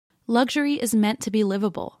Luxury is meant to be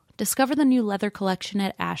livable. Discover the new leather collection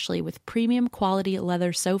at Ashley with premium quality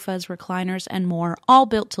leather sofas, recliners, and more, all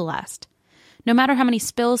built to last. No matter how many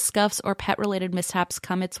spills, scuffs, or pet-related mishaps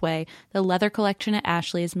come its way, the leather collection at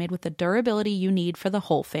Ashley is made with the durability you need for the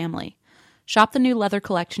whole family. Shop the new leather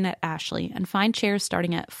collection at Ashley and find chairs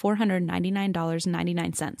starting at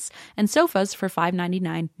 $499.99 and sofas for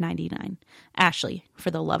 $599.99. Ashley,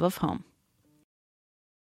 for the love of home.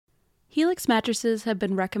 Helix mattresses have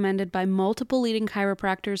been recommended by multiple leading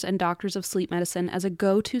chiropractors and doctors of sleep medicine as a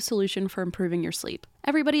go-to solution for improving your sleep.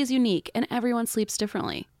 Everybody is unique and everyone sleeps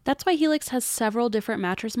differently. That's why Helix has several different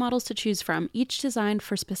mattress models to choose from, each designed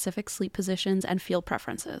for specific sleep positions and feel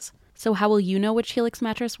preferences. So how will you know which Helix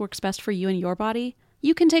mattress works best for you and your body?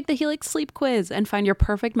 You can take the Helix Sleep Quiz and find your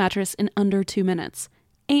perfect mattress in under 2 minutes.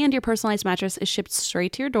 And your personalized mattress is shipped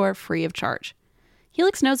straight to your door free of charge.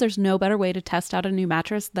 Helix knows there's no better way to test out a new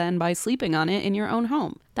mattress than by sleeping on it in your own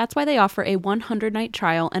home. That's why they offer a 100-night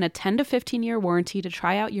trial and a 10 to 15-year warranty to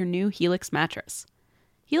try out your new Helix mattress.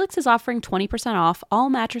 Helix is offering 20% off all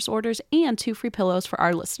mattress orders and 2 free pillows for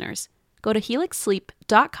our listeners. Go to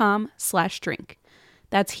helixsleep.com/drink.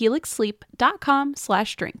 That's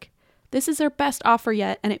helixsleep.com/drink. This is their best offer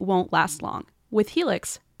yet, and it won't last long. With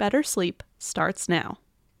Helix, better sleep starts now.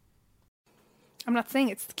 I'm not saying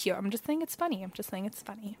it's cute. I'm just saying it's funny.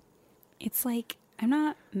 It's like, I'm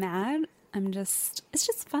not mad. it's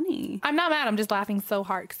just funny. I'm not mad. I'm just laughing so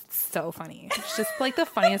hard because it's so funny. It's just like the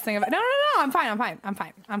funniest thing about. No. I'm fine. Are you fine? I'm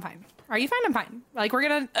fine. Like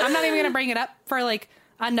I'm not even gonna bring it up for like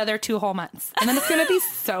another 2 whole months, and then it's gonna be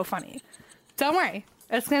so funny. Don't worry.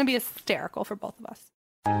 It's gonna be hysterical for both of us.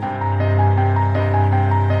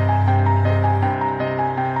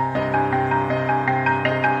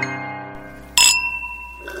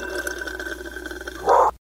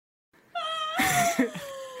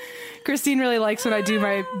 Christine really likes when I do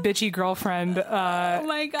my bitchy girlfriend oh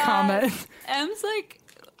my God. comment. Em's like...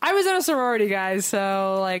 I was in a sorority, guys,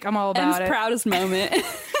 so like I'm all about Em's proudest moment.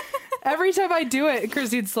 Every time I do it,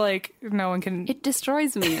 Christine's like, no one can... It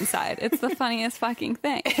destroys me inside. It's the funniest fucking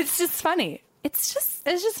thing. It's just funny. It's just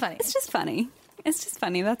funny. It's just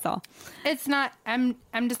funny, that's all. It's not... I'm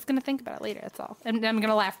just going to think about it later, that's all. And I'm going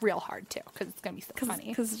to laugh real hard, too, because it's going to be so funny.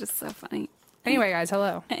 Because it's just so funny. Anyway, guys,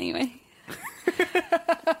 hello. Anyway.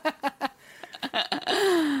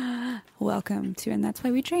 Welcome to And That's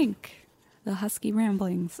Why We Drink, the husky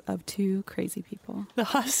ramblings of 2 crazy people. The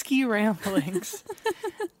husky ramblings.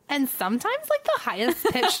 And sometimes like the highest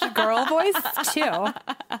pitched girl voice too.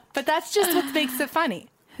 But that's just what makes it funny.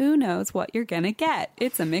 Who knows what you're gonna get?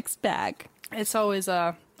 It's a mixed bag. It's always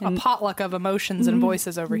a potluck of emotions and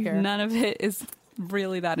voices over here. None of it is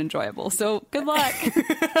really that enjoyable. So good luck.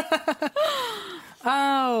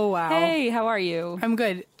 Oh, wow. Hey, how are you? I'm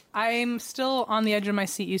good. I'm still on the edge of my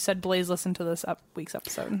seat. You said Blaze listened to this week's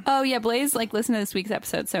episode. Oh, yeah. Blaze, listened to this week's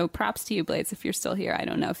episode. So props to you, Blaze, if you're still here. I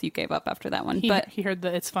don't know if you gave up after that one. But he heard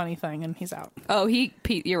the It's Funny thing and he's out. Oh,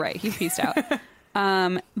 you're right. He peaced out.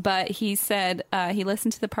 But he said he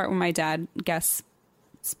listened to the part where my dad guest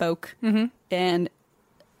spoke. Mm-hmm. And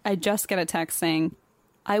I just got a text saying,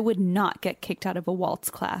 I would not get kicked out of a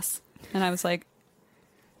waltz class. And I was like,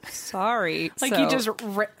 sorry.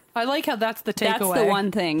 I like how that's the takeaway. That's the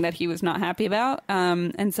one thing that he was not happy about.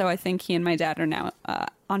 And so I think he and my dad are now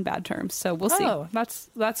on bad terms. So we'll see. Oh, that's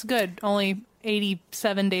good. Only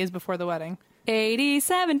 87 days before the wedding.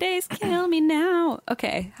 87 days, kill me now.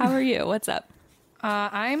 Okay, how are you? What's up?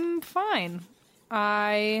 I'm fine.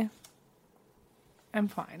 I am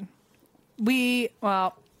fine.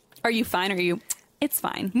 Are you fine? Or are you? It's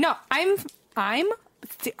fine. No,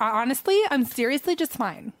 honestly, I'm seriously just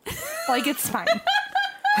fine. Like, it's fine.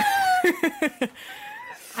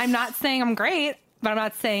 I'm not saying I'm great, but I'm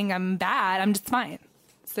not saying I'm bad. I'm just fine.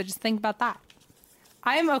 So just think about that.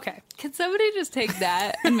 I'm okay. Can somebody just take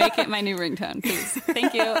that and make it my new ringtone, please?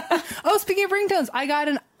 Thank you. Oh, speaking of ringtones, I got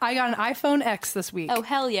an iPhone X this week. Oh,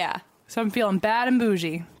 hell yeah. So I'm feeling bad and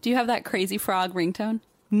bougie. Do you have that crazy frog ringtone?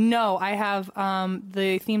 No, I have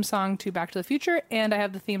the theme song to Back to the Future, and I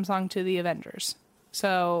have the theme song to The Avengers.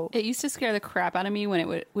 So it used to scare the crap out of me when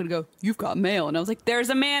it would go, "You've got mail," and I was like, "There's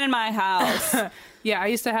a man in my house." Yeah, I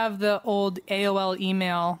used to have the old AOL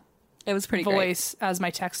email. It was pretty voice great. As my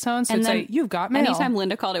text tone, so it'd say, "You've got mail." Anytime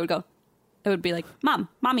Linda called, it would be like, "Mom,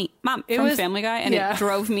 mommy, mom," from Family Guy, and it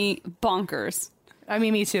drove me bonkers. I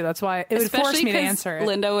mean, me too. That's why it would force me to answer it.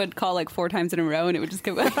 Linda would call like 4 times in a row, and it would just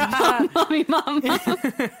go, "Mom, mommy, mom."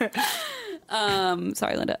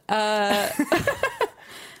 Sorry, Linda.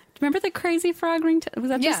 Remember the crazy frog ringtone? Was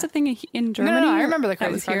that just a thing in Germany? No, I remember the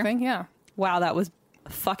crazy frog thing, yeah. Wow, that was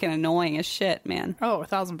fucking annoying as shit, man. Oh,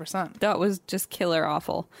 1,000%. That was just killer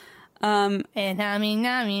awful. And I mean.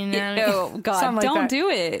 Oh God, Something like don't that. do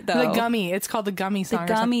it though. The Gummy. It's called the Gummy song.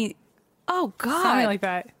 The Gummy. Oh God, Something like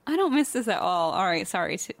that. I don't miss this at all. All right,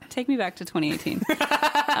 sorry. Take me back to 2018.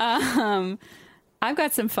 I've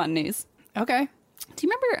got some fun news. Okay. Do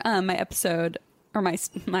you remember my episode or my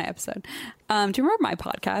episode? Do you remember my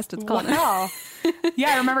podcast? It's called. Wow.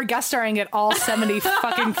 Yeah, I remember guest starring at all 70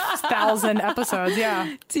 fucking thousand episodes.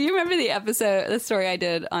 Yeah. Do you remember the story I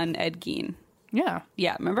did on Ed Gein? Yeah.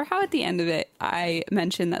 Yeah, remember how at the end of it I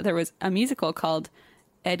mentioned that there was a musical called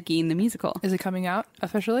Ed Gein the Musical? Is it coming out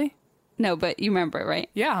officially? No, but you remember, right?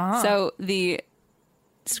 Yeah. Uh-huh. So the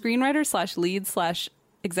screenwriter / lead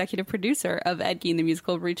 / executive producer of Ed Gein the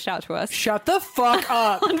Musical reached out to us Shut the fuck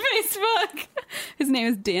up. on Facebook. His name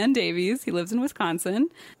is Dan Davies. He lives in Wisconsin.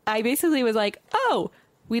 I basically was like, oh,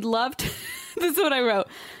 we'd love to. This is what I wrote.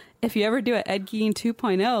 If you ever do an Ed Gein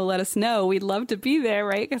 2.0, let us know. We'd love to be there,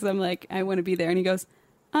 right? Because I'm like, I want to be there. And he goes,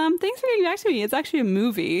 thanks for getting back to me. It's actually a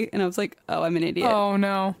movie. And I was like, oh, I'm an idiot. Oh,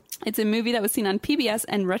 no. It's a movie that was seen on PBS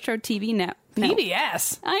and Retro TV Net.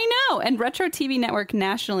 PBS? I know. And Retro TV Network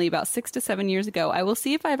nationally about 6 to 7 years ago. I will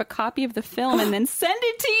see if I have a copy of the film and then send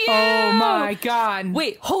it to you. Oh, my God.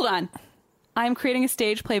 Wait, hold on. I'm creating a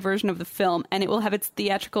stage play version of the film, and it will have its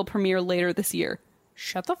theatrical premiere this year.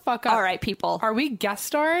 Shut the fuck up. All right, people. Are we guest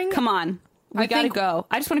starring? Come on. We I gotta think- go.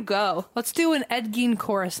 I just want to go. Let's do an Ed Gein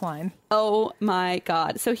chorus line. Oh my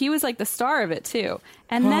God. So he was like the star of it too.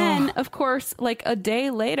 And then, of course, like a day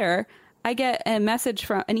later, I get an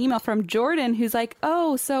email from Jordan who's like,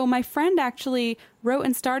 oh, so my friend actually wrote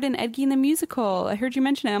and starred in Ed Gein the Musical. I heard you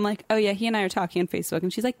mention it. I'm like, oh yeah, he and I are talking on Facebook.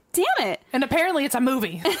 And she's like, damn it. And apparently it's a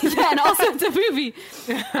movie. Yeah, and also it's a movie.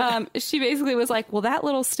 She basically was like, well, that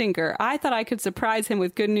little stinker, I thought I could surprise him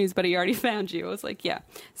with good news, but he already found you. I was like, yeah.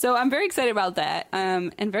 So I'm very excited about that,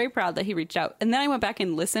 and very proud that he reached out. And then I went back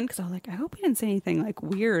and listened because I was like, I hope he didn't say anything like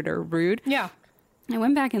weird or rude. Yeah. I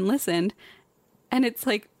went back and listened, and it's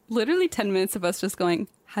like literally 10 minutes of us just going,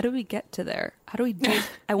 how do we get to there? How do we do?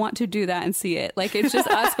 I want to do that and see it. Like, it's just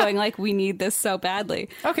us going like, we need this so badly.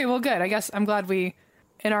 Okay, well, good. I guess I'm glad we,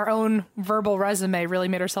 in our own verbal resume, really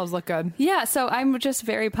made ourselves look good. Yeah, so I'm just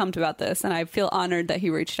very pumped about this, and I feel honored that he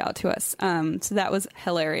reached out to us. So that was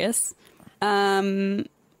hilarious. Anything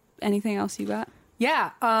else you got?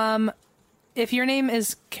 Yeah. If your name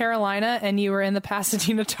is Carolina and you were in the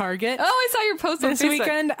Pasadena Target Oh, I saw your post on this Facebook.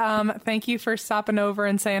 weekend, thank you for stopping over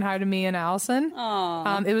and saying hi to me and Allison.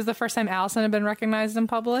 It was the first time Allison had been recognized in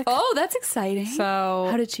public. Oh, that's exciting. So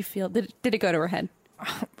how did she feel? Did it go to her head?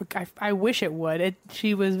 I wish it would.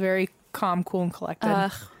 She was very calm, cool, and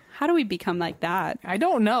collected. How do we become like that? I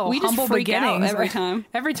don't know. We just Humble freak out beginnings every time.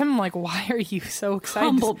 Every time I'm like, why are you so excited?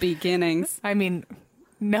 Humble beginnings. I mean,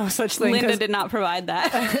 no such thing. Linda 'Cause did not provide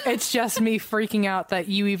that. it's just me freaking out that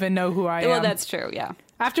you even know who I am. Well, that's true, yeah.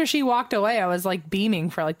 After she walked away, I was like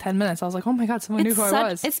beaming for like 10 minutes. I was like, oh my God, someone knew who I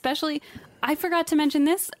was. Especially, I forgot to mention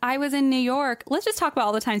this. I was in New York. Let's just talk about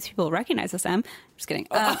all the times people recognize us, Em. Just kidding.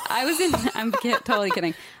 I'm totally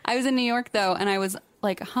kidding. I was in New York, though, and I was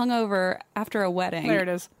like hungover after a wedding. There it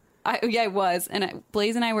is. I was. And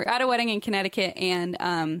Blaze and I were at a wedding in Connecticut,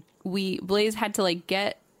 and Blaze had to like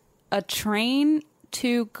get a train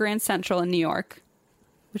to Grand Central in New York,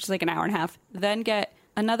 which is like an hour and a half, then get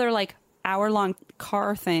another like hour-long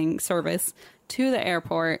car service to the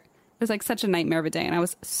airport. It was like such a nightmare of a day, and I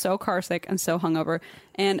was so car sick and so hungover.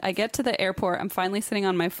 And I get to the airport, I'm finally sitting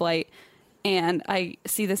on my flight, and I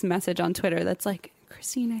see this message on Twitter that's like,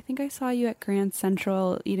 Christine, I think I saw you at Grand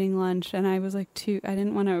Central eating lunch, and I was like, I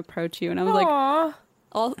didn't want to approach you, and I was like, Aww.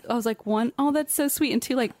 I was like, one, oh, that's so sweet. And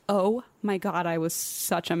two, like, oh my God, I was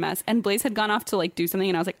such a mess. And Blaze had gone off to like do something,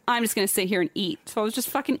 and I was like, I'm just going to sit here and eat. So I was just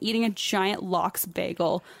fucking eating a giant lox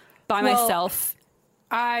bagel by myself.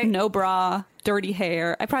 No bra, dirty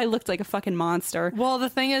hair. I probably looked like a fucking monster. Well, the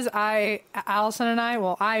thing is, I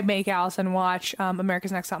make Allison watch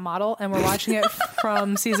America's Next Top Model, and we're watching it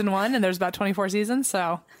from season 1, and there's about 24 seasons,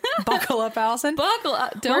 so buckle up, Allison. Buckle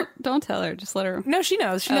up. Don't tell her. Just let her. No, she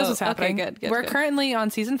knows. She knows what's happening. Okay, good. We're currently on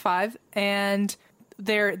season 5, and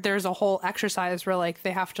there's a whole exercise where like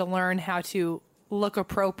they have to learn how to look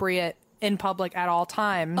appropriate in public at all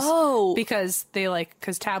times. Oh. Because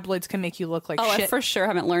tabloids can make you look like shit. I for sure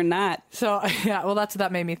haven't learned that. So, yeah, well, that's what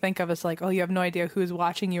that made me think of. It's like, oh, you have no idea who's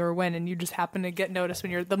watching you or when, and you just happen to get noticed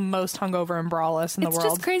when you're the most hungover and braless in the world.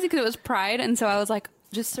 It's just crazy because it was Pride, and so I was like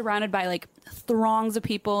just surrounded by like throngs of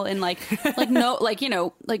people in like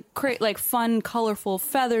fun, colorful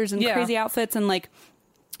feathers and crazy outfits and like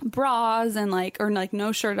bras and or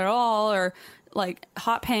no shirt at all or like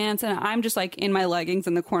hot pants, and I'm just like in my leggings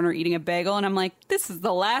in the corner eating a bagel, and I'm like, this is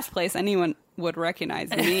the last place anyone would recognize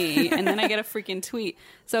me. And then I get a freaking tweet.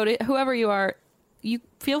 So to whoever you are, you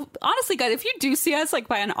feel, honestly, guys, if you do see us like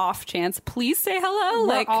by an off chance, please say hello. We're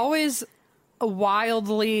Like, always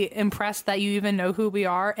wildly impressed that you even know who we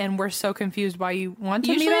are, and we're so confused why you want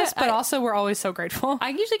to meet Usually us, but also we're always so grateful. I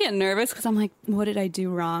usually get nervous because I'm like, what did I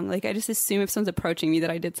do wrong? Like, I just assume if someone's approaching me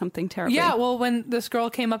that I did something terrible. Yeah, well, when this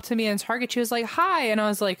girl came up to me in Target, she was like, "Hi," and I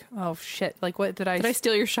was like, "Oh shit! Like, what did I? Did I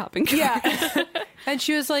steal your shopping cart? Yeah." And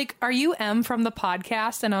she was like, "Are you M from the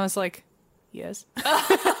podcast?" And I was like, "Yes."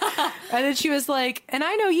 And then she was like, "And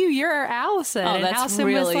I know you. You're Allison." Oh, and that's Allison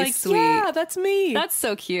really was like, sweet. "Yeah, that's me." That's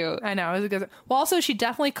so cute. I know. It was a good. Well, also, she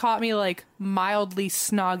definitely caught me like mildly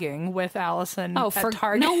snogging with Allison Oh, at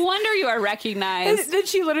Target. no wonder you are recognized. And then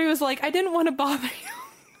she literally was like, "I didn't want to bother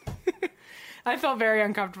you." I felt very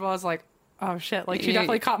uncomfortable. I was like, "Oh shit!" Like she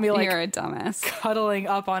definitely caught me like You're a dumbass. cuddling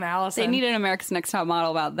up on Allison. They need an America's Next Top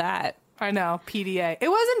Model about that. I know, PDA. It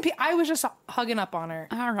wasn't. I was just hugging up on her.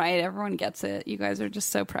 All right, everyone gets it. You guys are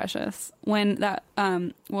just so precious. When that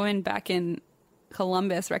woman back in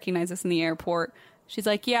Columbus recognized us in the airport, she's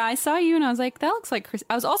like, "Yeah, I saw you," and I was like, "That looks like Chris."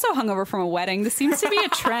 I was also hungover from a wedding. This seems to be a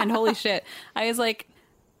trend. Holy shit! I was like,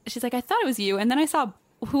 she's like, "I thought it was you," and then I saw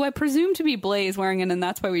who I presume to be Blaze wearing an "And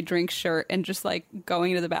That's Why We Drink" shirt and just like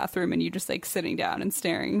going to the bathroom and you just like sitting down and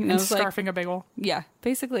staring And I was scarfing like, a bagel. yeah,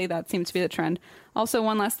 basically that seems to be the trend. Also,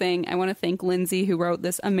 one last thing, I want to thank Lindsay who wrote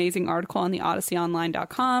this amazing article on the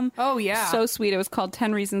odysseyonline.com. Oh yeah, So sweet. It was called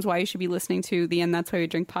 10 Reasons Why You Should Be Listening to the And That's Why We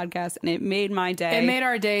Drink podcast, and it made my day. it made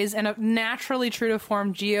our days. And naturally true to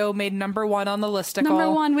form, Gio made #1 on the listicle.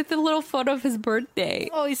 Number 1 with the little photo of his birthday.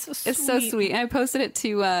 Oh, he's so sweet. It's so sweet. And I posted it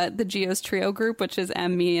to the Geo's Trio group, which is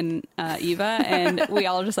M, me, and Eva, and we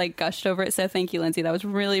all just like gushed over it. So thank you, Lindsay. That was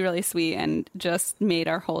really, really sweet and just made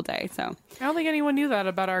our whole day. So I don't think anyone knew that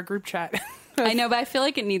about our group chat. I know, but I feel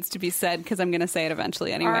like it needs to be said because I'm going to say it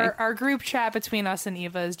eventually anyway. Our group chat between us and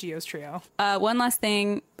Eva is Gio's Trio. One last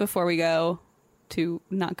thing before we go to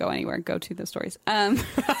not go anywhere, go to the stories.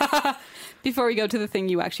 Before we go to the thing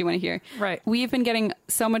you actually want to hear. Right. We've been getting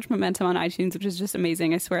so much momentum on iTunes, which is just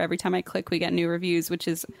amazing. I swear every time I click, we get new reviews, which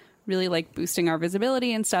is really like boosting our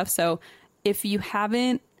visibility and stuff. So if you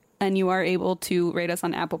haven't and you are able to rate us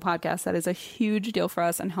on Apple Podcasts, that is a huge deal for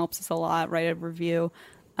us and helps us a lot. Write a review.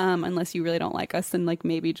 Unless you really don't like us, then like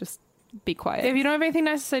maybe just be quiet. If you don't have anything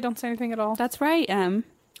nice to say, don't say anything at all. That's right,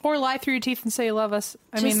 Or lie through your teeth and say you love us.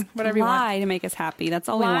 I Just mean, whatever you want. lie to make us happy. That's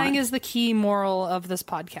all we want. Lying is the key moral of this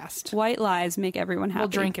podcast. White lies make everyone happy. Well,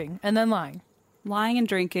 drinking and then lying. Lying and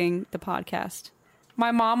drinking, the podcast. My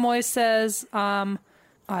mom always says, I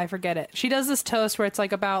forget it. She does this toast where it's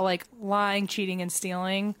like about like lying, cheating, and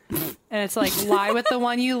stealing. And it's like lie with the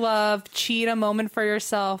one you love, cheat a moment for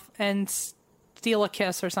yourself, and steal a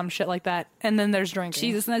kiss or some shit like that. And then there's drinking.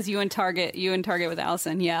 Jesus, and that's you and Target with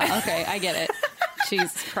Allison. Yeah, okay, I get it.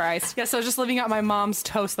 Jesus Christ. Yeah, so just living out my mom's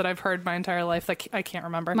toast that I've heard my entire life. Like I can't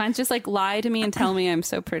remember. Mine's just like lie to me and tell me I'm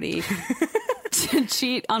so pretty.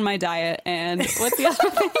 Cheat on my diet and what's the other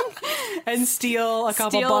thing? And steal a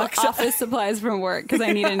couple Steal bucks. office supplies from work because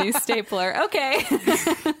I need a new stapler. Okay.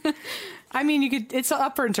 I mean, you could. It's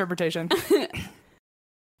up for interpretation.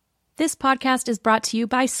 This podcast is brought to you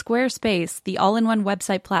by Squarespace, the all-in-one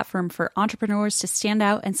website platform for entrepreneurs to stand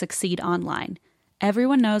out and succeed online.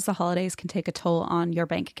 Everyone knows the holidays can take a toll on your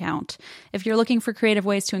bank account. If you're looking for creative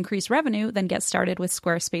ways to increase revenue, then get started with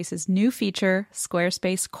Squarespace's new feature,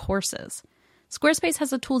 Squarespace Courses. Squarespace has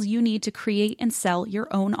the tools you need to create and sell your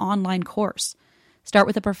own online course. Start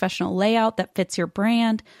with a professional layout that fits your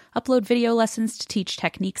brand, upload video lessons to teach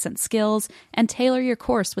techniques and skills, and tailor your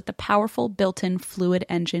course with the powerful built-in Fluid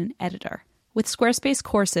Engine editor. With Squarespace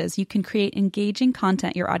Courses, you can create engaging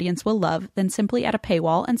content your audience will love, then simply add a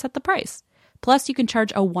paywall and set the price. Plus, you can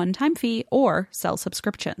charge a one-time fee or sell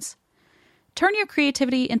subscriptions. Turn your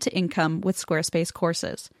creativity into income with Squarespace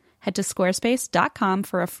Courses. Head to squarespace.com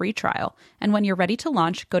for a free trial, and when you're ready to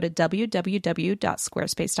launch, go to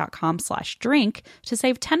www.squarespace.com/drink to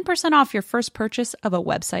save 10% off your first purchase of a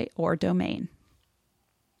website or domain.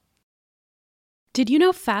 Did you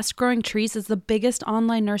know Fast Growing Trees is the biggest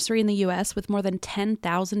online nursery in the U.S. with more than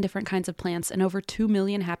 10,000 different kinds of plants and over 2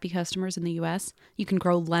 million happy customers in the U.S.? You can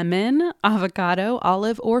grow lemon, avocado,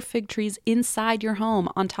 olive, or fig trees inside your home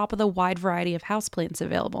on top of the wide variety of houseplants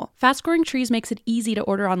available. Fast Growing Trees makes it easy to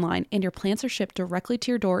order online, and your plants are shipped directly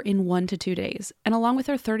to your door in 1 to 2 days. And along with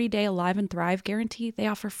their 30-day Alive and Thrive guarantee, they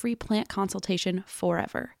offer free plant consultation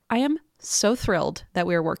forever. I am so thrilled that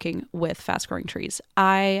we are working with Fast Growing Trees.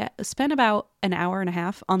 I spent about an hour and a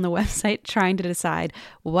half on the website trying to decide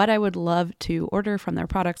what I would love to order from their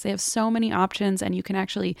products. They have so many options, and you can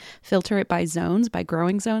actually filter it by zones, by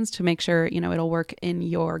growing zones, to make sure, it'll work in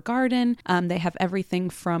your garden. They have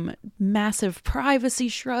everything from massive privacy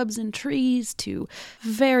shrubs and trees to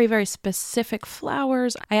very, very specific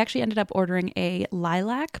flowers. I actually ended up ordering a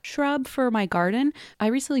lilac shrub for my garden. I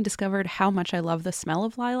recently discovered how much I love the smell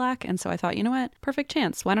of lilac, and so I thought, you know what? Perfect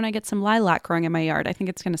chance. Why don't I get some lilac growing in my yard? I think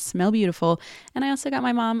it's going to smell beautiful. And I also got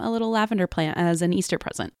my mom a little lavender plant as an Easter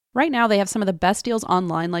present. Right now, they have some of the best deals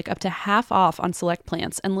online, like up to half off on select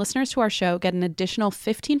plants, and listeners to our show get an additional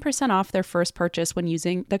 15% off their first purchase when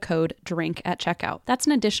using the code DRINK at checkout. That's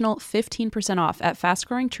an additional 15% off at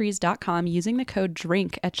fastgrowingtrees.com using the code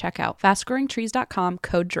DRINK at checkout. Fastgrowingtrees.com,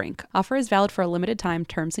 code DRINK. Offer is valid for a limited time.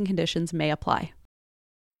 Terms and conditions may apply.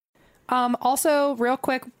 Also, real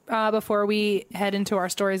quick, before we head into our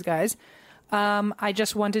stories, guys, I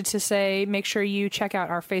just wanted to say, make sure you check out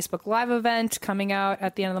our Facebook Live event coming out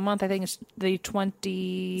at the end of the month. I think it's the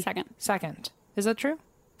 22nd. Is that true?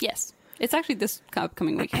 Yes. It's actually this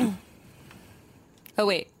upcoming weekend. Oh,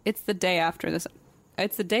 wait. It's the day after this.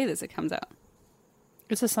 It's the day this it comes out.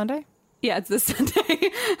 It's a Sunday? Yeah, it's this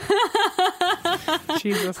Sunday.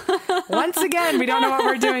 Jesus. Once again, we don't know what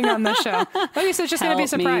we're doing on this show. Okay, so it's just going to be a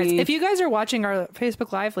surprise. Me. If you guys are watching our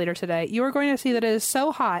Facebook Live later today, you are going to see that it is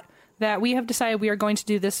so hot that we have decided we are going to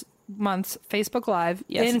do this month's Facebook Live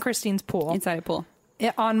in Christine's pool. Inside a pool.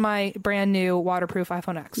 On my brand new waterproof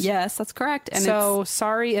iPhone X. Yes, that's correct. And so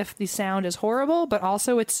sorry if the sound is horrible, but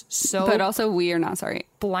also it's so But also we are not sorry.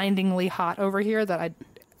 Blindingly hot over here that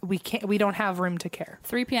we don't have room to care.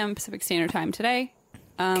 3 p.m. Pacific Standard Time today.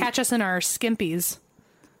 Catch us in our skimpies.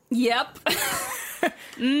 Yep.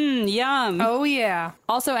 Yum. Oh, yeah.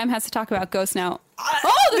 Also, Em has to talk about Ghost now.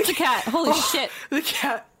 Oh, there's a cat. Holy shit. The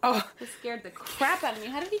cat. Oh. That scared the crap out of me.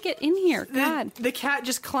 How did he get in here? God. The cat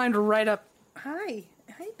just climbed right up. Hi.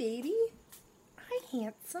 Hi, baby. Hi,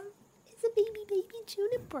 handsome. It's a baby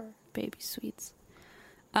Juniper. Baby sweets.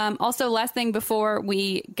 Also, last thing before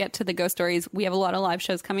we get to the ghost stories, we have a lot of live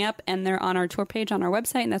shows coming up, and they're on our tour page on our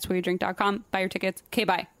website, and that's whereyouDrink.com. Buy your tickets. Okay,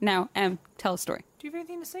 bye. Now, Em, tell a story. Do you have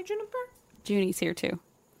anything to say, Juniper? Junie's here, too.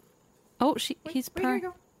 Oh, he's purring.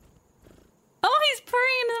 Go. Oh, he's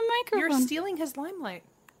purring into the microphone. You're stealing his limelight.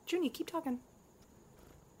 Junie, keep talking.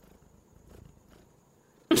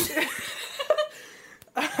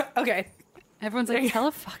 Okay. Everyone's like, tell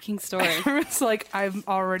a fucking story. It's like, I'm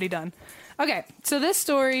already done. Okay, so this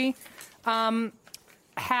story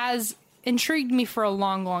has intrigued me for a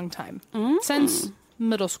long, long time. Since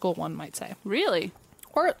middle school, one might say. Really?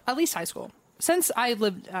 Or at least high school. Since I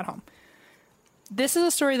lived at home. This is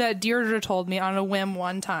a story that Deirdre told me on a whim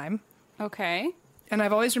one time. Okay. And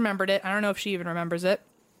I've always remembered it. I don't know if she even remembers it.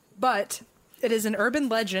 But it is an urban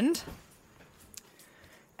legend.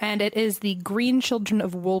 And it is the Green Children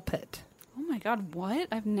of Woolpit. Oh my god, what?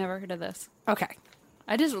 I've never heard of this. Okay.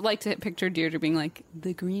 I just like to picture Deirdre being like,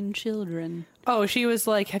 the Green Children. Oh, she was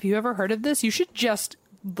like, have you ever heard of this? You should just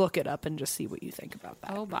look it up and just see what you think about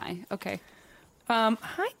that. Oh, bye. Okay.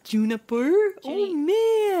 Hi, Juniper. Junie. Oh,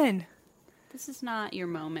 man. This is not your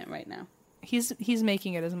moment right now. He's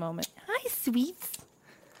making it his moment. Hi, sweets.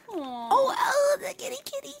 Aww. Oh, the kitty.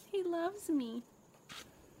 He loves me.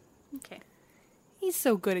 Okay. He's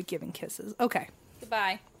so good at giving kisses. Okay.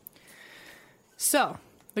 Goodbye. So,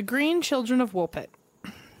 the Green Children of Woolpit.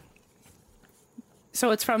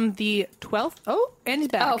 So it's from the 12th. Oh, and he's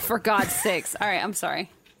back. Oh, for God's sakes. All right, I'm sorry.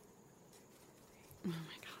 Oh my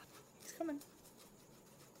god. He's coming.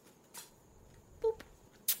 Boop.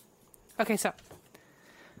 Okay, so.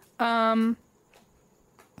 I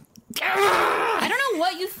don't know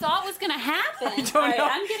what you thought was going to happen. I don't know.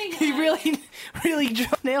 I'm getting... He really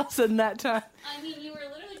drove nails in that time. I mean, you were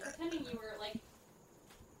literally pretending you were, like,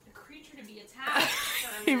 a creature to be attacked for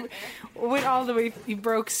a minute there. Went all the way. He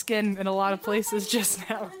broke skin in a lot of places just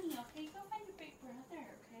now. Honey, okay? Go find your big brother,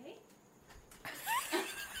 okay?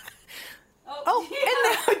 Oh, and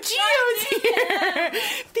now Gio's here!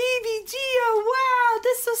 Baby Gio, wow,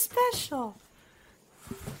 this is so special.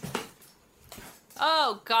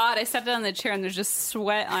 Oh, God, I sat down in the chair and there's just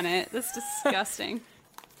sweat on it. That's disgusting.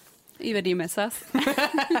 Eva, do you miss us?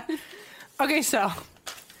 Okay, so.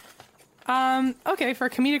 Okay, for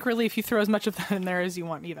comedic relief, you throw as much of that in there as you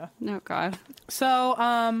want, Eva. No, God. So,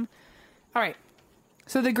 all right.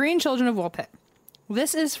 So, the Green Children of Woolpit.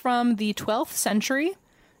 This is from the 12th century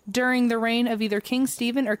during the reign of either King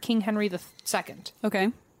Stephen or King Henry II.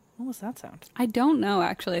 Okay. What was that sound? I don't know,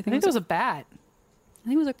 actually. I think it was a bat. I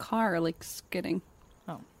think it was a car, like, skidding.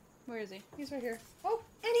 Oh. Where is he? He's right here. Oh,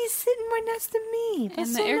 And he's sitting right next to me. That's And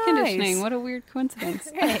the so air nice. conditioning. What a weird coincidence.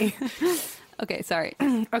 Hey. Okay, sorry.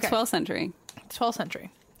 Okay. 12th century. 12th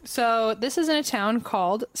century. So this is in a town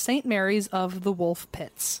called St. Mary's of the Wolf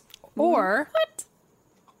Pits. Or, What?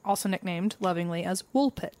 also nicknamed lovingly as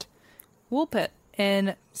Woolpit, Woolpit.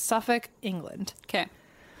 in Suffolk, England. Okay.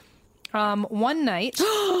 One night...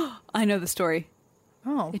 I know the story.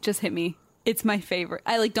 Oh. It just hit me. It's my favorite.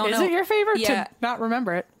 I don't Is know. it your favorite Yeah. to not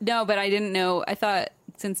remember it? No, but I didn't know. I thought,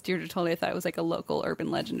 since Deirdre told me, I thought it was like a local urban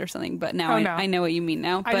legend or something. But now Oh, no. I know what you mean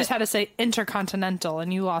now. I But just had to say intercontinental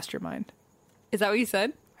and you lost your mind. is that what you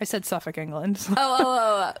said? I said Suffolk, England.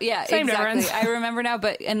 Oh, yeah, Same exactly. difference. I remember now,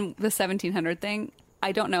 but and the 1700 thing,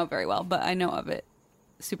 I don't know it very well, but I know of it.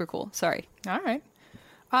 Super cool. Sorry. All right.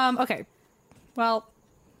 Okay. Well,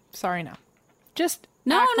 sorry now. Just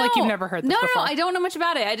No, act no. like you've never heard this no, before. No, I don't know much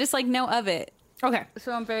about it. I just know of it. Okay.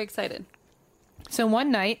 So I'm very excited. So one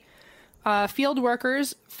night, field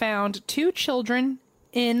workers found 2 children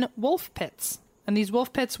in wolf pits. And these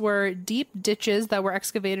wolf pits were deep ditches that were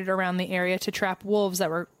excavated around the area to trap wolves that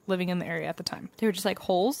were living in the area at the time. They were just like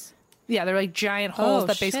holes. Yeah, they're like giant holes Oh,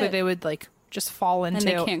 that basically shit. they would like just fall into,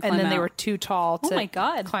 they can't climb then they out. were too tall Oh to my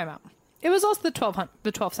God. climb out. It was also the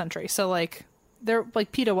 12th century, so like they're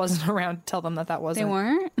like PETA wasn't around to tell them that wasn't. They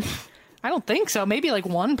weren't. I don't think so. Maybe like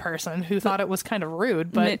one person who thought it was kind of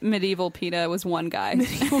rude, but Medieval PETA was one guy.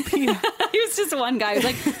 medieval PETA. He was just one guy. He was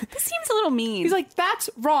like, this seems a little mean. He's like,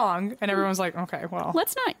 that's wrong, and everyone's like, okay, well,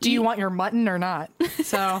 let's not. do you eat- want your mutton or not?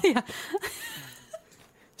 So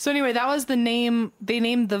So anyway, that was the name. They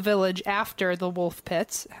named the village after the wolf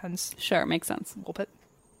pits, hence Sure, makes sense. wolf pit.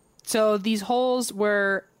 So these holes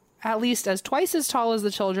were at least twice as tall as the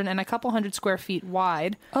children and a couple hundred square feet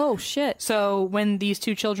wide. Oh shit. So when these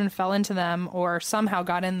 2 children fell into them or somehow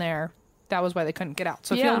got in there, that was why they couldn't get out.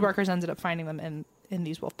 So Yeah. field workers ended up finding them in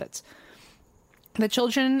these wolf pits. The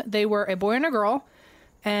children, they were a boy and a girl,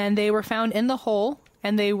 and they were found in the hole,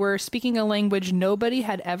 and they were speaking a language nobody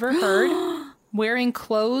had ever heard, wearing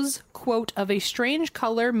clothes, quote, of a strange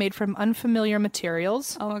color made from unfamiliar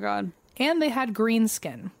materials, Oh my god. and they had green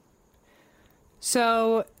skin.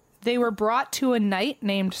 So they were brought to a knight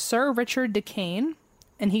named Sir Richard de Caen,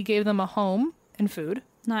 and he gave them a home and food.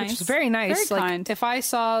 Nice. Which is very nice. Very Like, kind. if I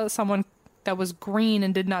saw someone that was green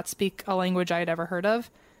and did not speak a language I had ever heard of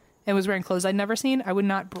and was wearing clothes I'd never seen, I would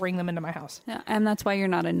not bring them into my house. Yeah, and that's why you're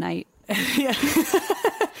not a knight. Yeah.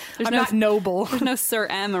 There's I'm no, not noble. there's no Sir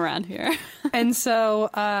M around here. And so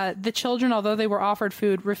the children, although they were offered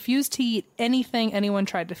food, refused to eat anything anyone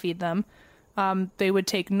tried to feed them. They would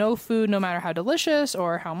take no food, no matter how delicious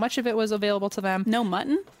or how much of it was available to them. No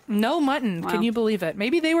mutton? No mutton. Wow. Can you believe it?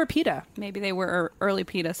 Maybe they were PETA. Maybe they were early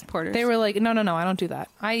PETA supporters. They were like, no, I don't do that.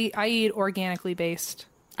 I eat organically based.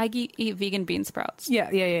 I eat vegan bean sprouts. Yeah.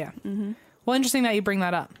 Mm-hmm. Well, interesting that you bring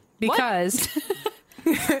that up because,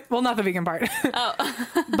 well, not the vegan part. Oh,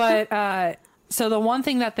 but so the one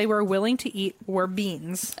thing that they were willing to eat were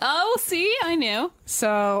beans. Oh, see, I knew.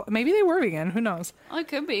 So maybe they were vegan. Who knows? Oh, it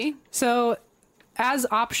could be. So as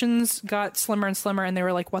options got slimmer and slimmer, and they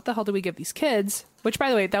were like, what the hell do we give these kids? Which, by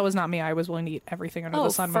the way, that was not me. I was willing to eat everything under the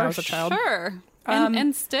sun when I was a child. Sure.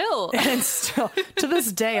 And still. And still, to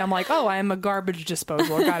this day, I'm like, oh, I am a garbage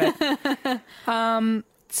disposal. Got it.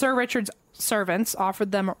 Sir Richard's servants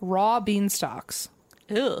offered them raw beanstalks.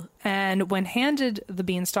 Ew. And when handed the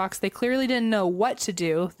beanstalks, they clearly didn't know what to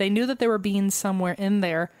do. They knew that there were beans somewhere in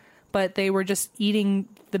there, but they were just eating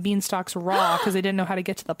the beanstalks raw because they didn't know how to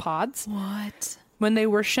get to the pods. What? When they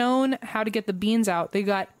were shown how to get the beans out, they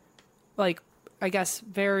got, like, I guess,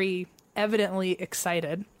 very evidently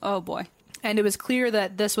excited. Oh, boy. And it was clear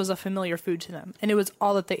that this was a familiar food to them. And it was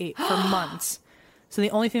all that they ate for months. So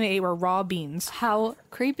the only thing they ate were raw beans. How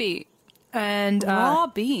creepy. And Raw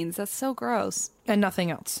beans. That's so gross. and nothing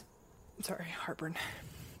else. Sorry, heartburn.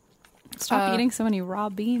 Stop eating so many raw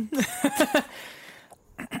beans.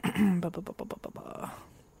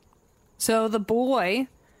 So the boy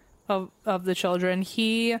of the children,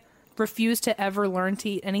 he refused to ever learn to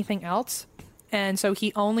eat anything else. And so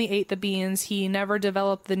he only ate the beans. He never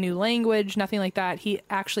developed the new language, nothing like that. He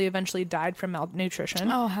actually eventually died from malnutrition.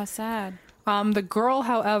 Oh, how sad. The girl,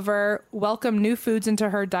 however, welcomed new foods into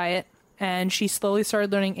her diet, and she slowly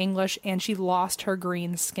started learning English, and she lost her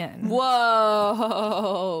green skin.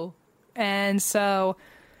 Whoa. And so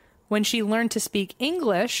when she learned to speak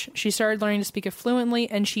English, she started learning to speak it fluently,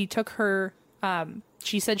 and she took her,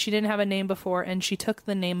 she said she didn't have a name before, and she took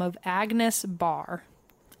the name of Agnes Barr.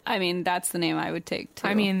 I mean, that's the name I would take, too.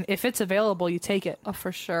 I mean, if it's available, you take it. Oh,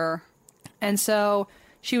 for sure. And so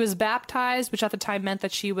she was baptized, which at the time meant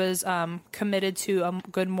that she was committed to a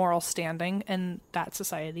good moral standing in that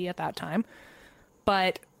society at that time.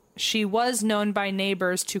 but she was known by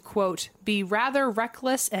neighbors to, quote, be rather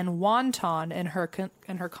reckless and wanton in her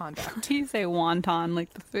conduct. Do you say wonton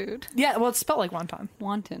like the food? Yeah, well, it's spelled like wonton.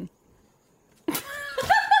 Wanton.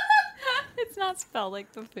 It's not spelled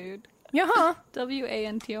like the food. Yeah, huh?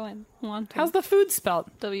 W-A-N-T-O-N. Wonton. How's the food spelled?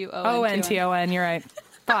 W-O-N-T-O-N. O-N-T-O-N, you're right.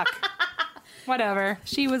 Fuck. Whatever.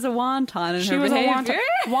 She was a wonton in She her was behavior. a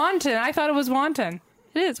wonton. Wanton. I thought it was wonton.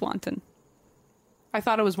 It is wanton. I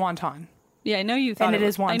thought it was wonton. Yeah, I know you thought And it it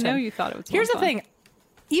was is wonton. I know you thought it was wonton. Here's the thing.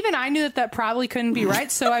 Even I knew that probably couldn't be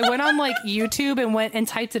right, so I went on like YouTube and went and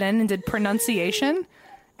typed it in and did pronunciation,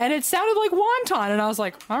 and it sounded like wonton, and I was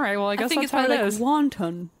like, all right, well, I guess think that's it's how probably it like is.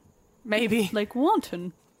 wonton. Maybe. Like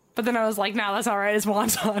wonton. But then I was like, no, that's all right. It's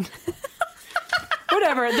wonton.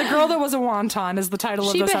 Whatever. The girl that was a wonton is the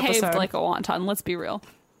title She of this behaved episode. like a wonton, let's be real.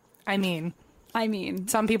 I mean,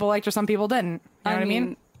 Some people liked her, some people didn't. You know what I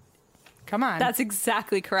mean? Come on. That's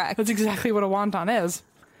exactly correct. That's exactly what a wonton is.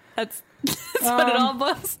 That's what it all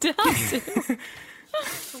boils down to.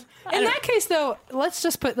 In that case, though, let's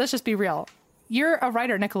just be real. You're a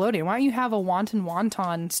writer at Nickelodeon. Why don't you have a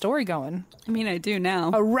wonton story going? I mean, I do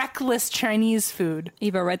now. A reckless Chinese food.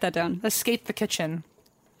 Eva, write that down. Escape the kitchen.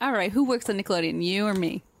 All right, who works at Nickelodeon? You or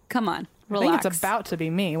me? Come on, relax. I think it's about to be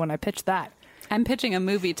me when I pitch that. I'm pitching a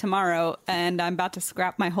movie tomorrow, and I'm about to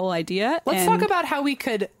scrap my whole idea. Let's talk about how we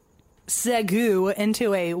could segue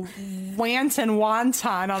into a Wanton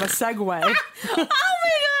wonton on a Segway. Oh my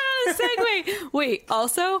god, on a segue. Wait,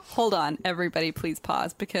 also, hold on, everybody, please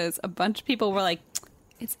pause, because a bunch of people were like,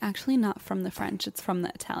 "It's actually not from the French; it's from the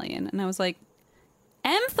Italian." And I was like,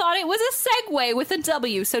 "M thought it was a segue with a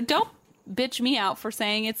W, so don't bitch me out for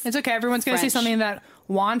saying it's." It's okay. Everyone's going to see French. something that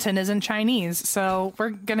wonton isn't Chinese, so we're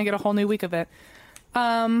going to get a whole new week of it. Who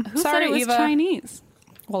said sorry, it was Eva. Chinese?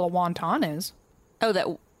 Well, a wonton is.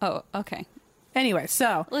 Oh, okay. Anyway,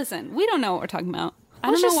 so Listen, we don't know what we're talking about. I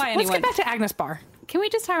let's don't know why anyone. Let's get back to Agnes Barr Can we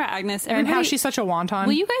just talk about Agnes? and how Everybody- she's such a wonton.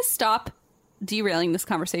 Will you guys stop derailing this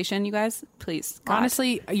conversation, you guys? Please. God.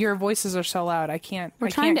 Honestly, your voices are so loud. I can't. we're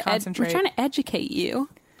I trying can't to concentrate. we're trying to educate you.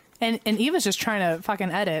 And Eva's just trying to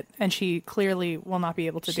fucking edit, and she clearly will not be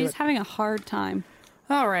able to do She's it. having a hard time.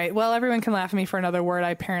 All right. Well, everyone can laugh at me for another word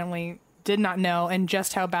I apparently did not know, and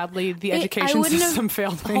just how badly the education system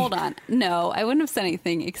failed me. Hold on. No, I wouldn't have said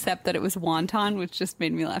anything except that it was wonton, which just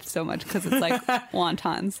made me laugh so much because it's like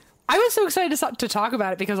wontons. I was so excited to talk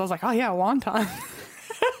about it because I was like, oh yeah, wonton.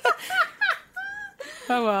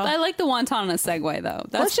 Oh well. I like the wonton on a segue though.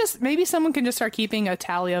 Let's just maybe someone can just start keeping a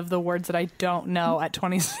tally of the words that I don't know at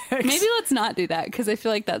 26. Maybe let's not do that because I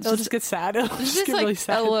feel like that's it'll just get sad. It'll it's just get like really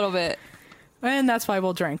sad. a little bit. And that's why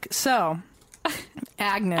we'll drink. So,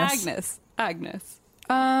 Agnes.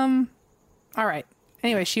 All right.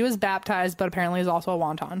 Anyway, she was baptized, but apparently is also a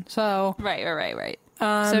wonton. So, Right.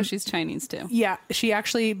 So she's Chinese too. yeah, she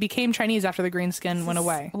actually became Chinese after the green skin went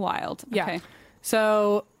away. Wild. Yeah. Okay.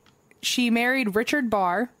 So, she married Richard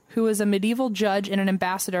Barr, who was a medieval judge and an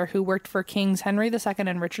ambassador who worked for Kings Henry II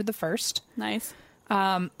and Richard I. Nice.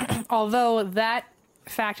 Although that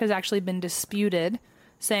fact has actually been disputed,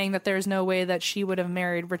 saying that there's no way that she would have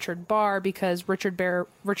married Richard Barr because Richard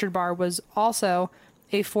Barr was also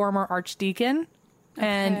a former archdeacon,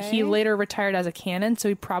 and he Okay. later retired as a canon, so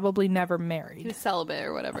he probably never He married. was celibate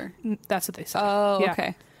or whatever. That's what they said. Oh, Yeah.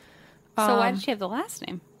 okay. So why did she have the last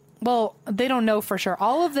name? Well, they don't know for sure.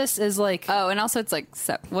 All of this is like Oh, and also it's like,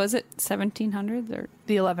 was it 1700s or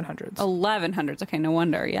the 1100s. 1100s? Okay, no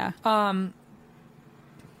wonder. Yeah. There's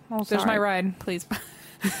my sorry. ride. Please.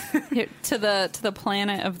 Here, to the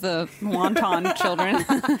planet of the wonton children.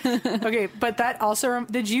 Okay, but that also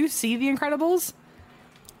did you see The Incredibles?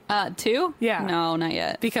 2? Yeah. No, not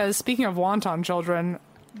yet. Because speaking of wonton children,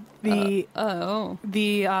 the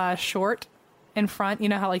short in front, you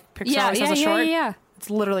know how like Pixar always has a short? yeah. It's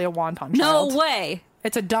literally a wonton No child. way.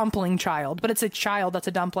 It's a dumpling child, but it's a child that's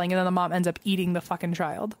a dumpling, and then the mom ends up eating the fucking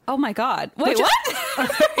child. Oh my god. Wait, Which is-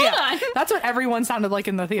 what? Yeah, that's what everyone sounded like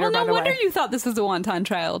in the theater, Well, by no the wonder way. you thought this was a wonton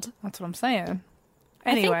child. That's what I'm saying.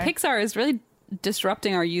 Anyway, I think Pixar is really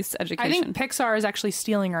disrupting our youth education. I think Pixar is actually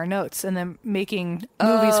stealing our notes and then making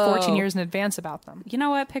movies 14 years in advance about them. You know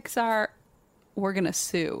what, Pixar? We're gonna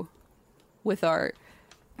sue with our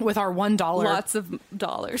With our $1. lots of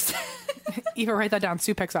dollars. Eva, write that down.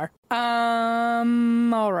 Sue Pixar.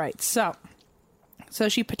 All right. So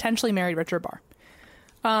she potentially married Richard Barr.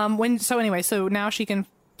 So now she can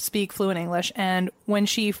speak fluent English, and when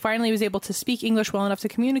she finally was able to speak English well enough to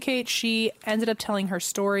communicate, she ended up telling her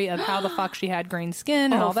story of how the fuck she had green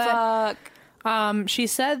skin and all that. Fuck. She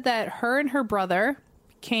said that her and her brother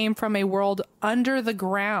came from a world under the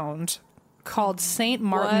ground called St.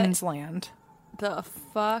 Martin's Land. The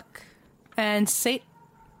fuck? And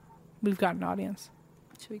we've got an audience.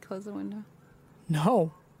 Should we close the window?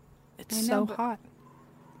 No. It's I know, so but- hot.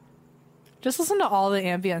 Just listen to all the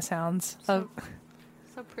ambient sounds So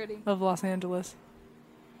pretty. of Los Angeles.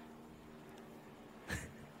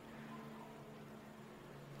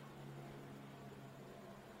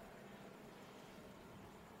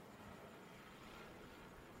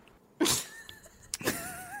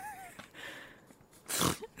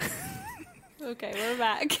 Okay, we're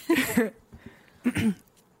back.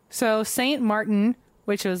 So Saint Martin,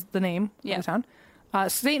 which was the name Yeah. of the town.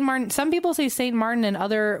 Saint Martin. Some people say Saint Martin, and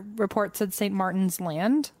other reports said Saint Martin's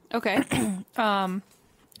Land. Okay. I'm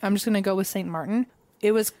just going to go with Saint Martin.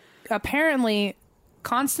 It was apparently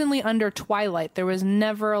constantly under twilight. There was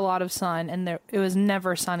never a lot of sun, and it was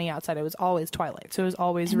never sunny outside. It was always twilight, so it was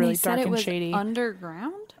always really They said dark it and was shady.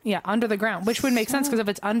 underground? Yeah, under the ground, which would make sense because if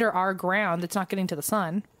it's under our ground, it's not getting to the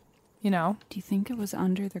sun. You know. Do you think it was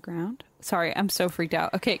under the ground? Sorry, I'm so freaked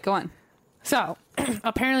out. Okay, go on. So,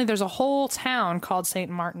 apparently there's a whole town called St.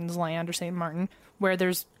 Martin's Land or St. Martin where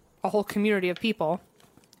there's a whole community of people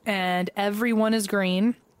and everyone is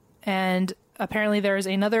green. And apparently there's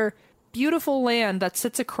another beautiful land that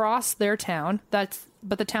sits across their town. But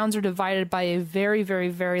the towns are divided by a very, very,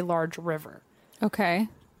 very large river. Okay.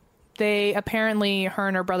 They apparently, her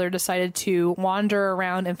and her brother decided to wander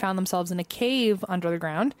around and found themselves in a cave under the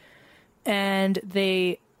ground. And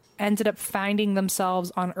they ended up finding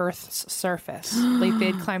themselves on Earth's surface. Like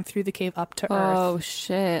they'd climbed through the cave up to Earth. Oh,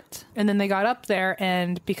 shit. And then they got up there,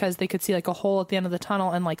 and because they could see like a hole at the end of the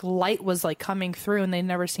tunnel and like light was like coming through and they'd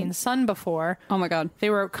never seen the sun before, Oh, my God.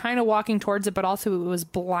 they were kind of walking towards it, but also it was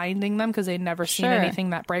blinding them because they'd never seen Sure.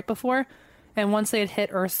 anything that bright before. And once they had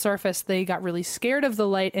hit Earth's surface, they got really scared of the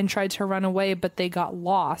light and tried to run away, but they got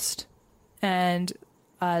lost. And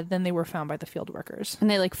then they were found by the field workers. And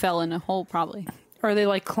they like fell in a hole, probably. Or they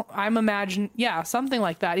like, I'm imagining, yeah, something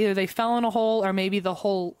like that. Either they fell in a hole or maybe the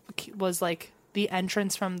hole was like the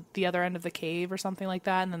entrance from the other end of the cave or something like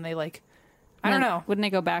that. And then they like, I don't know. Wouldn't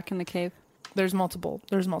they go back in the cave? There's multiple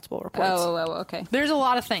reports. Oh, okay. There's a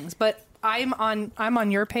lot of things, but I'm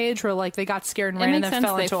on your page where like they got scared and It ran and makes then sense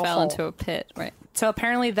fell they into a fell hole. into a pit, right? So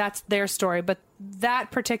apparently that's their story, but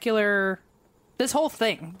that particular, this whole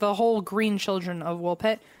thing, the whole Green Children of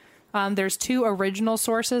Woolpit, there's two original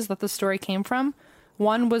sources that the story came from.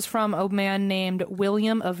 One was from a man named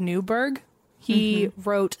William of Newburgh. He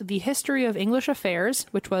wrote The History of English Affairs,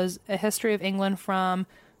 which was a history of England from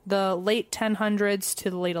the late 1000s to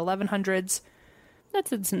the late 1100s.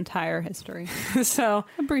 That's its entire history. So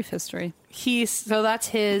A brief history. so that's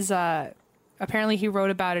his, apparently he wrote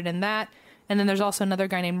about it in that. And then there's also another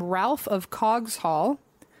guy named Ralph of Cogshall.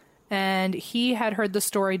 And he had heard the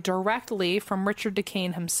story directly from Richard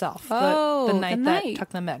DeCane himself. Oh, the the night night. that took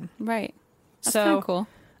them in. Right. That's So kinda cool.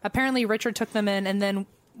 apparently Richard took them in, and then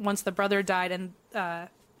once the brother died and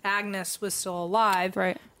Agnes was still alive,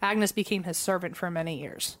 Right. Agnes became his servant for many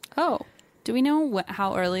years. Oh. Do we know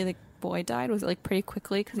how early the boy died? Was it like pretty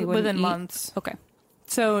quickly? Because he wouldn't Within eat? months. Okay.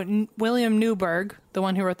 So William Newburgh, the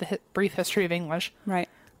one who wrote the Brief History of English, Right.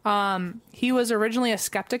 he was originally a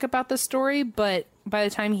skeptic about this story, but by the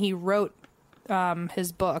time he wrote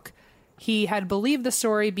his book, he had believed the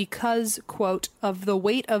story because, quote, of the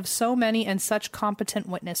weight of so many and such competent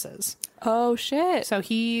witnesses. Oh, shit. So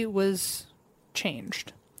he was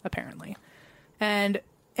changed, apparently. And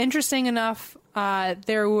interesting enough,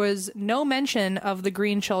 there was no mention of the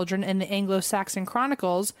Green Children in the Anglo-Saxon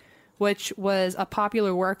Chronicles, which was a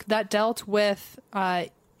popular work that dealt with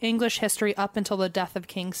English history up until the death of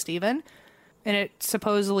King Stephen. And it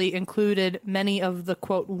supposedly included many of the,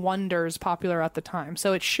 quote, wonders popular at the time.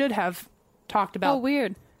 So it should have talked about. Oh,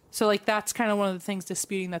 weird. So, like, that's kind of one of the things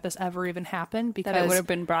disputing that this ever even happened, because That it would have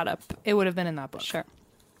been brought up. it would have been in that book. Sure.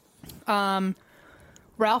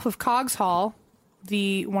 Ralph of Cogshall,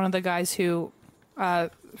 one of the guys who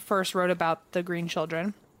first wrote about the Green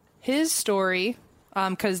Children, his story,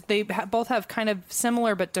 because they both have kind of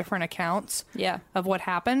similar but different accounts Yeah. of what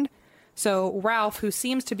happened. So Ralph, who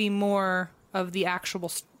seems to be more of the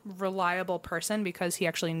actual reliable person because he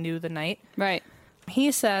actually knew the night, Right.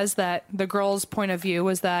 he says that the girl's point of view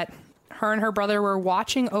was that her and her brother were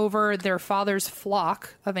watching over their father's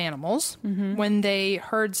flock of animals when they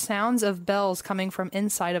heard sounds of bells coming from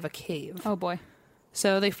inside of a cave. Oh, boy.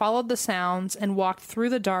 So they followed the sounds and walked through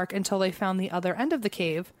the dark until they found the other end of the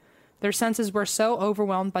cave. Their senses were so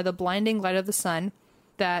overwhelmed by the blinding light of the sun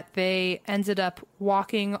that they ended up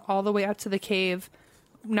walking all the way up to the cave,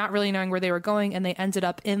 not really knowing where they were going, and they ended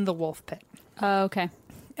up in the wolf pit. Oh, okay.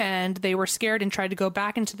 And they were scared and tried to go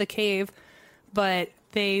back into the cave, but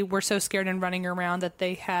they were so scared and running around that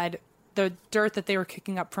they had the dirt that they were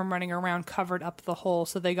kicking up from running around covered up the hole,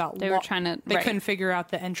 so they got They were trying to... they right. couldn't figure out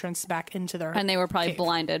the entrance back into their And they were probably cave.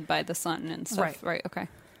 blinded by the sun and stuff. Right. Okay.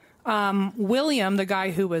 William, the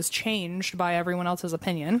guy who was changed by everyone else's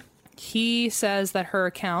opinion, he says that her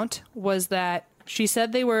account was that she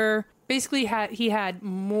said they were basically he had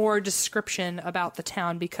more description about the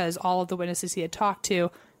town because all of the witnesses he had talked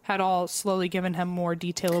to had all slowly given him more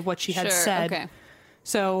detail of what she had said. Okay.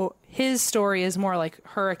 So his story is more like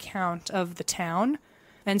her account of the town.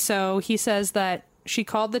 And so he says that she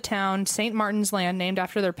called the town St. Martin's Land, named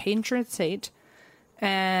after their patron saint.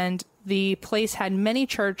 And the place had many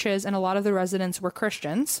churches, and a lot of the residents were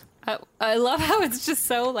Christians. I love how it's just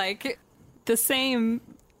so like the same,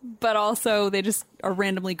 but also they just are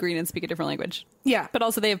randomly green and speak a different language. Yeah. But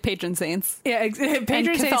also they have patron saints Yeah, patron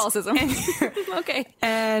and saints. Catholicism. Okay.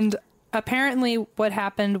 And apparently what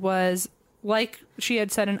happened was, like she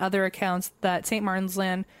had said in other accounts, that St. Martin's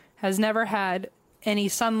Land has never had any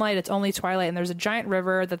sunlight. It's only twilight, and there's a giant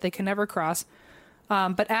river that they can never cross.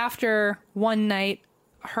 But after one night,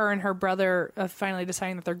 her and her brother finally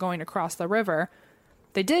deciding that they're going to cross the river,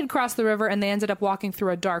 they did cross the river, and they ended up walking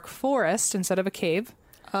through a dark forest instead of a cave.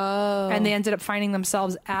 Oh. And they ended up finding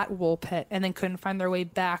themselves at Woolpit, and then couldn't find their way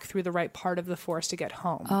back through the right part of the forest to get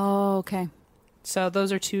home. Oh, okay. So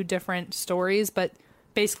those are two different stories, but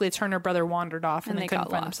basically it's her and her brother wandered off and they couldn't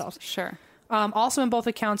got find lost. themselves. Sure. Also in both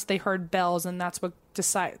accounts, they heard bells, and that's what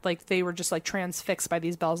they were just like transfixed by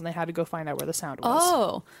these bells, and they had to go find out where the sound was.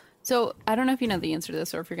 Oh. So I don't know if you know the answer to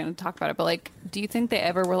this or if you're going to talk about it, but like, do you think they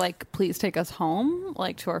ever were like, please take us home,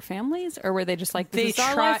 like to our families? Or were they just like, this is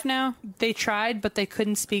our life now? They tried, but they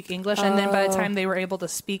couldn't speak English. And then by the time they were able to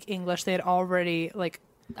speak English, they had already like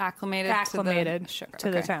Acclimated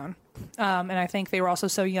to the town. And I think they were also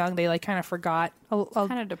so young, they like kind of forgot.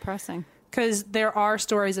 Kind of depressing. Because there are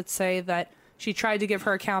stories that say that she tried to give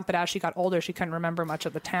her account, but as she got older, she couldn't remember much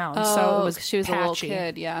of the town. Oh, so it was she was patchy. a little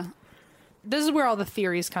kid, yeah. This is where all the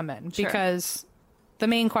theories come in, Sure. because the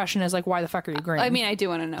main question is like, why the fuck are you green? I mean, I do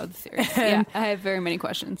want to know the theory. Yeah, I have very many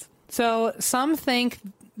questions. So some think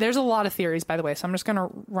there's a lot of theories, by the way, so I'm just going to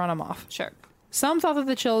run them off. Sure. Some thought that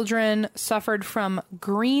the children suffered from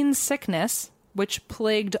green sickness, which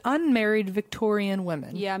plagued unmarried Victorian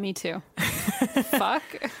women. Yeah, me too. Fuck.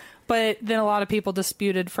 But then a lot of people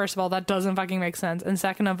disputed, first of all, that doesn't fucking make sense. And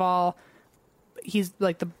second of all, he's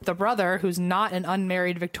like the brother, who's not an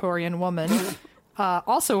unmarried Victorian woman,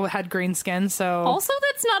 also had green skin. So Also,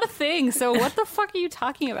 that's not a thing. So what the fuck are you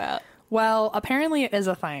talking about? well, apparently it is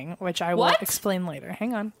a thing, which I will What? explain later.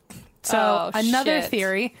 Hang on. So Oh, another shit.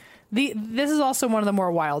 theory. This is also one of the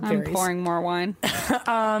more wild theories. I'm pouring more wine.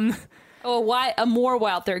 Oh, why? A more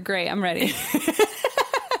wild theory. Great. I'm ready.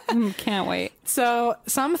 Can't wait. So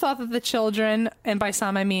some thought that the children, and by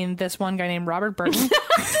some I mean this one guy named Robert Burton.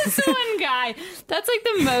 This one guy. That's like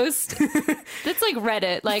the most. That's like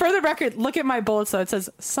Reddit. Like, For the record, look at my bullets though. It says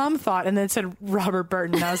some thought, and then it said Robert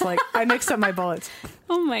Burton. And I was like, I mixed up my bullets.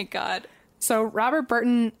 oh my god. So Robert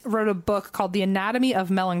Burton wrote a book called The Anatomy of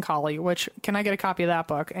Melancholy, which, can I get a copy of that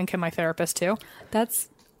book? And can my therapist too? That's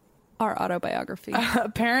our autobiography.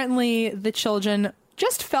 Apparently the children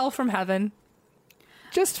just fell from heaven.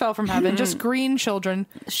 Just green children.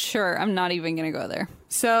 Sure. I'm not even gonna go there.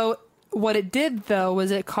 So what it did though was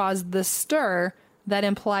it caused the stir that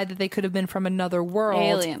implied that they could have been from another world.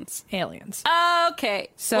 Aliens. Okay.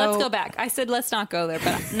 So- let's go back. I said let's not go there,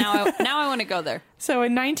 but now I want to go there. So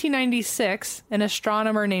in 1996, an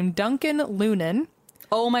astronomer named Duncan Lunan,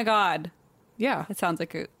 Oh my god. yeah, It sounds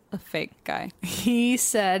like a fake guy. he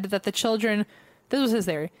said that the children, this was his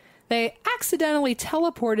theory, they accidentally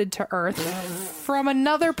teleported to Earth from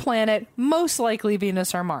another planet, most likely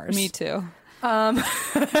Venus or Mars. Me too. What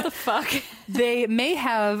the fuck? They may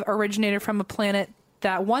have originated from a planet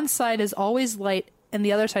that one side is always light and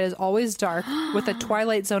the other side is always dark, with a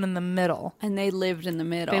twilight zone in the middle. And they lived in the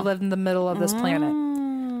middle. They lived in the middle of this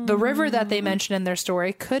planet. The river that they mentioned in their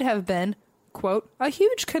story could have been, quote, a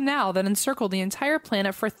huge canal that encircled the entire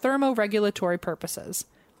planet for thermoregulatory purposes.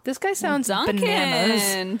 This guy sounds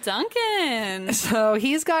bananas. Duncan. So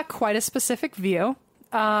he's got quite a specific view.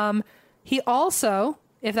 He also,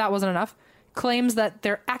 if that wasn't enough, claims that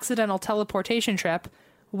their accidental teleportation trip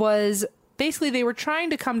was basically they were trying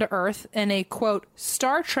to come to Earth in a, quote,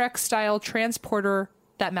 Star Trek style transporter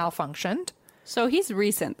that malfunctioned. So he's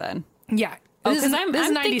recent then. Yeah. Oh, This because is- I'm this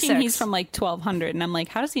is thinking 96. he's from like 1200, and I'm like,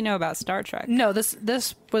 how does he know about Star Trek? No, this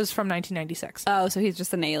was from 1996. Oh, so he's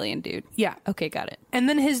just an alien dude. Yeah. Okay, got it. And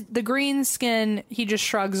then the green skin, he just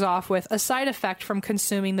shrugs off with a side effect from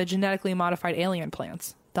consuming the genetically modified alien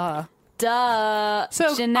plants. Duh. Duh.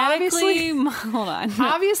 So, genetically, hold on.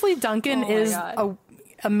 Obviously, Duncan Oh my is God.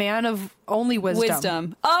 a man of only wisdom.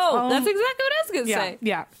 Wisdom. Oh, that's exactly what I was going to Yeah, say.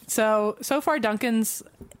 yeah. So far, Duncan's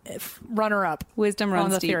runner-up. Wisdom runs on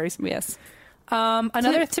the deep. theories. Yes.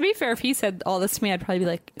 Another, To be fair, if he said all this to me, I'd probably be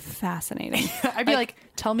like, fascinating. I'd be like,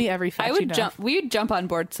 tell me every fact I you would know. jump. We'd jump on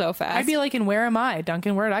board so fast. I'd be like, and where am I,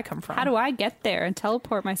 Duncan? Where did I come from? how do I get there and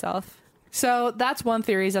teleport myself? So that's one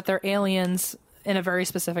theory, is that they're aliens in a very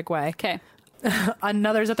specific way. Okay.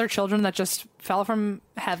 Another is that they're children that just fell from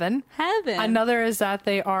heaven. Heaven. Another is that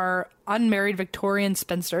they are unmarried Victorian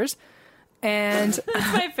spinsters. And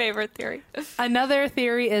That's my favorite theory. another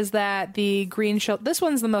theory is that the green children, this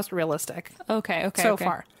one's the most realistic Okay. so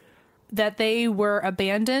far, that they were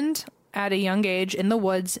abandoned at a young age in the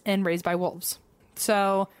woods and raised by wolves.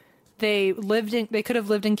 So they could have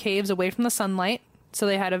lived in caves away from the sunlight. So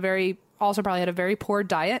they had probably had a very poor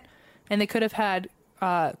diet, and they could have had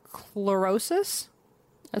chlorosis.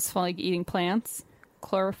 That's like eating plants.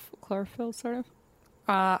 Chlorophyll, sort of.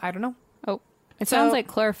 I don't know. Oh, it So- sounds like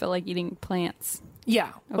chlorophyll, like eating plants. Yeah,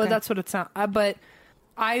 well, Okay. that's what it sounds. But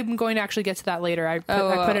I'm going to actually get to that later. I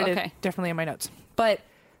put it okay. differently in my notes. But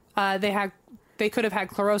they could have had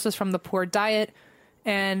chlorosis from the poor diet,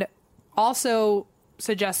 and also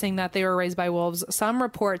suggesting that they were raised by wolves. Some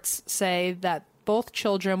reports say that both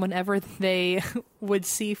children, whenever they would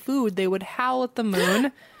see food, they would howl at the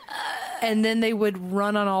moon, and then they would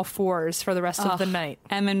run on all fours for the rest of the night.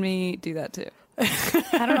 Em and me do that too.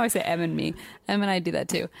 I don't know why I say Em and me. Em and I do that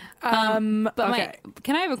too. But okay.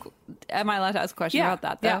 am I allowed to ask a question Yeah, about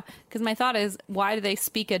that though? Because my thought is, why do they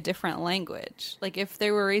speak a different language? Like if they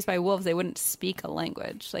were raised by wolves, they wouldn't speak a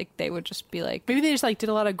language. Like they would just be like, Maybe they just did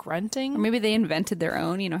a lot of grunting. or maybe they invented their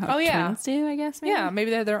own. You know how Oh, yeah. twins do, I guess. Maybe? Yeah, maybe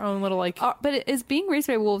they had their own little But is being raised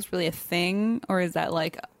by wolves really a thing, or is that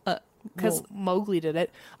like because Mowgli did it.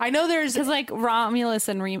 I know there's like Romulus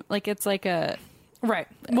and like it's like a right.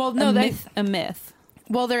 Well, no, they a myth.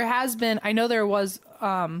 well there has been. I know there was.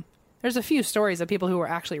 There's a few stories of people who were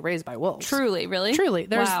actually raised by wolves. Truly, really, Truly.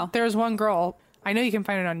 Wow. There's one girl. I know you can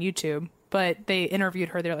find it on YouTube, but they interviewed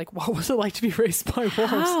her. They're like, "What was it like to be raised by wolves?"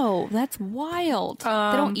 Wow, that's wild. They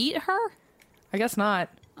don't eat her? I guess not.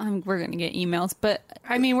 We're going to get emails, but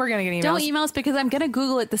I mean, we're gonna get emails. don't email us because I'm going to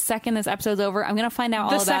Google it the second this episode's over. I'm going to find out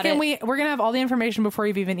the all about second it. we're gonna have all the information before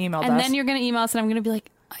you've even emailed And us. then you're going to email us and I'm going to be like,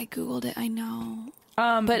 I Googled it. I know.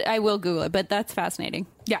 But I will Google it. But that's fascinating.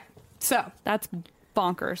 yeah. So That's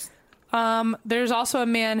bonkers. there's also a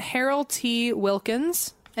man, Harold T.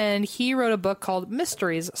 Wilkins, and he wrote a book called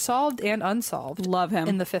Mysteries Solved and Unsolved. Love him.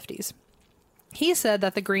 In the 50s. He said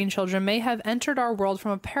that the green children may have entered our world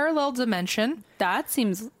from a parallel dimension That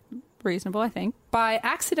seems reasonable, I think. by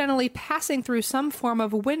accidentally passing through some form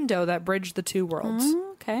of window that bridged the two worlds.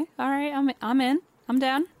 Okay. All right. I'm in. I'm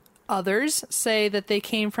down. Others say that they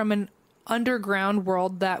came from an underground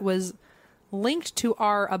world that was linked to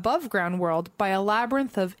our above ground world by a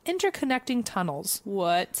labyrinth of interconnecting tunnels,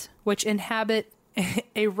 What? which inhabit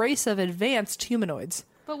a race of advanced humanoids.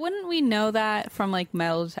 But wouldn't we know that from like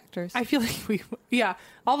metal detectors? I feel like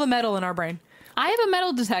all the metal in our brain. I have a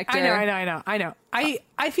metal detector. I know.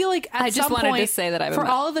 I feel like at I just some wanted to point, say that I have a for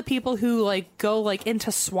metal- all of the people who like go like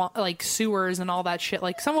into swamp, like sewers and all that shit,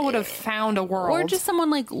 like someone would have found a world, Or just someone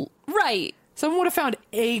like, right. someone would have found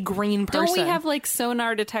a green person. Don't we have like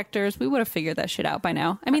sonar detectors? We would have figured that shit out by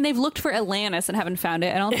now. I mean, they've looked for Atlantis and haven't found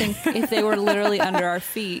it. I don't think if they were literally under our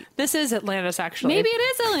feet. This is Atlantis, actually. Maybe it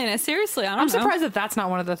is Atlantis. Seriously, I don't know. I'm surprised that that's not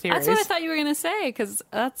one of the theories. That's what I thought you were going to say because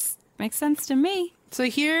that's makes sense to me. So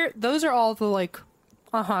here, those are all the like,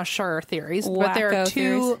 sure theories, but there are Wacko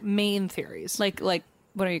two theories. main theories. Like what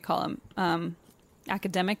do you call them?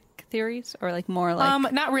 Academic theories or like more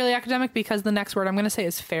like Not really academic because the next word I'm going to say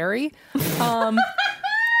is fairy.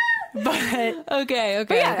 But okay, yeah,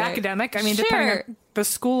 okay. academic. I mean, Sure. depending on the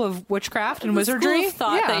school of witchcraft and The wizardry. school of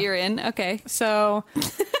thought yeah. that you're in. Okay. So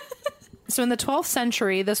in the 12th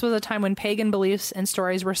century, this was a time when pagan beliefs and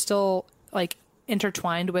stories were still like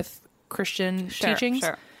intertwined with Christian teachings.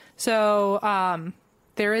 Sure. So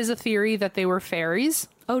there is a theory that they were fairies.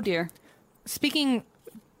 Oh dear. Speaking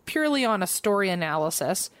purely on a story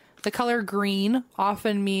analysis, the color green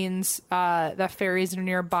often means that fairies are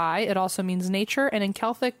nearby. It also means nature, and in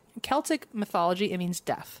Celtic mythology, it means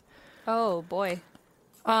death. Oh boy.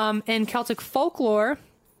 In Celtic folklore,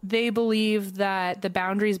 they believe that the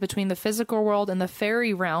boundaries between the physical world and the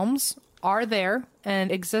fairy realms are there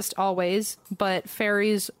and exist always, but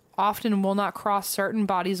fairies often will not cross certain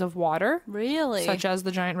bodies of water, Really? such as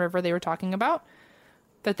the giant river they were talking about.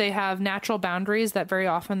 That they have natural boundaries that very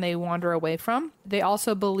often they wander away from. They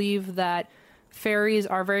also believe that fairies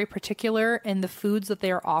are very particular in the foods that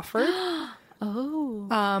they are offered.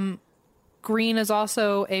 Green is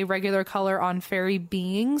also a regular color on fairy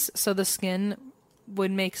beings, so the skin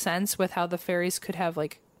would make sense with how the fairies could have,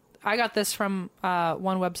 like, I got this from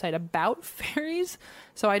one website about fairies,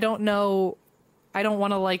 so I don't know, I don't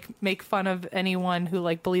want to, like, make fun of anyone who,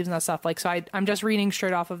 like, believes in that stuff. Like, so I'm just reading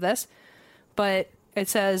straight off of this, but it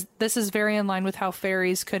says, this is very in line with how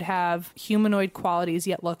fairies could have humanoid qualities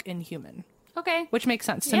yet look inhuman. Okay. Which makes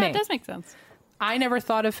sense to me. Yeah, it does make sense. I never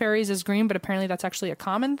thought of fairies as green, but apparently that's actually a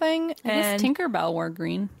common thing. I guess Tinkerbell wore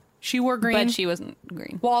green. She wore green. But she wasn't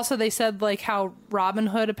green. Well, also they said, like, how Robin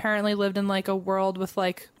Hood apparently lived in, like, a world with,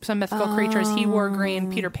 like, some mythical creatures. He wore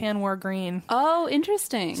green. Peter Pan wore green. Oh,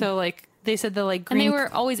 interesting. So, like, they said the, like, green... And they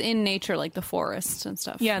were always in nature, like the forest and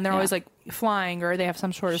stuff. Yeah, and they're always, like, flying, or they have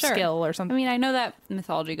some sort of skill or something. I mean, I know that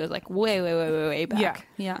mythology goes, like, way back. Yeah.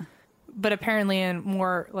 Yeah. But apparently in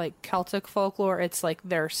more, like, Celtic folklore, it's, like,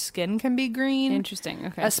 their skin can be green. Interesting,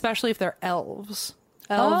 okay. Especially if they're elves.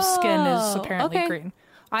 Elves' skin is apparently green.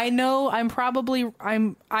 I know I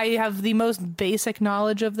have the most basic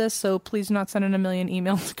knowledge of this, so please do not send in a million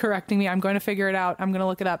emails correcting me. I'm going to figure it out. I'm going to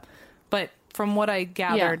look it up. But from what I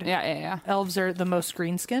gathered, elves are the most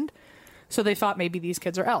green-skinned. So they thought maybe these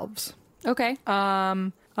kids are elves. Okay.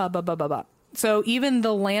 So even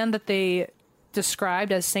the land that they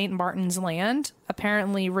described as St. Martin's Land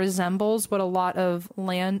apparently resembles what a lot of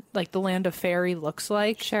land, like the land of fairy, looks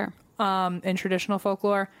like. Sure. In traditional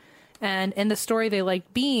folklore. And in the story, they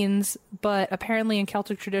like beans, but apparently in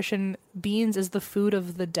Celtic tradition, beans is the food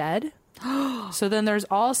of the dead. So then there's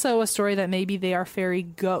also a story that maybe they are fairy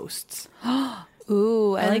ghosts.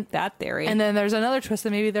 Ooh, I like that theory. And then there's another twist that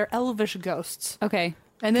maybe they're elvish ghosts. Okay.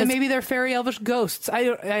 And then maybe they're fairy elvish ghosts.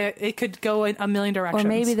 It could go in a million directions. Or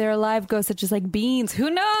maybe they're alive ghosts that just like beans. Who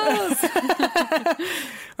knows?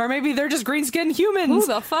 Or maybe they're just green-skinned humans.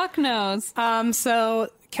 Who the fuck knows? So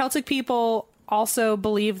Celtic people also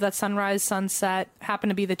believe that sunrise, sunset happen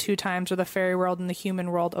to be the two times where the fairy world and the human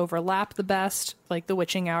world overlap the best, like the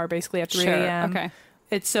witching hour basically at 3 a.m. Okay.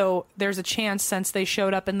 It's so there's a chance, since they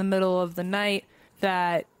showed up in the middle of the night,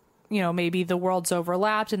 that, you know, maybe the worlds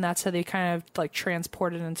overlapped, and that's how they kind of like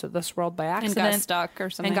transported into this world by accident. And got stuck or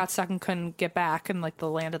something. And got stuck and couldn't get back, and like the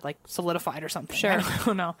land had like solidified or something. Sure. I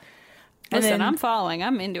don't know. Listen, I'm following.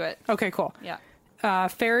 I'm into it. Okay, cool. Yeah.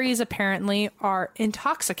 Fairies apparently are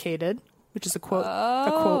intoxicated, which is a quote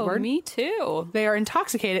word. Me too. They are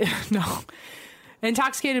intoxicated.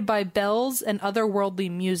 Intoxicated by bells and otherworldly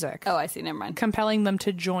music. Oh, I see. Never mind. Compelling them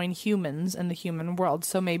to join humans in the human world.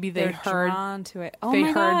 So maybe They're heard drawn to it. Oh they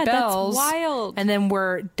my heard God, bells, that's wild. and then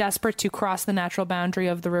were desperate to cross the natural boundary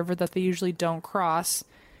of the river that they usually don't cross.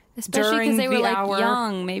 Especially because they were like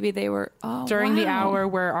young. Maybe they were during the hour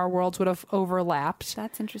where our worlds would have overlapped.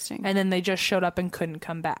 That's interesting. And then they just showed up and couldn't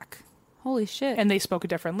come back. Holy shit. And they spoke a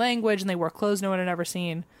different language, and they wore clothes no one had ever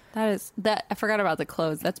seen. That I forgot about the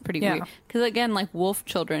clothes. That's pretty weird. Because again, like wolf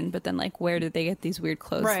children, but then like where did they get these weird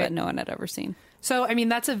clothes that no one had ever seen? So, I mean,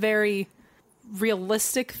 that's a very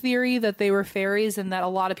realistic theory that they were fairies, and that a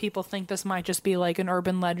lot of people think this might just be like an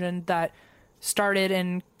urban legend that started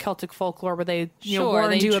in Celtic folklore, where they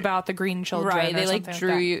warned you about the green children. Right. They like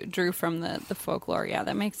drew from the folklore. Yeah,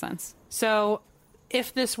 that makes sense. So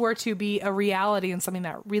if this were to be a reality and something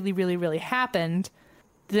that really, really, really happened,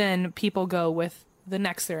 then people go with the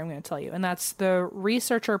next theory I'm going to tell you. And that's the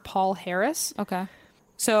researcher Paul Harris. Okay.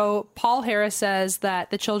 So Paul Harris says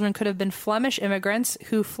that the children could have been Flemish immigrants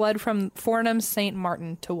who fled from Fornham St.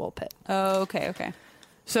 Martin to Woolpit. Oh, okay.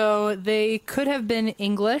 So they could have been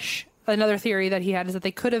English. Another theory that he had is that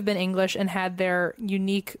they could have been English and had their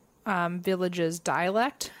unique village's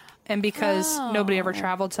dialect. And because nobody ever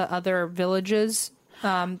traveled to other villages,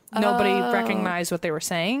 nobody recognized what they were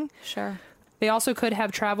saying. Sure. They also could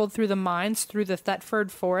have traveled through the mines through the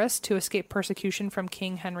Thetford Forest to escape persecution from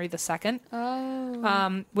King Henry II.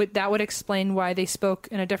 That would explain why they spoke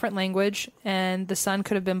in a different language, and the sun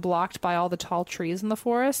could have been blocked by all the tall trees in the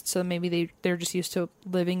forest, so maybe they're just used to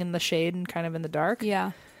living in the shade and kind of in the dark.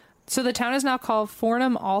 Yeah. So the town is now called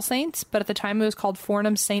Fornham All Saints, but at the time it was called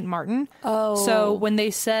Fornham St. Martin. Oh. So when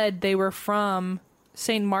they said they were from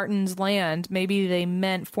St. Martin's land, maybe they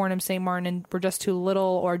meant Fornham St. Martin and were just too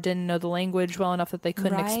little or didn't know the language well enough that they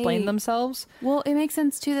couldn't explain themselves. Well, it makes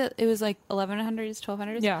sense too that it was like 1100s,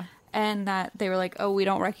 1200s. Yeah. And that they were like, oh, we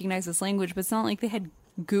don't recognize this language, but it's not like they had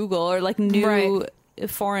Google or like knew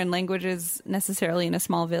foreign languages necessarily in a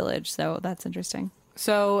small village. So that's interesting.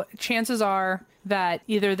 So chances are that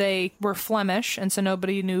either they were Flemish and so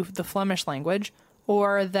nobody knew the Flemish language,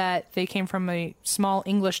 or that they came from a small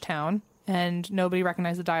English town and nobody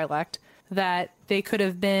recognized the dialect. that they could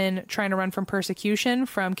have been trying to run from persecution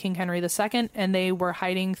from King Henry II, and they were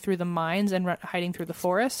hiding through the mines and hiding through the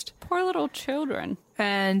forest. Poor little children.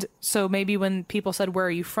 And so maybe when people said, "Where are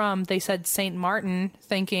you from?" they said St. Martin,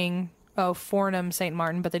 thinking, oh, Fornham St.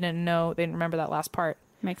 Martin, but they didn't remember that last part.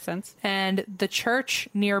 Makes sense. And the church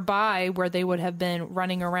nearby where they would have been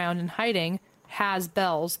running around and hiding has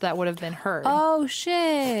bells that would have been heard. Oh,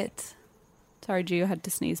 shit. Sorry, Gio had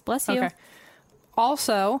to sneeze. Bless you. Okay.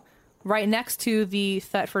 Also, right next to the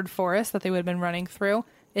Thetford Forest that they would have been running through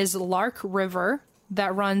is Lark River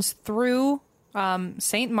that runs through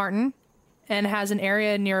St. Martin and has an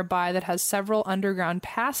area nearby that has several underground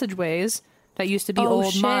passageways that used to be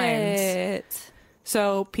old mines.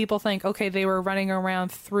 So people think, okay, they were running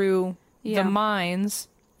around through the mines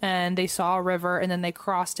and they saw a river and then they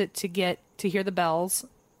crossed it to get to hear the bells.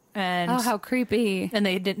 And oh, how creepy. And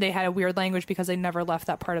they had a weird language because they never left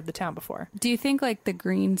that part of the town before. Do you think like the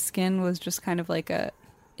green skin was just kind of like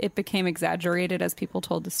it became exaggerated as people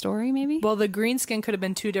told the story, maybe? Well, the green skin could have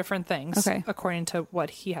been two different things, okay, according to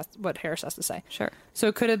what Harris has to say. Sure. So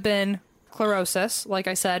it could have been chlorosis, like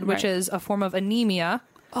I said, which is a form of anemia.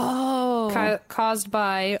 Caused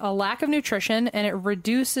by a lack of nutrition, and it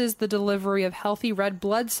reduces the delivery of healthy red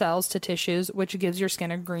blood cells to tissues, which gives your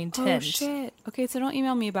skin a green tint. Oh, shit. Okay, so don't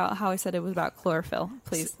email me about how I said it was about chlorophyll,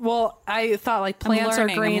 please. Well, I thought like plants are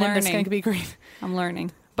green and the skin could be green. I'm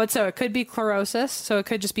learning. But so it could be chlorosis, so it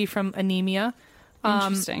could just be from anemia.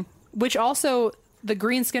 Interesting. Which also, the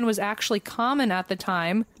green skin was actually common at the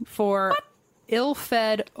time for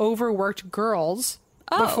ill-fed, overworked girls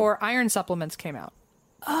before iron supplements came out.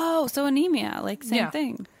 Oh, so anemia, like same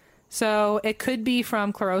thing. So it could be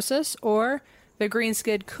from chlorosis, or the green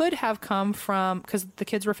skin could have come from, because the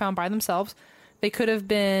kids were found by themselves, they could have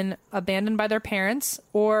been abandoned by their parents,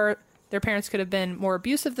 or their parents could have been more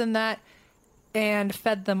abusive than that and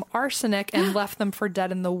fed them arsenic and left them for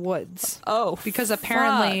dead in the woods. Oh, because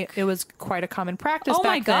apparently it was quite a common practice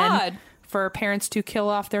back then for parents to kill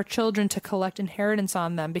off their children to collect inheritance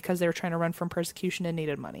on them because they were trying to run from persecution and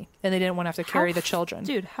needed money. And they didn't want to have to carry the children.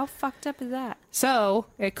 Dude, how fucked up is that? So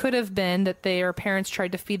it could have been that their parents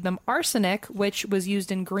tried to feed them arsenic, which was used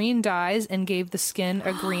in green dyes and gave the skin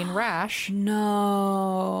a green rash.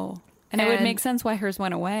 No. And it would make sense why hers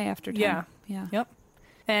went away after time. Yeah. Yep.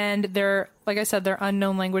 And their, like I said, their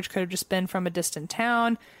unknown language could have just been from a distant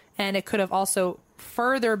town. And it could have also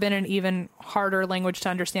further been an even harder language to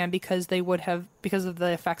understand because they would have, because of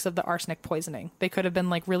the effects of the arsenic poisoning. They could have been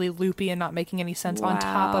like really loopy and not making any sense on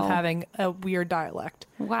top of having a weird dialect.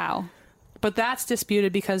 Wow. But that's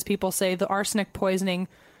disputed because people say the arsenic poisoning,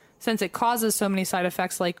 since it causes so many side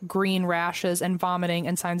effects like green rashes and vomiting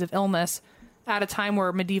and signs of illness, at a time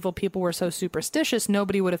where medieval people were so superstitious,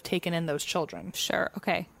 nobody would have taken in those children. Sure.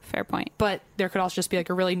 Okay. Fair point. But there could also just be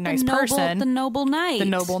like a really nice person. The noble knight. The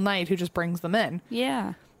noble knight who just brings them in.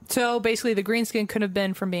 Yeah. So basically the green skin could have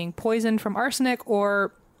been from being poisoned from arsenic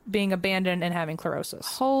or being abandoned and having chlorosis.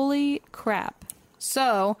 Holy crap.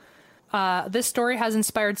 So this story has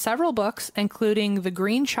inspired several books, including The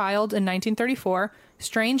Green Child in 1934,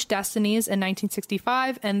 Strange Destinies in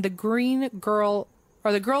 1965, and The Green Girl,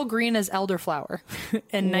 or The Girl Green as Elderflower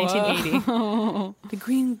in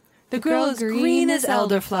 1980. The girl is green as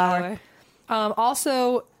elderflower.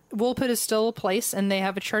 Also, Woolpit is still a place, and they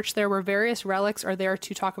have a church there where various relics are there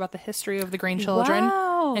to talk about the history of the Green Children,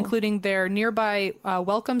 including their nearby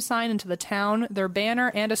welcome sign into the town, their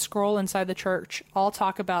banner, and a scroll inside the church. All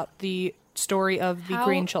talk about the story of the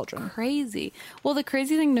Green Children. Crazy. Well, the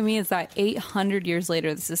crazy thing to me is that 800 years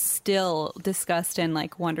later, this is still discussed and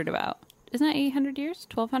like wondered about. Isn't that 800 years?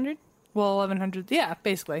 1200? Well, 1100. Yeah,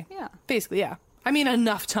 basically. Yeah. Basically, yeah. I mean,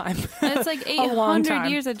 enough time. It's like 800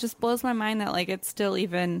 years. It just blows my mind that like it's still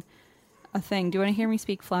even a thing. Do you want to hear me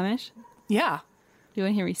speak Flemish? Yeah. Do you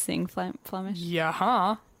want to hear me sing Flemish? Yeah,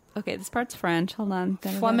 huh? Okay, this part's French. Hold on.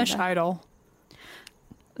 Flemish Idol.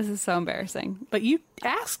 This is so embarrassing. But you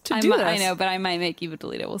asked to do this. I know, but I might make you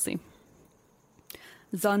delete it. We'll see.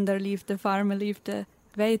 Zonderliefde, varme liefde,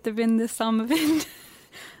 weite winde, samme wind.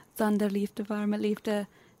 Zonderliefde, varme liefde,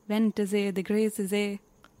 wente zee, de gräze zee.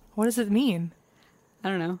 What does it mean? I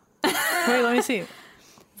don't know. Wait, let me see.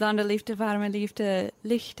 Zonderliefde, varme liefde,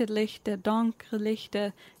 lichte, lichte, donkere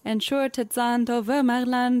lichte, en shortet zand over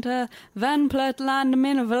Merlande, van plut land,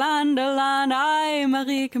 min Vlaande land, ai,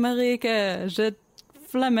 Marieke, Marieke, je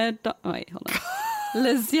flamme, wait, hold on.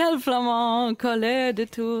 Le ciel flamand, couleur de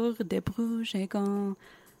tour, de Bruges et Gand.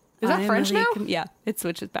 Is that French now? Yeah, it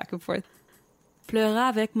switches back and forth. Pleure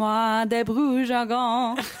avec moi, de Bruges et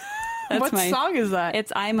Gand. What song is that?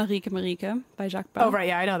 It's I, Marieke, Marieke by Jacques Brel. Oh, right.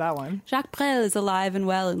 Yeah, I know that one. Jacques Brel is alive and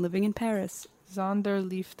well and living in Paris.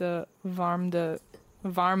 Zonderliefde,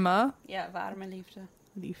 Varma. Yeah, Warme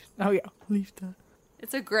Liefde. Oh, yeah. Liefde.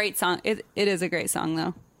 It's a great song. It is a great song,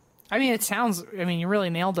 though. I mean, you really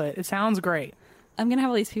nailed it. It sounds great. I'm going to have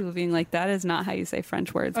all these people being like, that is not how you say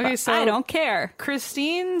French words. Okay, but so I don't care.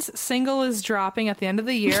 Christine's single is dropping at the end of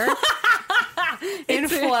the year. In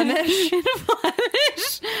Flemish. In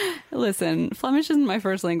Flemish. Listen, Flemish isn't my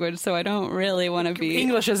first language, so I don't really want to be...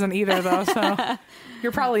 English isn't either, though, so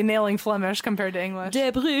you're probably nailing Flemish compared to English. De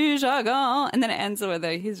Bruges Jargon. And then it ends with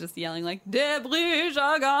he's just yelling like, De Bruges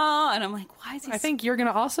Jargon. And I'm like, why is he... I think you're going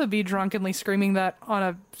to also be drunkenly screaming that on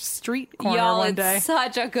a street corner Y'all, one day. It's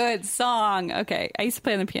such a good song. Okay, I used to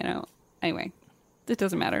play on the piano. Anyway, it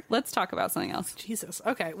doesn't matter. Let's talk about something else. Jesus.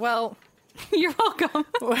 Okay, well... You're welcome.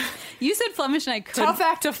 You said Flemish and I couldn't... Tough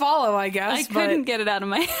act to follow, I guess. I couldn't get it out of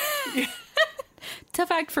my...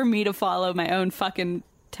 Tough act for me to follow my own fucking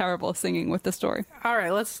terrible singing with the story. All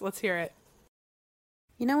right, let's hear it.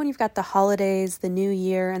 You know when you've got the holidays, the new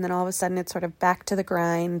year, and then all of a sudden it's sort of back to the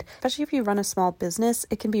grind? Especially if you run a small business,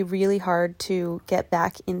 it can be really hard to get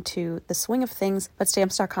back into the swing of things, but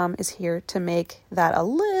Stamps.com is here to make that a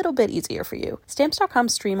little bit easier for you. Stamps.com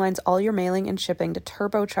streamlines all your mailing and shipping to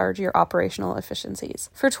turbocharge your operational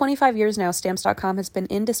efficiencies. For 25 years now, Stamps.com has been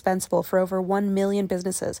indispensable for over 1 million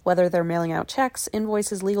businesses, whether they're mailing out checks,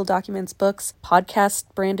 invoices, legal documents, books,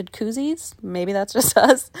 podcast-branded koozies, maybe that's just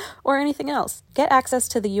us, or anything else. Get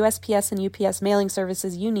access to the USPS and UPS mailing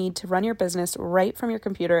services you need to run your business right from your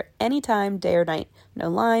computer anytime, day or night. No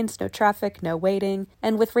lines, no traffic, no waiting.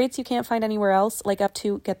 And with rates you can't find anywhere else, like up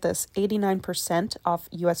to, get this, 89% off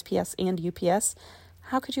USPS and UPS,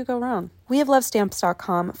 how could you go wrong? We have loved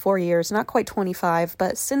Stamps.com for years, not quite 25,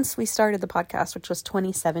 but since we started the podcast, which was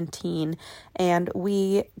 2017, and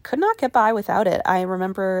we could not get by without it. I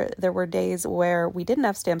remember there were days where we didn't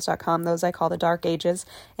have Stamps.com, those I call the dark ages,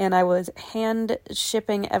 and I was hand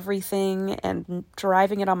shipping everything and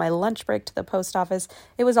driving it on my lunch break to the post office.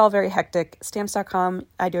 It was all very hectic. Stamps.com,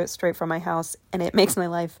 I do it straight from my house, and it makes my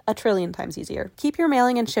life a trillion times easier. Keep your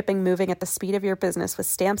mailing and shipping moving at the speed of your business with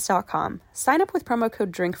Stamps.com. Sign up with promo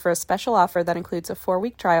code DRINK for a special offer that includes a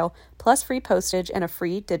 4-week trial, plus free postage and a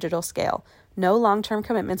free digital scale. No long-term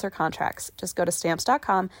commitments or contracts. Just go to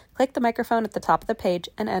Stamps.com, click the microphone at the top of the page,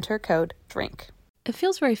 and enter code DRINK. It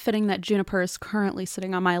feels very fitting that Juniper is currently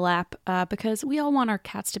sitting on my lap because we all want our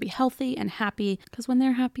cats to be healthy and happy because when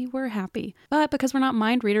they're happy, we're happy. But because we're not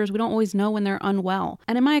mind readers, we don't always know when they're unwell.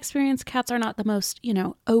 And in my experience, cats are not the most,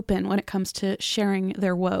 open when it comes to sharing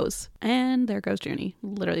their woes. And there goes Junie.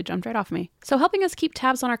 Literally jumped right off me. So helping us keep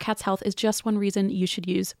tabs on our cat's health is just one reason you should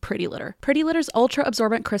use Pretty Litter. Pretty Litter's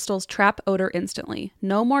ultra-absorbent crystals trap odor instantly.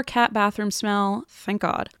 No more cat bathroom smell, thank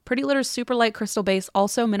God. Pretty Litter's super light crystal base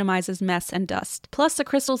also minimizes mess and dust. Plus, the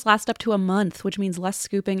crystals last up to a month, which means less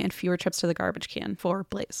scooping and fewer trips to the garbage can for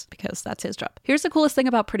Blaze, because that's his job. Here's the coolest thing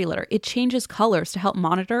about Pretty Litter. It changes colors to help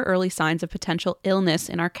monitor early signs of potential illness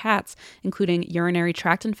in our cats, including urinary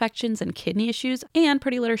tract infections and kidney issues, and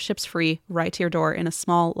Pretty Litter ships free right to your door in a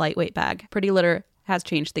small, lightweight bag. Pretty Litter has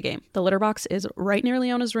changed the game. The litter box is right near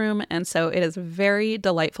Leona's room, and so it is very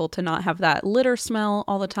delightful to not have that litter smell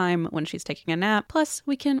all the time when she's taking a nap. Plus,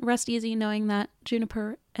 we can rest easy knowing that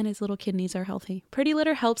Juniper and his little kidneys are healthy. Pretty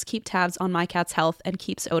Litter helps keep tabs on my cat's health and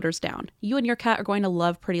keeps odors down. You and your cat are going to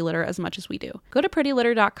love Pretty Litter as much as we do. Go to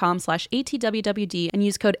prettylitter.com/ATWWD and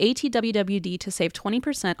use code ATWWD to save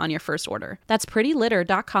 20% on your first order. That's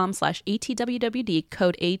prettylitter.com/ATWWD,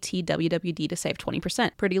 code ATWWD to save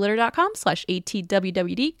 20%.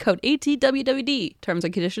 prettylitter.com/ATWWD, code ATWWD. Terms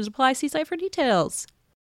and conditions apply. See site for details.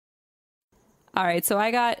 All right, so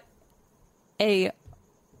I got a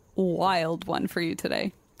wild one for you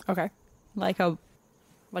today. Okay. Like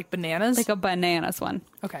bananas? Like a bananas one.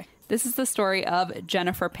 Okay. This is the story of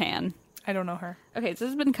Jennifer Pan. I don't know her. Okay, so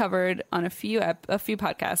this has been covered on a few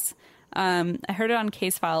podcasts. I heard it on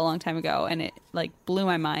Case File a long time ago, and it blew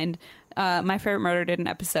my mind. My Favorite Murder did an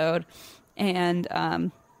episode,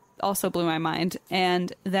 and also blew my mind.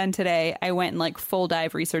 And then today I went and full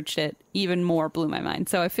dive researched it, even more blew my mind.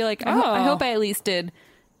 So I feel like I hope I at least did.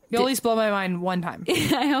 You'll at least blow my mind one time.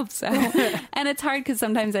 I hope so. And it's hard because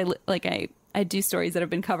sometimes I do stories that have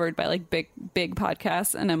been covered by big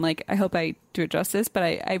podcasts, and I'm I hope I do it justice. But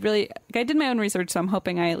I really did my own research, so I'm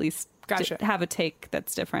hoping I at least have a take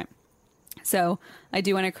that's different. So I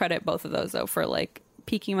do want to credit both of those though for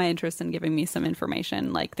piquing my interest and giving me some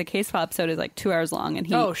information. The Case File episode is 2 hours long, and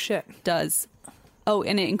he does. Oh,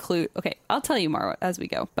 and it okay, I'll tell you more as we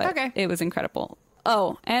go. But It was incredible.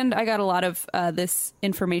 Oh, and I got a lot of this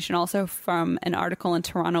information also from an article in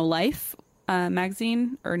Toronto Life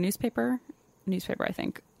magazine or newspaper, I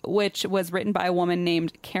think. which was written by a woman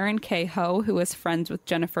named Karen K. Ho, who was friends with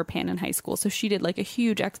Jennifer Pan in high school. So she did like a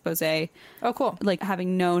huge expose, Oh, cool. like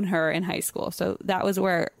having known her in high school. So that was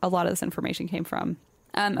where a lot of this information came from.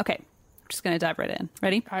 Okay, I'm just going to dive right in.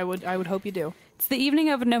 Ready? I would hope you do. It's the evening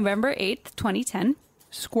of November 8th, 2010.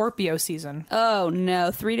 Scorpio season. Oh,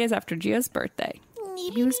 no. 3 days after Gio's birthday.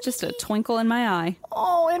 He was just a twinkle in my eye.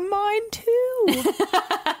 Oh, and mine too.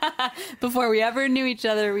 Before we ever knew each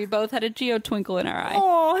other, we both had a Gio twinkle in our eye.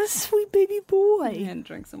 Oh, sweet baby boy. And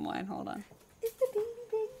drink some wine. Hold on.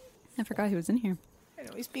 I forgot he was in here. I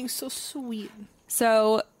know, he's being so sweet.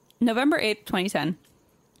 So, November 8th, 2010.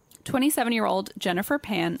 27-year-old Jennifer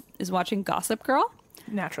Pan is watching Gossip Girl.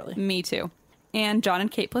 Naturally. Me too. And John and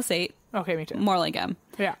Kate plus 8. Okay, me too. More like him.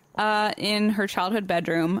 Yeah. In her childhood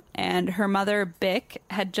bedroom, and her mother, Bick,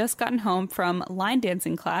 had just gotten home from line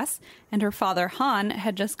dancing class, and her father, Han,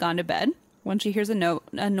 had just gone to bed when she hears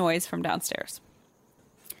a noise from downstairs.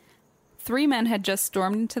 3 men had just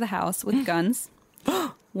stormed into the house with guns.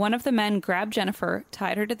 One of the men grabbed Jennifer,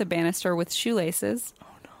 tied her to the banister with shoelaces,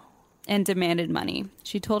 and demanded money.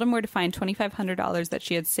 She told him where to find $2,500 that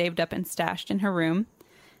she had saved up and stashed in her room.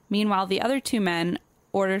 Meanwhile, the other 2 men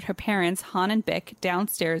ordered her parents, Han and Bick,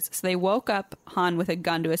 downstairs. So they woke up Han with a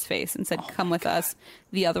gun to his face and said, come with us.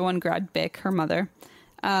 The other one grabbed Bick, her mother,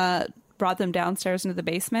 brought them downstairs into the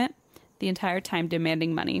basement, the entire time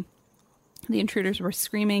demanding money. The intruders were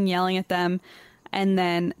screaming, yelling at them, and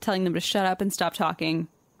then telling them to shut up and stop talking.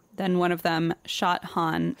 Then one of them shot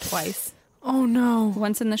Han twice. Oh, no.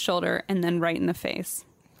 Once in the shoulder and then right in the face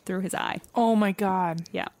through his eye. Oh, my God.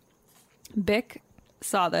 Yeah. Bick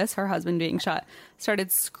saw this, her husband being shot,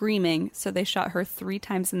 started screaming, so they shot her 3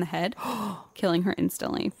 times in the head, killing her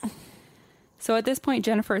instantly. So at this point,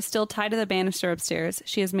 Jennifer is still tied to the banister upstairs.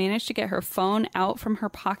 She has managed to get her phone out from her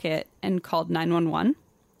pocket and called 911.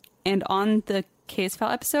 And on the case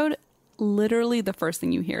file episode, literally the first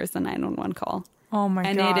thing you hear is the 911 call. Oh, my God.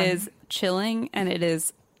 And it is chilling, and it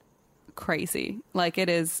is crazy. Like, it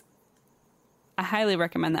is... I highly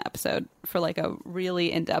recommend that episode for like a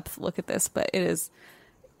really in-depth look at this, but it is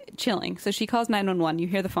chilling. So she calls 911. You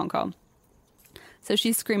hear the phone call. So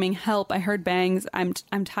she's screaming, "Help! I heard bangs. I'm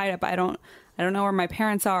tied up. I don't know where my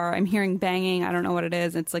parents are. I'm hearing banging. I don't know what it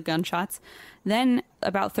is. It's like gunshots." Then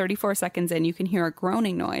about 34 seconds in, you can hear a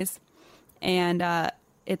groaning noise, and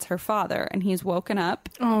it's her father, and he's woken up.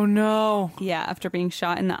 Oh, no. Yeah, after being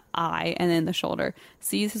shot in the eye and in the shoulder.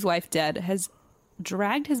 Sees his wife dead, has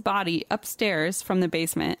dragged his body upstairs from the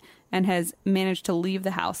basement, and has managed to leave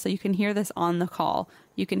the house. So you can hear this on the call.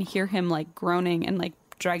 You can hear him like groaning and like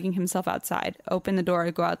dragging himself outside. Open the door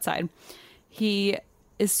to go outside. He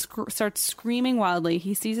starts screaming wildly.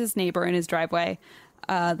 He sees his neighbor in his driveway.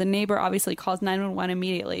 The neighbor obviously calls 911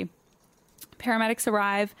 immediately. Paramedics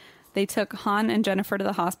arrive. They took Han and Jennifer to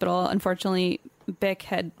the hospital. Unfortunately, Bick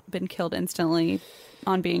had been killed instantly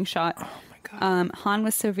on being shot. Oh my God. Han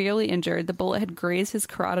was severely injured. The bullet had grazed his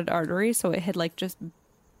carotid artery, so it had like just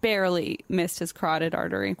barely missed his carotid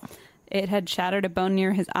artery. It had shattered a bone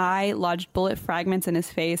near his eye, lodged bullet fragments in his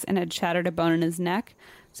face, and had shattered a bone in his neck.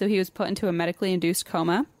 So he was put into a medically induced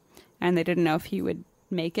coma, and they didn't know if he would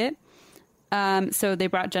make it. So they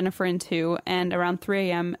brought Jennifer in too, and around 3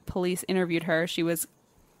 a.m., police interviewed her.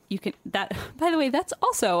 By the way, that's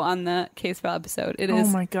also on the case file episode. It is.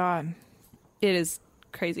 Oh my God. It is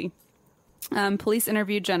crazy. Police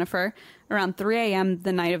interviewed Jennifer around 3 a.m.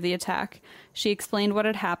 the night of the attack. She explained what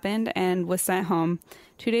had happened and was sent home.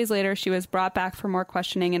 2 days later, she was brought back for more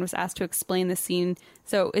questioning and was asked to explain the scene.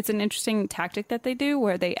 So it's an interesting tactic that they do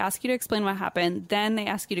where they ask you to explain what happened. Then they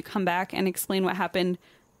ask you to come back and explain what happened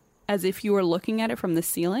as if you were looking at it from the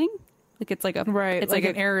ceiling. Like it's like a... Right, it's like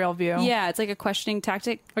an aerial view. Yeah, it's like a questioning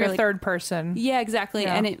tactic. Like or a third person. Yeah, exactly.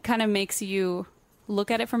 Yeah. And it kind of makes you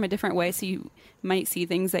look at it from a different way, so you might see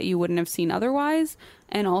things that you wouldn't have seen otherwise.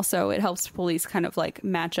 And also it helps police kind of like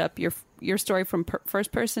match up your story from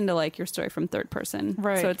first person to like your story from third person.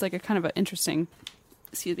 Right. So it's like a kind of an interesting,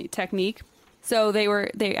 technique. So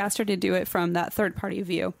they asked her to do it from that third party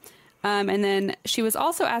view. And then she was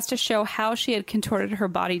also asked to show how she had contorted her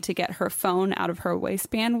body to get her phone out of her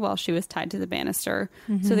waistband while she was tied to the banister.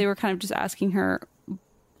 Mm-hmm. So they were kind of just asking her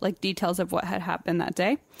like details of what had happened that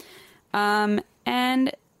day.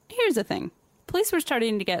 And here's the thing. Police were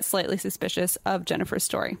starting to get slightly suspicious of Jennifer's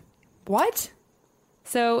story. What?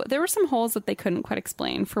 So there were some holes that they couldn't quite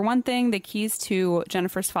explain. For one thing, the keys to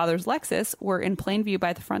Jennifer's father's Lexus were in plain view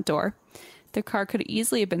by the front door. The car could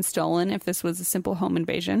easily have been stolen if this was a simple home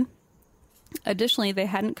invasion. Additionally, they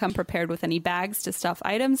hadn't come prepared with any bags to stuff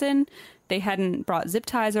items in. They hadn't brought zip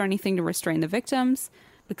ties or anything to restrain the victims.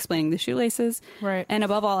 explaining the shoelaces. Right. And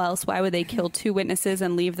above all else, why would they kill 2 witnesses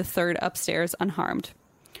and leave the third upstairs unharmed?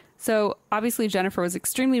 So obviously Jennifer was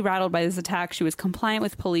extremely rattled by this attack. She was compliant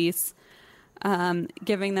with police,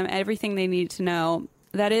 giving them everything they needed to know.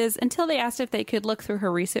 That is, until they asked if they could look through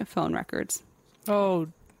her recent phone records. Oh,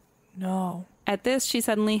 no. At this, she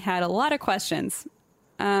suddenly had a lot of questions.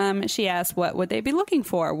 She asked, what would they be looking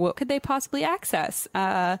for? What could they possibly access?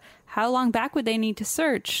 How long back would they need to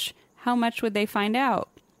search? How much would they find out?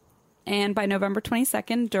 And by November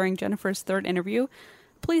 22nd, during Jennifer's 3rd interview,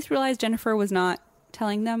 police realized Jennifer was not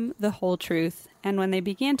telling them the whole truth. And when they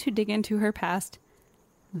began to dig into her past,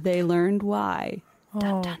 they learned why.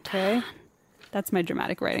 Oh, okay. That's my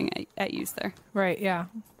dramatic writing at use there. Right, yeah.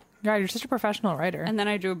 God, you're such a professional writer. And then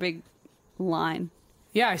I drew a big line.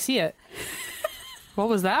 Yeah, I see it. What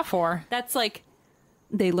was that for? That's like,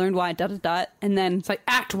 they learned why, ... And then It's like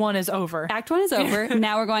Act 1 is over. Act 1 is over.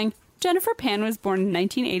 Now we're going, Jennifer Pan was born in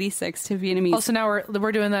 1986 to Vietnamese. Also, now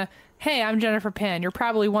we're doing the, hey, I'm Jennifer Pan. You're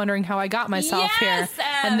probably wondering how I got myself here.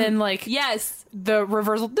 And then, like, yes, the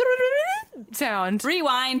reversal sound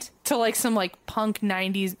rewind to, like, some, like, punk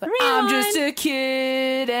 90s. I'm just a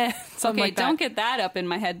kid. And something Okay, like that. don't get that up in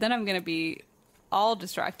my head. Then I'm going to be all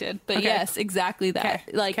distracted. But Okay. yes, exactly that.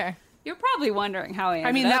 Okay. Like, Okay. you're probably wondering how I ended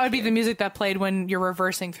I mean, up that would be here. the music that played when you're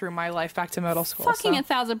reversing through my life back to middle school. Fucking so.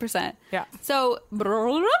 1,000%. Yeah. So,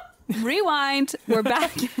 rewind. We're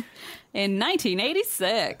back in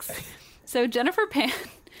 1986. So, Jennifer Pan.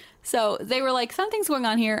 So, they were like, something's going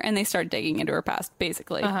on here, and they start digging into her past,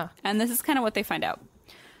 basically. Uh-huh. And this is kind of what they find out.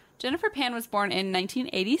 Jennifer Pan was born in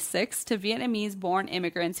 1986 to Vietnamese-born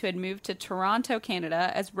immigrants who had moved to Toronto,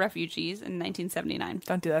 Canada as refugees in 1979.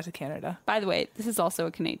 Don't do that to Canada. By the way, this is also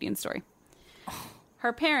a Canadian story.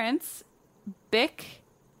 Her parents, Bic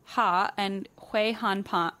Ha and Hui Han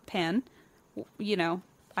Pan, you know,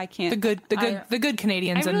 I can't. The good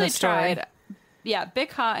Canadians I in really this story. tried. Yeah,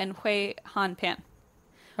 Bic Ha and Hui Han Pan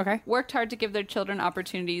Okay. worked hard to give their children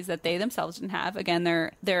opportunities that they themselves didn't have. Again,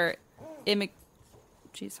 they're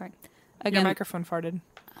Geez, sorry. Your Again, microphone farted.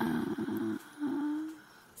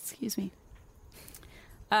 excuse me.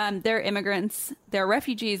 They're immigrants. They're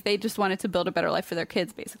refugees. They just wanted to build a better life for their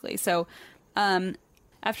kids, basically. So,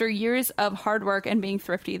 after years of hard work and being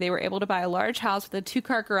thrifty, they were able to buy a large house with a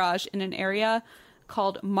 2-car garage in an area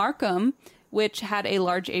called Markham, which had a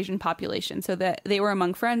large Asian population. So that they were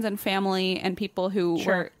among friends and family and people who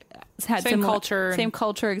had Same culture. Same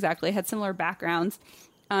culture, exactly. Had similar backgrounds.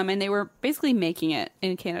 And they were basically making it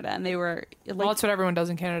in Canada, and they were like, Well, that's what everyone does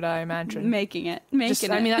in Canada, I imagine. making it. I mean,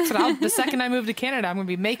 that's what the second I move to Canada, I'm going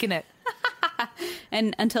to be making it.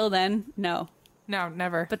 And until then, no. No,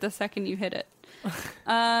 never. But the second you hit it.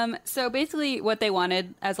 So basically what they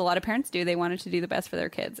wanted, as a lot of parents do, they wanted to do the best for their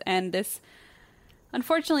kids. And this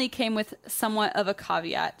unfortunately came with somewhat of a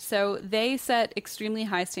caveat. So they set extremely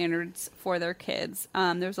high standards for their kids.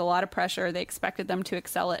 There was a lot of pressure. They expected them to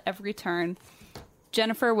excel at every turn.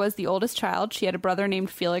 Jennifer was the oldest child. She had a brother named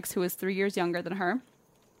Felix who was 3 years younger than her.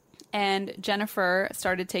 And Jennifer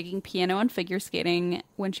started taking piano and figure skating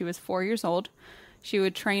when she was 4 years old. She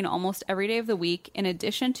would train almost every day of the week in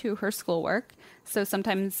addition to her schoolwork. So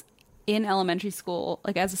sometimes in elementary school,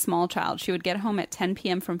 like as a small child, she would get home at 10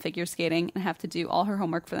 p.m. from figure skating and have to do all her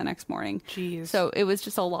homework for the next morning. Jeez. So it was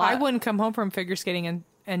just a lot. I wouldn't come home from figure skating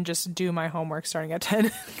and just do my homework starting at 10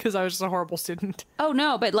 because I was just a horrible student. Oh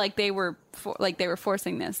no, but like they were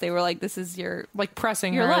forcing this. They were like, this is your Like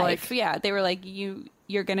pressing your her. life. Like, Yeah, they were like,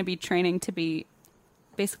 you're going to be training to be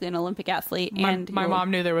basically an Olympic athlete. my And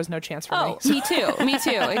mom knew there was no chance for me. Oh, me too. Me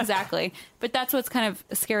too. Exactly. But that's what's kind of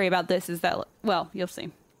scary about this is that, well, you'll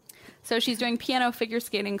see. So she's doing piano, figure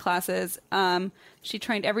skating classes. She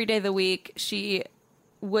trained every day of the week. She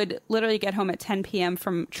would literally get home at 10 p.m.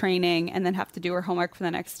 from training and then have to do her homework for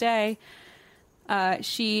the next day.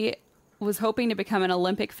 She was hoping to become an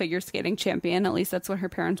Olympic figure skating champion. At least that's what her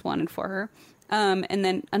parents wanted for her. And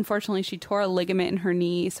then, unfortunately, she tore a ligament in her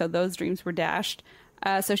knee, so those dreams were dashed.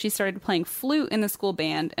 So she started playing flute in the school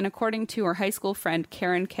band, and according to her high school friend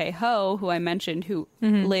Karen K. Ho, who I mentioned, who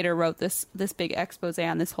later wrote this big expose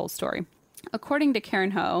on this whole story. According to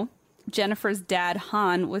Karen Ho, Jennifer's dad,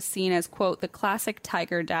 Han, was seen as, quote, the classic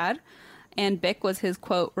tiger dad, and Bic was his,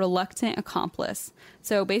 quote, reluctant accomplice.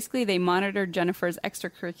 So basically they monitored Jennifer's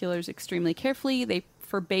extracurriculars extremely carefully. They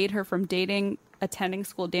forbade her from dating, attending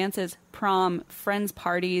school dances, prom, friends'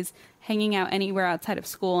 parties, hanging out anywhere outside of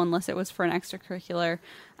school unless it was for an extracurricular,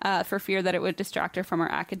 for fear that it would distract her from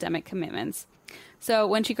her academic commitments. So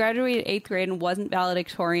when she graduated 8th grade and wasn't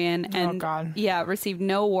valedictorian and received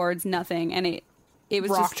no awards, nothing, and it was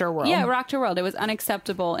rocked just, her world. Yeah, it rocked her world. It was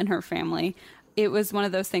unacceptable in her family. it was one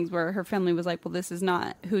of those things where her family was like, well, this is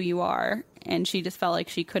not who you are. And she just felt like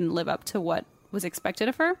she couldn't live up to what was expected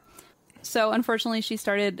of her. So unfortunately, she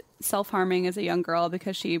started self-harming as a young girl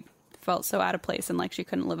because she felt so out of place and like she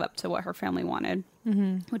couldn't live up to what her family wanted,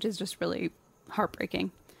 which is just really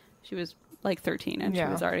heartbreaking. She was like 13 and she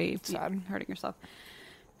was already hurting herself.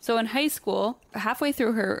 So in high school, halfway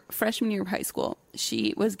through her freshman year of high school,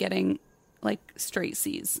 she was getting like straight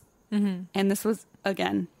C's. And this was,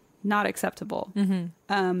 again, not acceptable in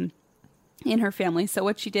her family. So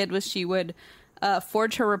what she did was she would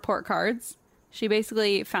forge her report cards. She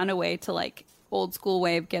basically found a way to like old school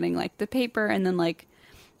way of getting like the paper and then like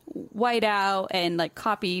white out and like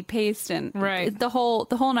copy paste and the whole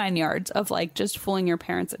 9 yards of like just fooling your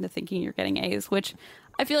parents into thinking you're getting A's, which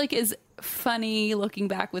I feel like is funny looking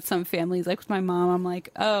back with some families. Like with my mom, I'm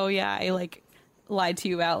like, oh yeah, I like lied to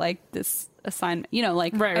you about like this assignment, you know,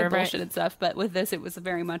 like I bullshitted stuff. But with this, it was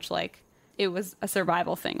very much like it was a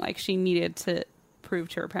survival thing. Like she needed to prove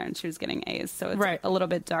to her parents she was getting A's, so it's a little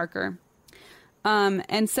bit darker.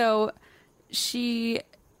 And so she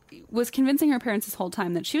was convincing her parents this whole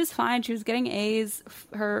time that she was fine. She was getting A's.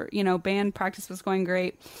 Her, you know, band practice was going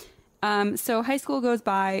great. So high school goes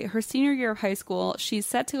by. Her senior year of high school, she's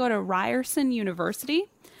set to go to Ryerson University.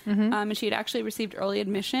 And she had actually received early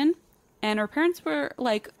admission. And her parents were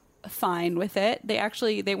like fine with it.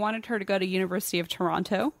 They wanted her to go to University of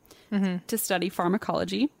Toronto to study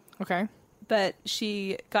pharmacology. Okay. But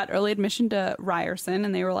she got early admission to Ryerson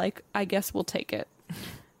and they were like, I guess we'll take it.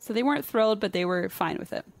 So they weren't thrilled, but they were fine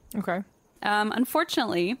with it. Okay.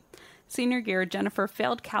 Unfortunately, senior year, Jennifer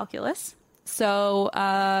failed calculus. So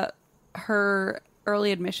her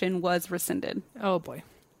early admission was rescinded. Oh, boy.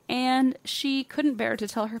 And she couldn't bear to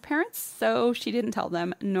tell her parents, so she didn't tell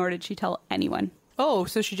them, nor did she tell anyone. Oh,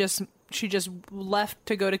 so she just left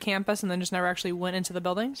to go to campus and then just never actually went into the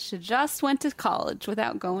building? She just went to college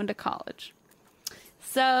without going to college.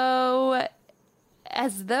 So,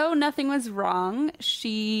 as though nothing was wrong,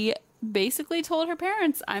 she basically told her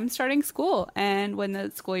parents, I'm starting school. And when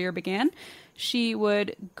the school year began, she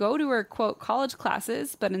would go to her, quote, college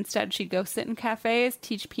classes, but instead she'd go sit in cafes,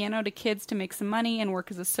 teach piano to kids to make some money, and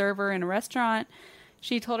work as a server in a restaurant.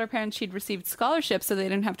 She told her parents she'd received scholarships so they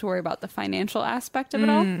didn't have to worry about the financial aspect of it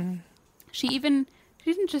all. She didn't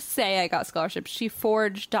just say I got scholarships. She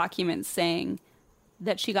forged documents saying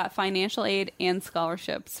that she got financial aid and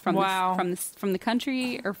scholarships from the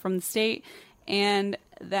country or from the state, and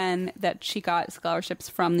then that she got scholarships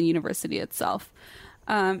from the university itself.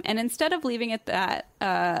 And instead of leaving it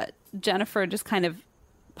that, Jennifer just kind of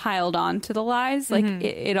piled on to the lies. Like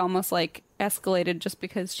it almost like escalated just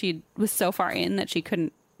because she was so far in that she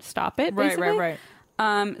couldn't stop it. Basically. Right.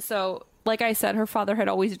 So like I said, her father had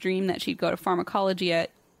always dreamed that she'd go to pharmacology at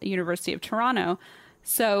the University of Toronto.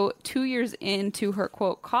 So 2 years into her,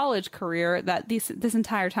 quote, college career, that this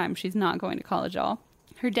entire time she's not going to college at all,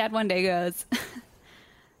 her dad one day goes,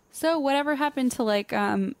 so whatever happened to like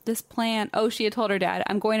this plan? Oh, she had told her dad,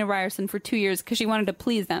 I'm going to Ryerson for 2 years because she wanted to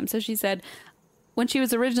please them. So she said, when she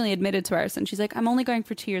was originally admitted to Ryerson, she's like, I'm only going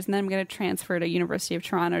for 2 years and then I'm going to transfer to University of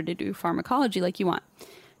Toronto to do pharmacology like you want.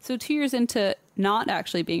 So 2 years into not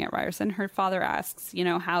actually being at Ryerson, her father asks, you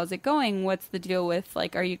know, how's it going? What's the deal with,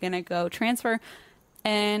 like, are you going to go transfer?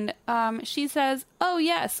 And she says, oh,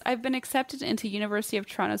 yes, I've been accepted into University of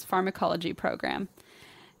Toronto's pharmacology program.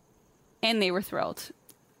 And they were thrilled.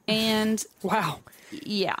 And wow.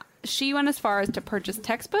 Yeah. She went as far as to purchase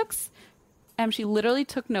textbooks. She literally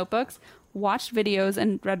took notebooks, watched videos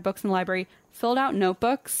and read books in the library, filled out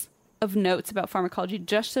notebooks of notes about pharmacology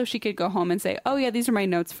just so she could go home and say, oh, yeah, these are my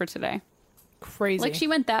notes for today. Crazy. Like, she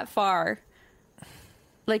went that far.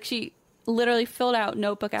 Like, she literally filled out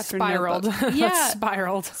notebook after notebook. Yeah.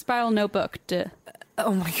 Spiral notebook.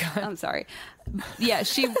 Oh, my God. I'm sorry. Yeah,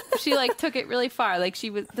 she like took it really far. Like,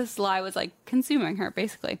 this lie was like consuming her,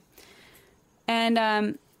 basically.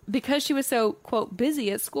 And because she was so, quote,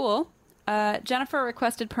 busy at school, Jennifer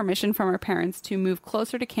requested permission from her parents to move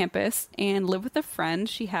closer to campus and live with a friend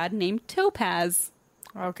she had named Topaz.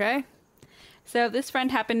 Okay. So this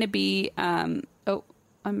friend happened to be, oh,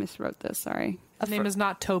 I miswrote this, sorry. His name is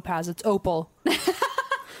not Topaz, it's Opal.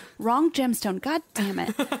 Wrong gemstone, god damn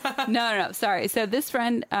it. No, sorry. So this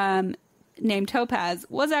friend named Topaz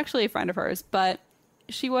was actually a friend of hers, but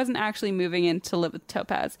she wasn't actually moving in to live with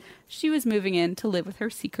Topaz. She was moving in to live with her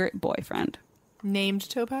secret boyfriend. Named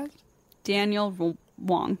Topaz? Daniel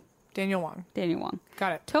Wong. Daniel Wong.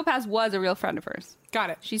 Got it. Topaz was a real friend of hers.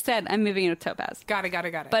 Got it. She said, I'm moving in with Topaz. Got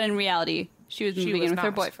it. But in reality, she was moving in with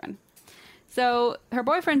her boyfriend. So her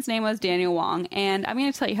boyfriend's name was Daniel Wong, and I'm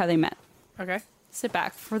going to tell you how they met. Okay. Sit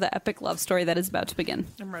back for the epic love story that is about to begin.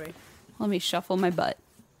 I'm ready. Let me shuffle my butt.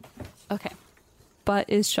 Okay. Butt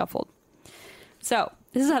is shuffled. So,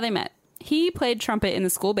 this is how they met. He played trumpet in the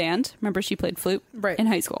school band. Remember, she played flute in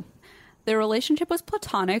high school. Their relationship was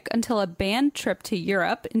platonic until a band trip to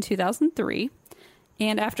Europe in 2003.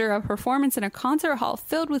 And after a performance in a concert hall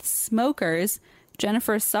filled with smokers,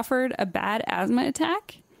 Jennifer suffered a bad asthma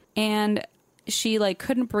attack. And she, like,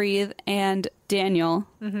 couldn't breathe. And Daniel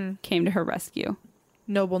came to her rescue.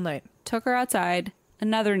 Noble knight. Took her outside.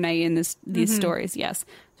 Another night in these stories, yes.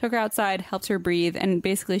 Took her outside, helped her breathe. And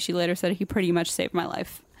basically, she later said, he pretty much saved my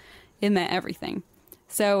life. It meant everything.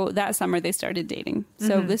 So that summer they started dating.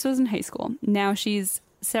 So this was in high school. Now she's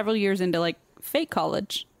several years into like fake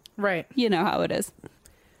college. Right. You know how it is.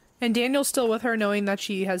 And Daniel's still with her knowing that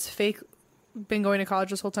she has been going to college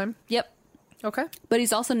this whole time? Yep. Okay. But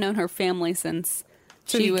he's also known her family since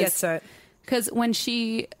she gets it. Because when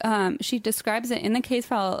she describes it in the Case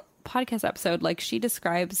File podcast episode, like she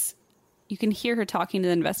describes, you can hear her talking to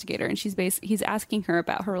the investigator, and he's asking her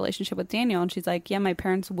about her relationship with Daniel, and she's like, yeah, my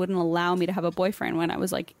parents wouldn't allow me to have a boyfriend when I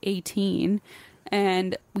was like 18,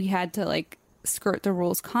 and we had to like skirt the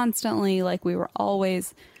rules constantly, like we were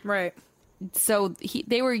always right. So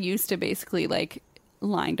they were used to basically like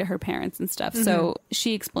lying to her parents and stuff. So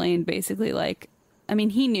she explained basically like, I mean,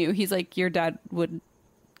 he knew, he's like, your dad would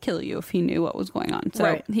kill you if he knew what was going on.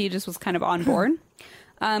 So he just was kind of on board.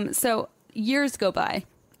 So years go by.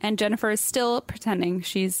 And Jennifer is still pretending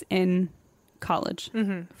she's in college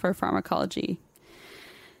for pharmacology.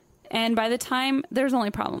 And by the time, there's only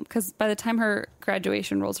a problem, because by the time her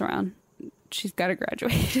graduation rolls around, she's got to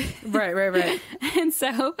graduate. Right. And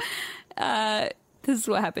so this is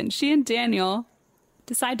what happened. She and Daniel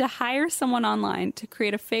decide to hire someone online to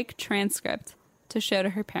create a fake transcript to show to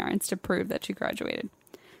her parents to prove that she graduated.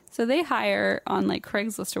 So they hire on like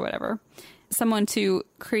Craigslist or whatever, someone to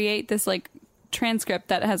create this like transcript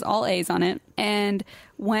that has all A's on it. And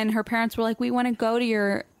when her parents were like, we want to go to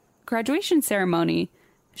your graduation ceremony,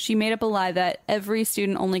 she made up a lie that every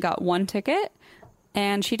student only got one ticket,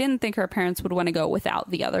 and she didn't think her parents would want to go without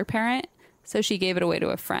the other parent, so she gave it away to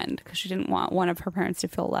a friend because she didn't want one of her parents to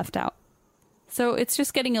feel left out. So it's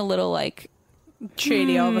just getting a little like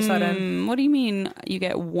shady all of a sudden. What do you mean you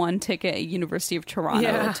get one ticket at University of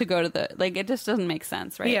Toronto to go to the, like, it just doesn't make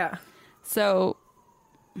sense, right? Yeah. So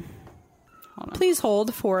please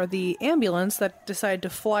hold for the ambulance that decided to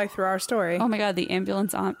fly through our story. Oh my god, the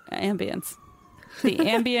ambulance ambience. The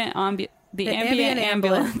ambient ambulance. The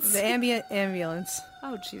ambient ambulance.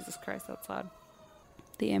 Oh, Jesus Christ, that's loud.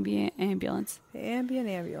 The ambient ambulance. The ambient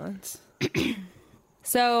ambulance.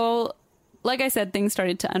 So, like I said, things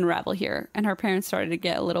started to unravel here, and her parents started to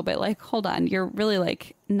get a little bit like, hold on, you're really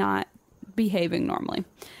like not behaving normally.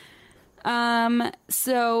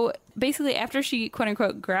 So basically after she quote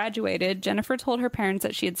unquote graduated, Jennifer told her parents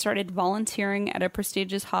that she had started volunteering at a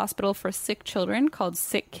prestigious hospital for sick children called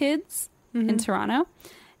Sick Kids in Toronto.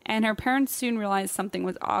 And her parents soon realized something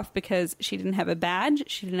was off because she didn't have a badge,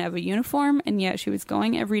 she didn't have a uniform, and yet she was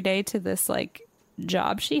going every day to this like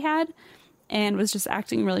job she had and was just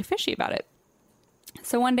acting really fishy about it.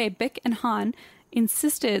 So one day, Bick and Han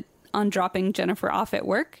insisted on dropping Jennifer off at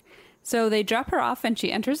work. So they drop her off and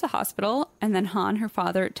she enters the hospital, and then Han, her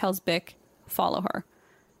father, tells Bick, follow her.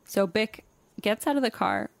 So Bick gets out of the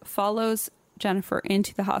car, follows Jennifer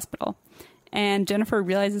into the hospital, and Jennifer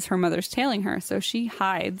realizes her mother's tailing her. So she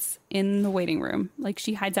hides in the waiting room. Like,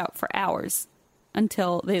 she hides out for hours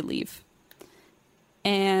until they leave.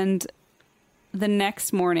 And the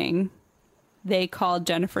next morning, they called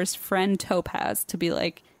Jennifer's friend Topaz to be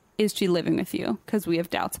like, is she living with you? Because we have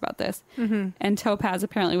doubts about this. And Topaz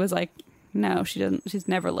apparently was like, no, she doesn't. She's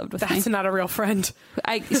never lived with me. That's not a real friend.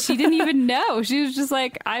 She didn't even know. She was just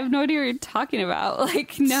like, I have no idea what you're talking about.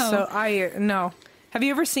 Like, no. So no. Have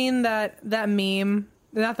you ever seen that meme?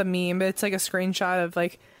 Not the meme, but it's like a screenshot of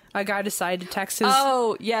like a guy decided to text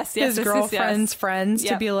his girlfriend's friends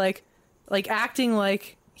to be like acting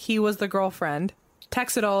like he was the girlfriend.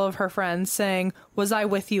 Texted all of her friends saying, was I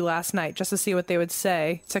with you last night? Just to see what they would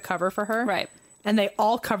say to cover for her. Right. And they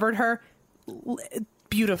all covered her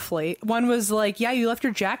beautifully. One was like, yeah, you left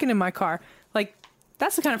your jacket in my car. Like,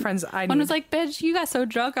 that's the kind of friends I need. One was like, bitch, you got so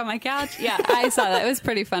drunk on my couch. Yeah, I saw that. It was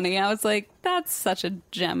pretty funny. I was like, that's such a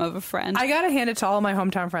gem of a friend. I gotta hand it to all of my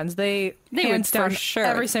hometown friends. They hands would, down, for sure.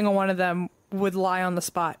 Every single one of them would lie on the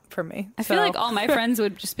spot for me. I feel like all my friends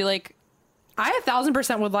would just be like, I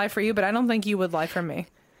 1,000% would lie for you, but I don't think you would lie for me.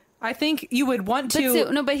 I think you would want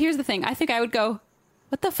to. No, but here's the thing. I think I would go,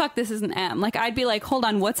 what the fuck, this isn't M. Like, I'd be like, hold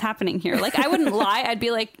on, what's happening here? Like, I wouldn't lie. I'd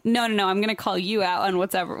be like, no, I'm going to call you out on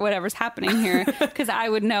whatever's happening here, because I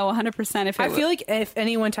would know 100% if it I feel like if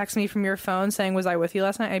anyone texts me from your phone saying, was I with you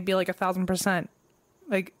last night? I'd be like 1,000%.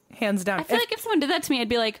 Like, hands down. I feel like if someone did that to me, I'd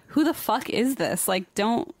be like, who the fuck is this? Like,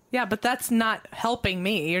 don't. Yeah, but that's not helping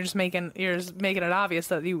me. You're just making it obvious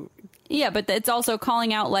that you. Yeah, but it's also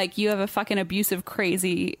calling out, like, you have a fucking abusive,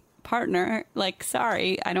 crazy partner. Like,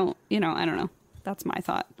 sorry, I don't know. That's my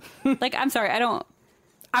thought. Like, I'm sorry,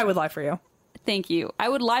 I would lie for you. Thank you. I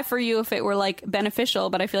would lie for you if it were, like, beneficial,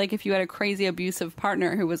 but I feel like if you had a crazy abusive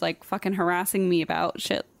partner who was, like, fucking harassing me about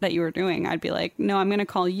shit that you were doing, I'd be like, no, I'm going to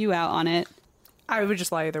call you out on it. I would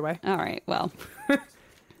just lie either way. All right, well,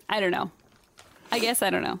 I don't know. I guess I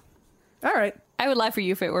don't know. All right. I would lie for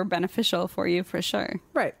you if it were beneficial for you, for sure.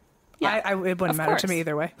 Right. Yeah, it wouldn't matter to me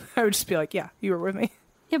either way. I would just be like, yeah, you were with me.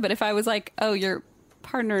 Yeah, but if I was like, oh, your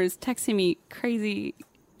partner is texting me crazy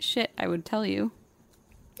shit, I would tell you.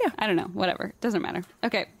 Yeah. I don't know. Whatever. Doesn't matter.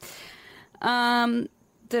 Okay.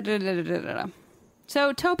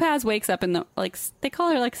 So Topaz wakes up in the, like, they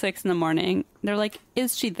call her like 6 in the morning. They're like,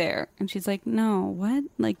 is she there? And she's like, no, what?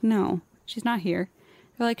 Like, no, she's not here.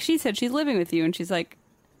 They're like, she said she's living with you. And she's like,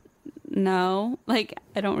 no, like,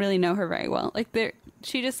 I don't really know her very well. Like,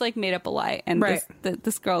 she just, like, made up a lie. And right.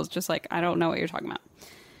 this girl's just like, I don't know what you're talking about.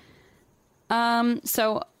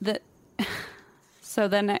 So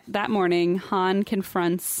then that morning, Han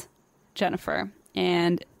confronts Jennifer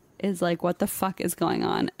and is like, what the fuck is going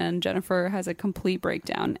on? And Jennifer has a complete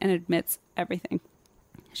breakdown and admits everything.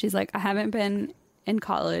 She's like, I haven't been in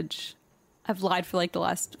college. I've lied for like the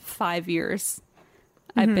last 5 years.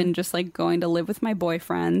 Mm-hmm. I've been just like going to live with my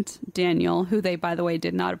boyfriend, Daniel, who they, by the way,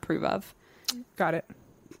 did not approve of. Got it.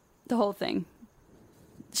 The whole thing.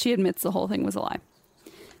 She admits the whole thing was a lie.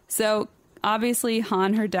 So obviously,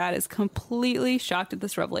 Han, her dad, is completely shocked at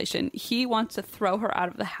this revelation. He wants to throw her out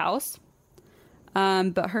of the house.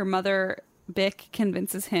 But her mother, Bick,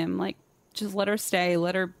 convinces him, like, just let her stay.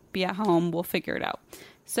 Let her be at home. We'll figure it out.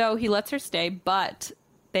 So he lets her stay, but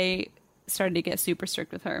they started to get super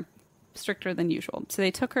strict with her. Stricter than usual. So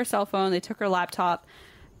they took her cell phone. They took her laptop.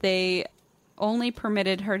 They only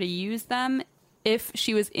permitted her to use them if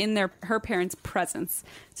she was in her parents' presence.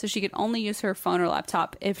 So she could only use her phone or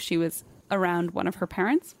laptop if she was around one of her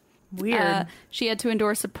parents. Weird. She had to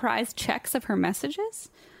endure surprise checks of her messages.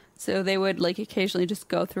 So they would like occasionally just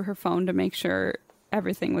go through her phone to make sure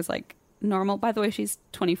everything was like normal. By the way, she's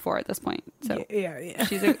 24 at this point. So yeah.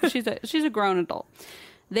 she's a grown adult.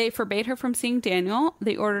 They forbade her from seeing Daniel.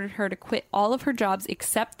 They ordered her to quit all of her jobs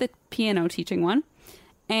except the piano teaching one.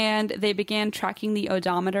 And they began tracking the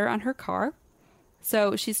odometer on her car.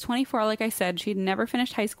 So she's 24, like I said. She'd never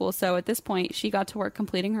finished high school. So at this point, she got to work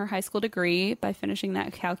completing her high school degree by finishing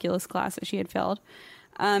that calculus class that she had failed.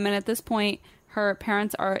 And at this point, her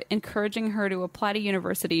parents are encouraging her to apply to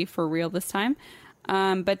university for real this time.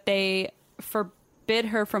 But they forbid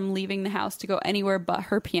her from leaving the house to go anywhere but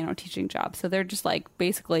her piano teaching job. So they're just like,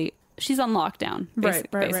 basically, she's on lockdown.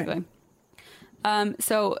 Basically.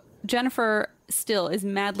 So Jennifer still is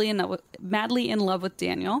madly in love with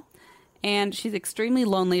Daniel. And she's extremely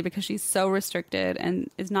lonely because she's so restricted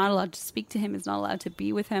and is not allowed to speak to him, is not allowed to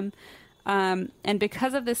be with him. And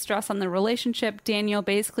because of this stress on the relationship, Daniel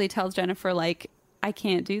basically tells Jennifer, like, I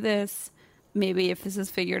can't do this. Maybe if this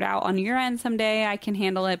is figured out on your end someday, I can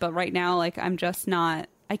handle it. But right now, like,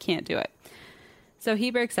 I can't do it. So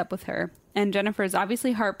he breaks up with her. And Jennifer is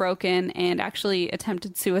obviously heartbroken and actually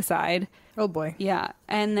attempted suicide. Oh, boy. Yeah.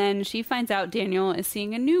 And then she finds out Daniel is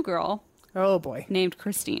seeing a new girl. Oh, boy. Named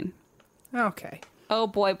Christine. Okay. Oh,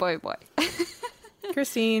 boy.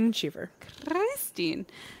 Christine Cheever. Christine.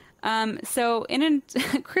 So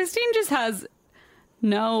Christine just has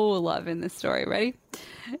no love in this story. Ready?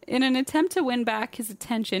 In an attempt to win back his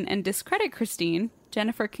attention and discredit Christine,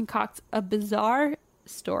 Jennifer concocts a bizarre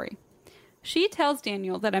story. She tells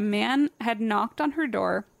Daniel that a man had knocked on her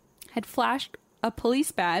door, had flashed a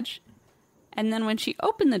police badge, and then when she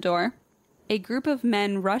opened the door, a group of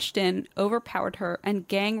men rushed in, overpowered her, and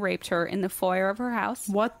gang raped her in the foyer of her house.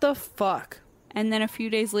 What the fuck? And then a few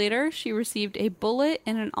days later, she received a bullet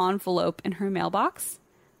in an envelope in her mailbox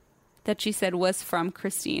that she said was from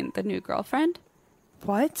Christine, the new girlfriend.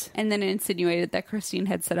 What? And then it insinuated that Christine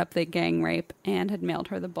had set up the gang rape and had mailed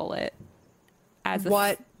her the bullet as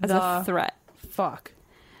a threat. Fuck.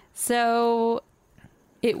 So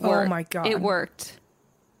it worked. Oh my God. It worked.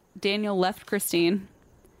 Daniel left Christine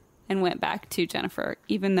and went back to Jennifer,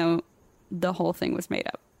 even though the whole thing was made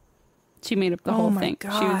up. She made up the whole thing.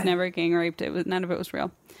 God. She was never gang raped. None of it was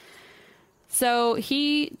real. So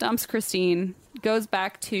he dumps Christine, goes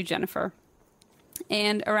back to Jennifer.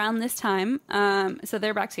 And around this time, so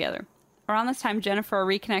they're back together. Around this time, Jennifer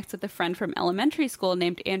reconnects with a friend from elementary school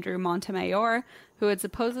named Andrew Montemayor, who had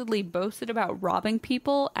supposedly boasted about robbing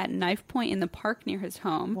people at knife point in the park near his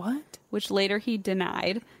home. What? Which later he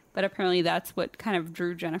denied, but apparently that's what kind of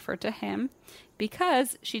drew Jennifer to him,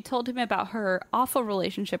 because she told him about her awful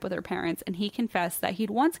relationship with her parents, and he confessed that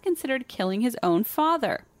he'd once considered killing his own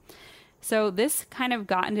father. So this kind of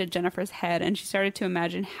got into Jennifer's head, and she started to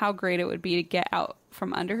imagine how great it would be to get out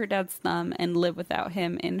from under her dad's thumb and live without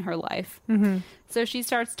him in her life. Mm-hmm. So she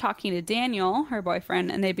starts talking to Daniel, her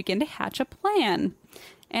boyfriend, and they begin to hatch a plan.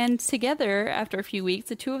 And together, after a few weeks,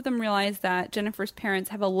 the two of them realize that Jennifer's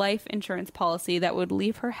parents have a life insurance policy that would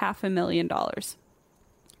leave her $500,000.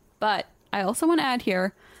 But I also want to add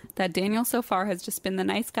here that Daniel so far has just been the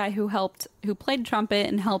nice guy who played trumpet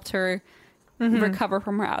and helped her recover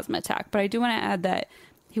from her asthma attack. But I do want to add that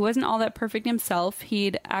he wasn't all that perfect himself.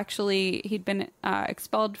 He'd been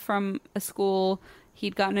expelled from a school.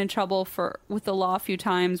 He'd gotten in trouble with the law a few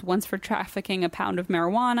times, once for trafficking a pound of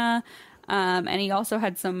marijuana. And he also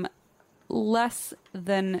had some less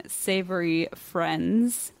than savory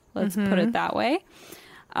friends. Let's put it that way.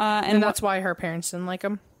 And that's why her parents didn't like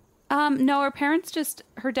him? No,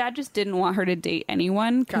 her dad just didn't want her to date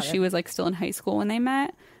anyone because she was like still in high school when they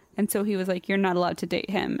met. And so he was like, you're not allowed to date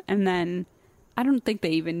him. And then I don't think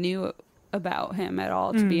they even knew about him at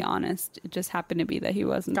all, to be honest. It just happened to be that he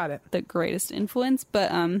wasn't the greatest influence.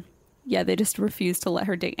 But yeah, they just refused to let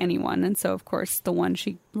her date anyone. And so, of course, the one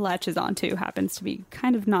she latches onto happens to be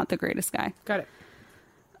kind of not the greatest guy. Got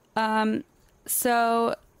it.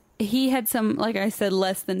 So he had some, like I said,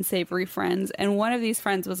 less than savory friends. And one of these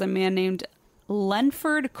friends was a man named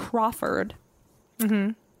Lenford Crawford,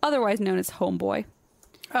 otherwise known as Homeboy.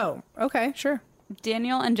 Oh, okay, sure.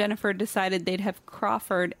 Daniel and Jennifer decided they'd have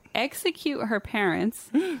Crawford execute her parents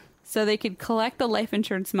so they could collect the life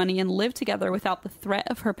insurance money and live together without the threat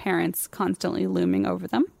of her parents constantly looming over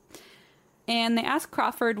them. And they asked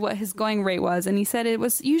Crawford what his going rate was, and he said it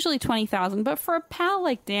was usually $20,000, but for a pal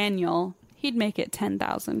like Daniel, he'd make it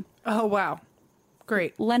 $10,000. Oh, wow.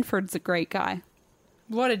 Great. Lenford's a great guy.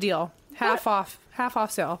 What a deal. Half off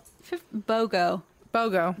sale. BOGO.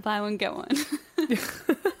 Buy one, get one.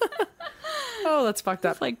 Oh, that's fucked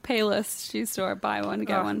up. It's like Payless shoe store, buy one,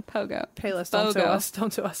 get one. Pogo. Payless,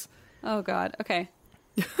 don't sue us. Oh, God. Okay.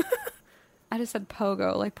 I just said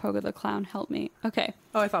Pogo, like Pogo the Clown. Help me. Okay.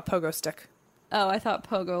 Oh, I thought Pogo Stick. Oh, I thought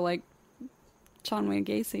Pogo, like John Wayne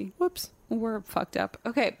Gacy. Whoops. We're fucked up.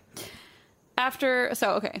 Okay.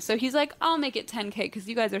 So he's like, I'll make it 10K because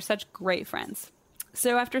you guys are such great friends.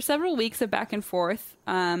 So after several weeks of back and forth,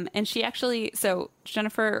 and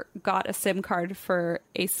Jennifer got a SIM card for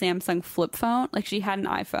a Samsung flip phone. Like, she had an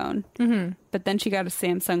iPhone, but then she got a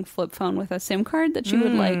Samsung flip phone with a SIM card that she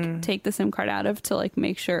would like take the SIM card out of to like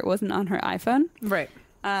make sure it wasn't on her iPhone. Right.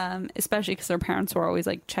 Especially because her parents were always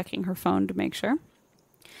like checking her phone to make sure.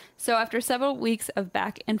 So after several weeks of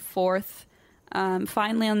back and forth,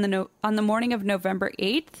 finally on the morning of November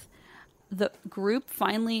 8th, the group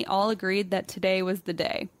finally all agreed that today was the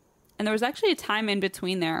day. And there was actually a time in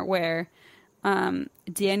between there where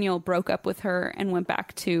Daniel broke up with her and went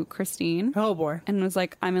back to Christine. Oh, boy. And was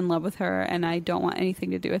like, I'm in love with her and I don't want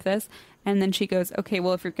anything to do with this. And then she goes, okay,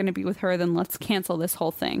 well, if you're going to be with her, then let's cancel this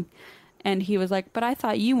whole thing. And he was like, but I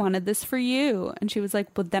thought you wanted this for you. And she was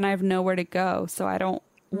like, but then I have nowhere to go. So I don't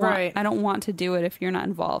want to do it if you're not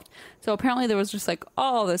involved. So apparently there was just like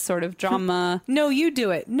all this sort of drama. No, you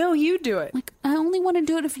do it. Like, I only want to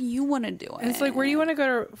do it if you want to do it. And it's like, where do you want to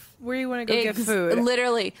go get food?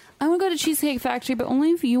 Literally. I want to go to Cheesecake Factory, but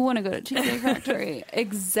only if you want to go to Cheesecake Factory.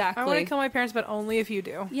 Exactly. I want to kill my parents, but only if you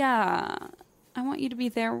do. Yeah. I want you to be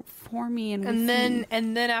there for me and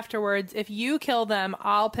then afterwards, if you kill them,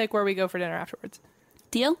 I'll pick where we go for dinner afterwards.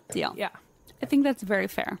 Deal? Yeah. I think that's very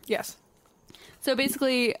fair. Yes. So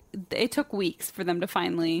basically, it took weeks for them to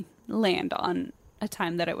finally land on a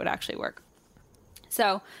time that it would actually work.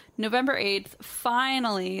 So November 8th,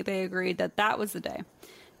 finally, they agreed that was the day.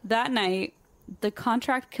 That night, the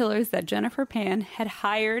contract killers that Jennifer Pan had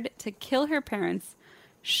hired to kill her parents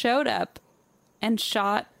showed up and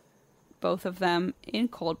shot both of them in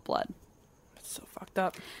cold blood. That's so fucked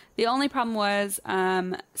up. The only problem was,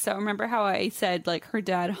 so remember how I said, like, her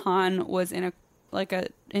dad, Han, was in a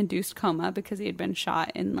induced coma because he had been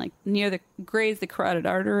shot in like grazed the carotid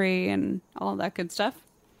artery and all that good stuff.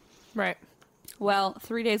 Right. Well,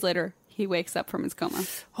 3 days later, he wakes up from his coma.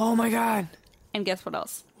 Oh my God. And guess what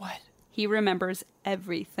else? What? He remembers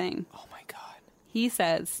everything. Oh my God. He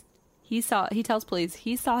says he tells police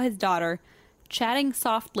he saw his daughter chatting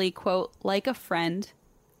softly, quote, like a friend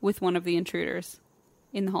with one of the intruders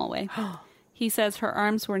in the hallway. He says her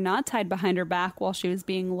arms were not tied behind her back while she was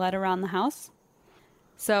being led around the house.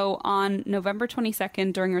 So on November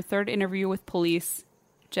 22nd, during her third interview with police,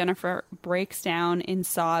 Jennifer breaks down in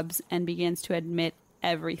sobs and begins to admit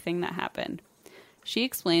everything that happened. She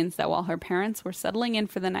explains that while her parents were settling in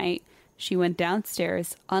for the night, she went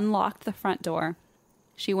downstairs, unlocked the front door.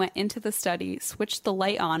 She went into the study, switched the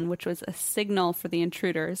light on, which was a signal for the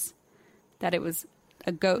intruders that it was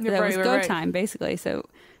go time, basically. So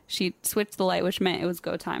she switched the light, which meant it was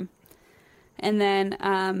go time. And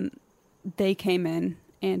then they came in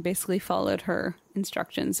and basically followed her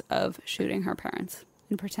instructions of shooting her parents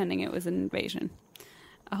and pretending it was an invasion,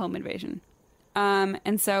 a home invasion.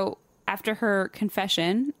 And so after her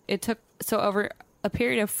confession, it took, over a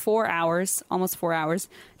period of 4 hours, almost 4 hours,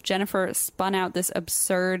 Jennifer spun out this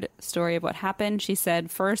absurd story of what happened. She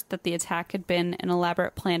said first that the attack had been an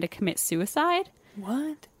elaborate plan to commit suicide.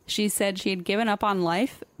 What? She said she had given up on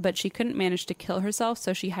life, but she couldn't manage to kill herself,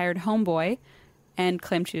 so she hired Homeboy, and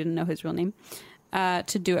claimed she didn't know his real name,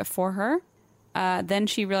 to do it for her. Then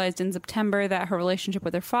she realized in September that her relationship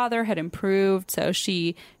with her father had improved, so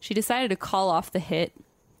she decided to call off the hit.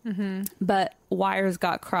 Mm-hmm. But wires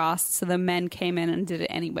got crossed, so the men came in and did it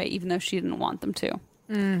anyway, even though she didn't want them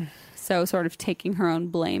to. So sort of taking her own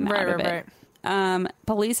blame out of it.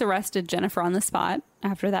 Police arrested Jennifer on the spot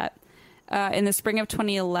after that. In the spring of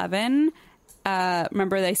 2011,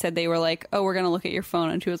 remember they said they were like, oh, we're going to look at your phone.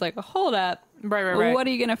 And she was like, hold up. Right. What are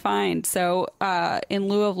you going to find? So in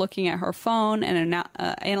lieu of looking at her phone and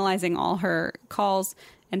analyzing all her calls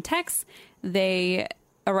and texts, they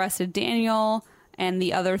arrested Daniel and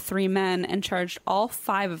the other 3 men and charged all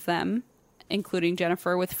 5 of them, including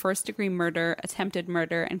Jennifer, with first-degree murder, attempted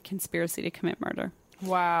murder, and conspiracy to commit murder.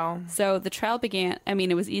 Wow. So the trial began. I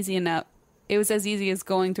mean, it was easy enough. It was as easy as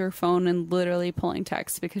going through her phone and literally pulling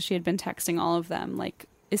texts, because she had been texting all of them. Like,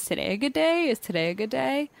 is today a good day? Is today a good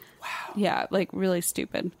day? Wow. Yeah, like really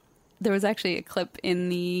stupid. There was actually a clip in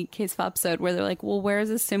the Case File episode where they're like, well, where is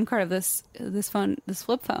the SIM card of this phone, this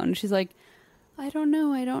flip phone? And she's like, I don't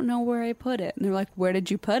know where I put it. And they're like, where did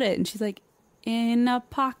you put it? And she's like, in a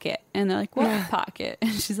pocket. And they're like, what pocket?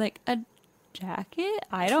 And she's like, a jacket?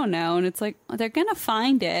 I don't know. And it's like, they're gonna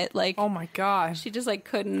find it. Like, oh my gosh. She just like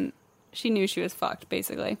couldn't. She knew she was fucked,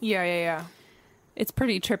 basically. Yeah. It's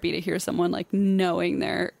pretty trippy to hear someone like knowing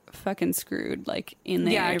they're fucking screwed, like in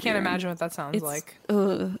the I can't imagine what that sounds like.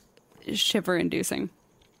 Shiver inducing.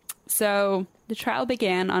 So the trial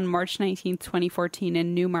began on March 19th, 2014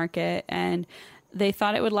 in Newmarket, and they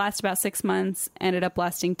thought it would last about 6 months, ended up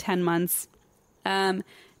lasting 10 months.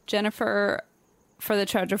 Jennifer, for the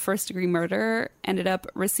charge of first-degree murder, ended up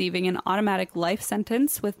receiving an automatic life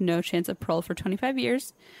sentence with no chance of parole for 25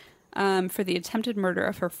 years. For the attempted murder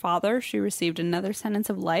of her father, she received another sentence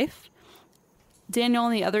of life. Daniel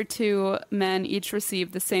and the other 2 men each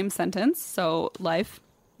received the same sentence, so life,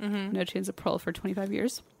 no chance of parole for 25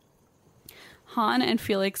 years. Han and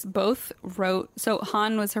Felix both wrote... So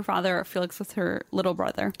Han was her father, Felix was her little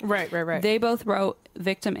brother. Right. They both wrote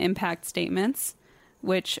victim impact statements,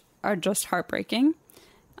 which are just heartbreaking.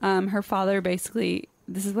 Her father basically...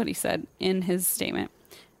 This is what he said in his statement.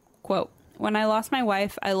 Quote, when I lost my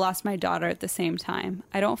wife, I lost my daughter at the same time.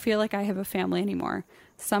 I don't feel like I have a family anymore.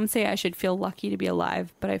 Some say I should feel lucky to be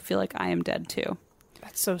alive, but I feel like I am dead too.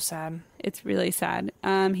 That's so sad. It's really sad.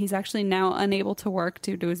 He's actually now unable to work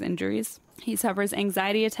due to his injuries. He suffers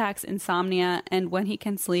anxiety attacks, insomnia, and when he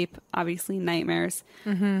can sleep, obviously nightmares.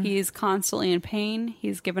 He's constantly in pain.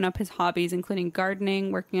 He's given up his hobbies, including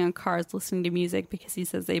gardening, working on cars, listening to music, because he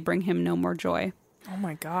says they bring him no more joy. Oh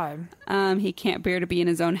my God. He can't bear to be in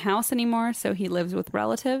his own house anymore, so he lives with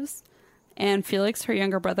relatives. And Felix, her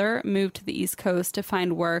younger brother, moved to the East Coast to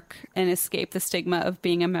find work and escape the stigma of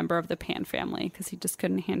being a member of the Pan family, because he just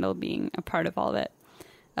couldn't handle being a part of all of it.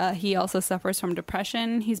 He also suffers from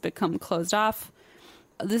depression. He's become closed off.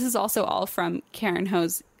 This is also all from Karen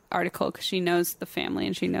Ho's article, because she knows the family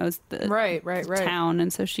and she knows the right. town.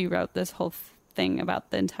 And so she wrote this whole thing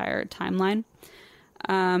about the entire timeline.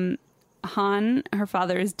 Han, her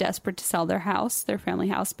father, is desperate to sell their house, their family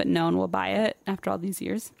house, but no one will buy it after all these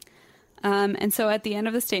years. And so at the end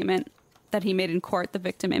of the statement that he made in court, the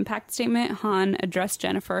victim impact statement, Han addressed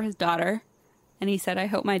Jennifer, his daughter, and he said, I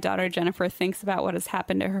hope my daughter Jennifer thinks about what has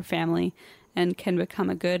happened to her family and can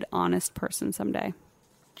become a good, honest person someday.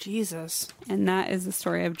 Jesus. And that is the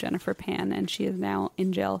story of Jennifer Pan, and she is now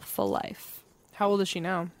in jail for life. How old is she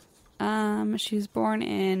now? She was born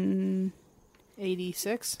in...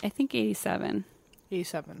 86? I think 87.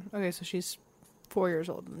 87. Okay, so she's 4 years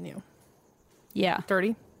older than you. Yeah.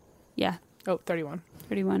 30? Yeah. Oh, 31.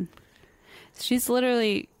 31. She's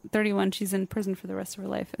literally 31. She's in prison for the rest of her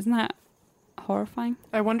life. Isn't that horrifying.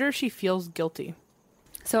 I wonder if she feels guilty.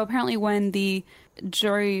 So apparently when the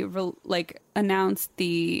jury announced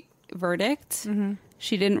the verdict,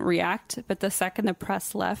 she didn't react, but the second the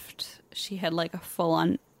press left, she had like a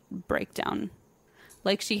full-on breakdown.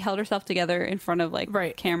 Like she held herself together in front of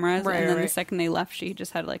cameras, and then the second they left, she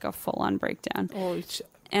just had like a full-on breakdown. Holy shit.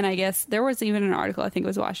 And I guess there was even an article, I think it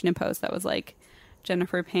was Washington Post, that was like,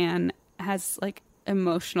 Jennifer Pan has like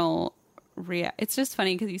emotional it's just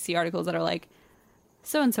funny because you see articles that are like,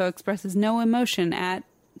 so-and-so expresses no emotion at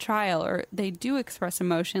trial, or they do express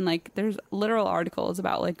emotion. Like there's literal articles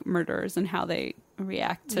about like murderers and how they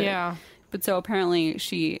react to. Yeah. But so apparently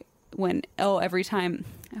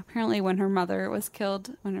apparently when her mother was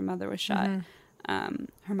killed, when her mother was shot,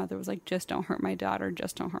 her mother was like, just don't hurt my daughter,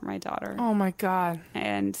 just don't hurt my daughter. Oh my God.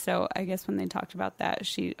 And so I guess when they talked about that,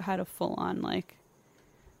 she had a full-on like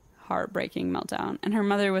heartbreaking meltdown, and her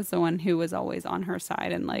mother was the one who was always on her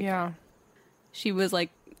side, and like she was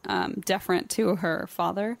like deferent to her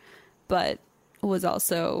father, but was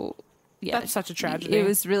also that's such a tragedy.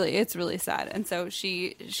 It's really sad. And so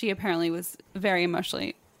she apparently was very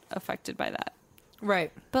emotionally affected by that,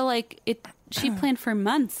 right? But like she planned for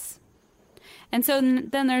months. And so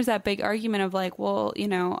then there's that big argument of like, well, you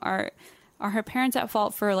know, are her parents at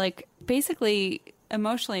fault for like basically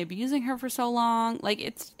emotionally abusing her for so long? Like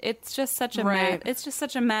it's just such a mess. It's just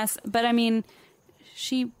such a mess. But I mean,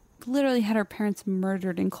 she literally had her parents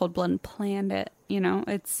murdered in cold blood and planned it, you know?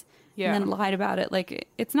 And then lied about it. Like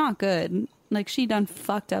it's not good. Like she done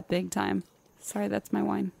fucked up big time. Sorry, that's my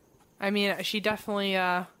wine. I mean, she definitely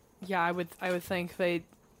I would think they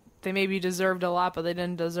maybe deserved a lot, but they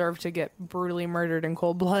didn't deserve to get brutally murdered in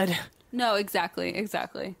cold blood. No, exactly.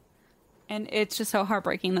 And it's just so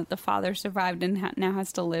heartbreaking that the father survived and now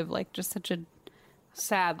has to live like just such a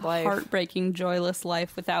sad life, heartbreaking, joyless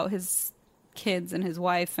life without his kids and his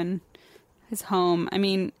wife and his home. I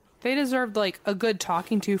mean, they deserved like a good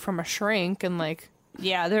talking to from a shrink, and like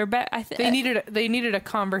they're they needed a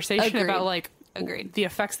conversation about like Agreed. The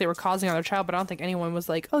effects they were causing on their child, but I don't think anyone was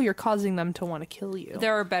like, oh, you're causing them to want to kill you.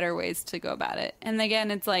 There are better ways to go about it. And again,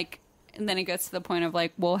 it's like, and then it gets to the point of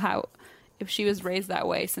like, well, how, if she was raised that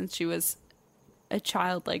way since she was a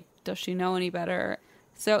child, like, does she know any better?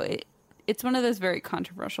 So it's one of those very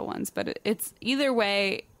controversial ones, but it's either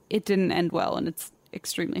way, it didn't end well, and it's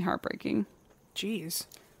extremely heartbreaking. Jeez.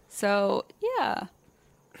 So, yeah.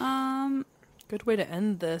 Good way to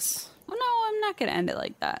end this. Well, no, I'm not going to end it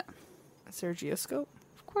like that. Is there a geoscope?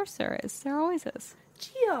 Of course there is. There always is.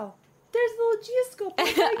 Geo, there's a little geoscope.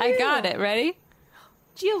 I got it. Ready?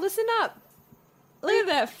 Geo, listen up. Look at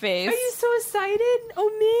that face. Are you so excited?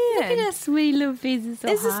 Oh, man. Look at that sweet little face. It's so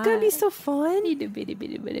Is this going to be so fun?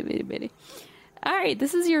 Bitty. All right,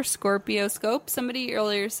 this is your Scorpio scope. Somebody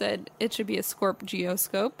earlier said it should be a Scorp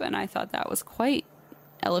geoscope, and I thought that was quite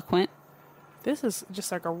eloquent. This is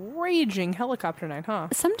just like a raging helicopter night, huh?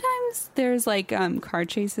 Sometimes there's like car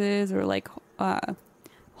chases or like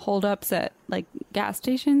holdups at like gas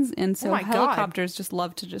stations, and so helicopters just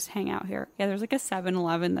love to just hang out here. Yeah, there's like a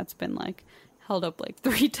 7-Eleven that's been like held up like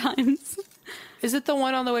 3 times. Is it the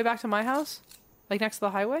one on the way back to my house? Like next to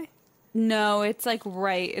the highway? No, it's like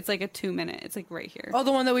it's like a 2-minute. It's like right here. Oh,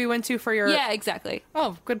 the one that we went to for your... Yeah, exactly.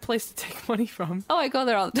 Oh, good place to take money from. Oh, I go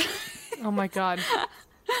there all the time. Oh my God.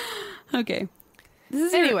 Okay.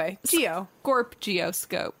 This is Geo. Scorp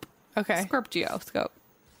geoscope. Okay. Scorp geoscope.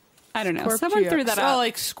 I don't know. Scorp Someone Geo. threw that out. Oh,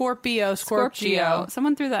 like Scorpio, Scorp Geo.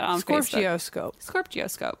 Someone threw that on Scorp Facebook. geoscope. Scorp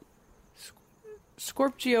geoscope.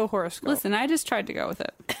 Scorp Geo horoscope. Listen, I just tried to go with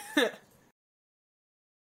it.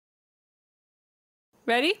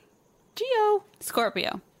 Ready? Geo.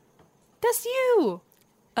 Scorpio. That's you.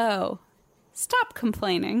 Oh, stop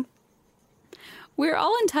complaining. We're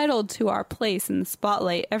all entitled to our place in the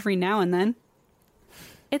spotlight every now and then.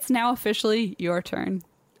 It's now officially your turn.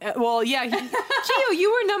 Well, yeah. Geo,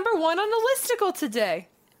 you were number 1 on the listicle today.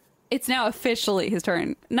 It's now officially his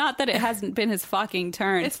turn. Not that it hasn't been his fucking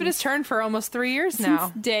turn. It's been his turn for almost 3 years now.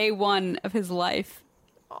 Since day 1 of his life.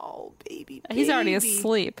 Oh, baby. He's already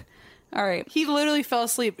asleep. All right. He literally fell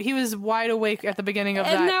asleep. He was wide awake at the beginning of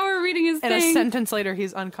that. And now we're reading his thing. And a sentence later,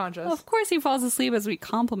 he's unconscious. Well, of course he falls asleep as we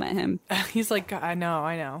compliment him. He's like, I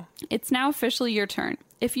know. It's now officially your turn.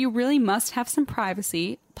 If you really must have some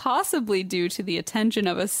privacy, possibly due to the attention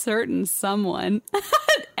of a certain someone.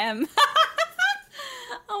 M.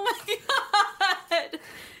 Oh my God.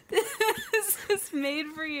 This is made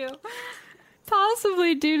for you.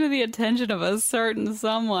 Possibly due to the attention of a certain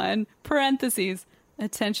someone. Parentheses.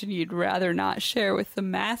 Attention you'd rather not share with the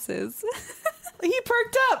masses. He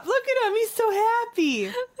perked up. Look at him. He's so happy.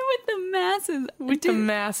 With the masses. With the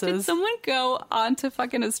masses. Did someone go onto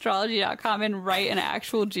fucking astrology.com and write an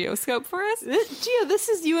actual geoscope for us? Gio, this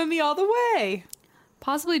is you and me all the way.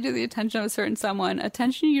 Possibly due to the attention of a certain someone,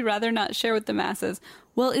 attention you'd rather not share with the masses.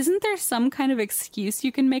 Well, isn't there some kind of excuse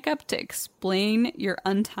you can make up to explain your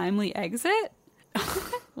untimely exit?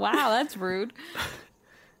 Wow, that's rude.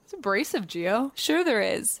 It's abrasive, Gio. Sure there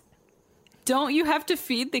is. Don't you have to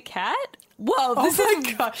feed the cat? Whoa, this Oh is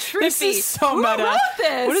my God. creepy. This is so Who meta. wrote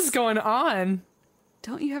this? What is going on?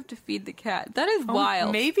 Don't you have to feed the cat? That is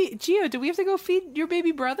wild. Maybe. Gio, do we have to go feed your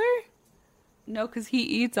baby brother? No, because he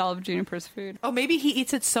eats all of Juniper's food. Oh, maybe he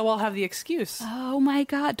eats it so I'll have the excuse. Oh my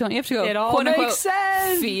God. Don't you have to go, It all quote makes unquote,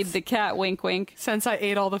 sense. feed the cat, wink, wink. Since I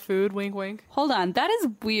ate all the food, wink, wink. Hold on. That is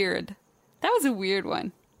weird. That was a weird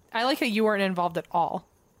one. I like how you weren't involved at all.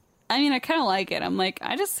 I mean, I kind of like it. I'm like,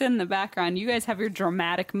 I just sit in the background. You guys have your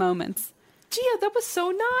dramatic moments. Gio, that was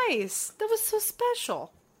so nice. That was so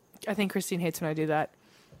special. I think Christine hates when I do that.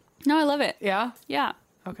 No, I love it. Yeah? Yeah.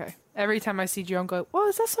 Okay. Every time I see Gio, I'm going, well,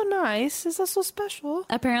 is that so nice? Is that so special?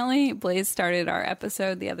 Apparently, Blaze started our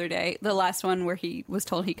episode the other day, the last one where he was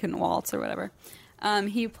told he couldn't waltz or whatever.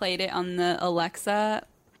 He played it on the Alexa,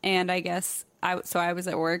 and I guess I was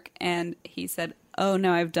at work, and he said, "Oh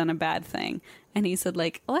no, I've done a bad thing." And he said,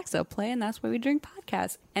 like, "Alexa, play, and that's why we drink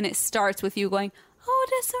podcasts." And it starts with you going, "Oh,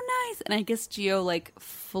 that's so nice." And I guess Gio like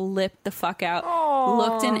flipped the fuck out,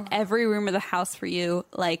 looked in every room of the house for you,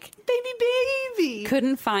 like Baby.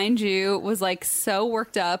 couldn't find you, was like so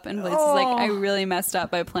worked up, and Blaze is like, "I really messed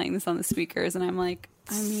up by playing this on the speakers." And I'm like,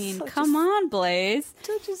 I mean, come on, Blaze.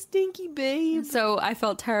 Such a stinky babe. So I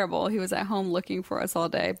felt terrible. He was at home looking for us all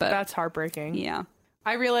day, but That's heartbreaking. yeah.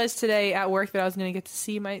 I realized today at work that I was going to get to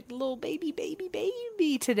see my little baby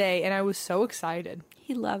today, and I was so excited.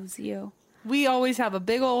 He loves you. We always have a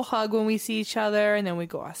big old hug when we see each other, and then we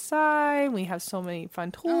go outside. We have so many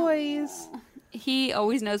fun toys. He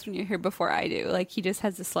always knows when you're here before I do. Like, he just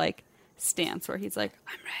has this, like, stance where he's like,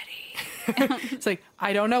 "I'm ready." It's like,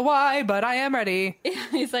 I don't know why, but I am ready.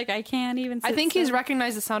 He's like, "I can't even sit I think still." he's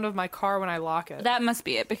recognized the sound of my car when I lock it. That must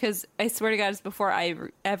be it, because I swear to God, it's before I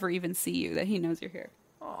ever even see you that he knows you're here.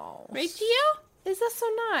 Oh, Right, Gio? is that so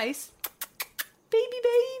nice? Baby,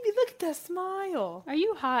 look at that smile. Are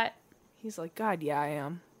you hot? He's like, God, yeah, I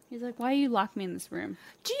am. He's like, "Why you lock me in this room?"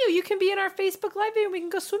 Gio, you can be in our Facebook Live video and we can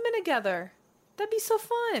go swimming together. That'd be so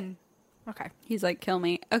fun. Okay. He's like, "Kill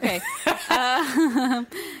me." Okay.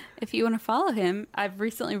 If you want to follow him, I've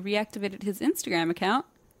recently reactivated his Instagram account.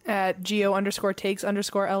 At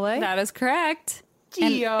Gio_takes_LA. That is correct.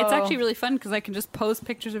 And Gio. it's actually really fun because I can just post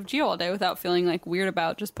pictures of Gio all day without feeling like weird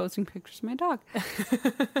about just posting pictures of my dog.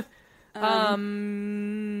 Tell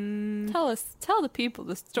the people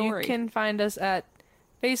the story. You can find us at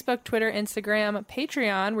Facebook, Twitter, Instagram,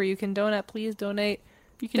 Patreon, where you can donate. Please donate.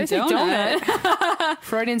 You can Did I say donut.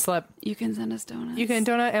 Freudian slip. You can send us donuts. You can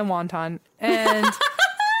donut and wonton. And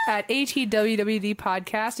at ATWWD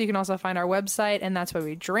Podcast, you can also find our website, and that's why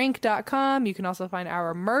we drink.com. You can also find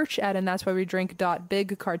our merch at and that's why we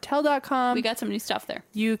drink.bigcartel.com. We got some new stuff there.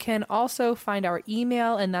 You can also find our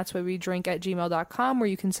email, and that's why we drink at gmail.com, where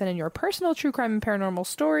you can send in your personal true crime and paranormal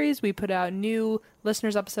stories. We put out new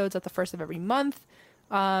listeners episodes at the first of every month.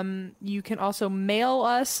 You can also mail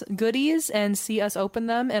us goodies and see us open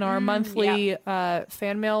them in our monthly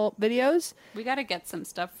fan mail videos. We got to get some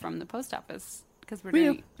stuff from the post office because we're We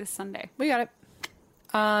doing do. it this Sunday. We got it.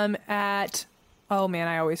 Oh man,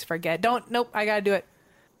 I always forget. Nope, I gotta do it.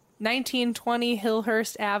 1920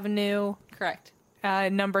 Hillhurst Avenue, Correct.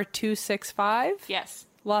 number 265, Yes.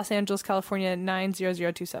 Los Angeles, California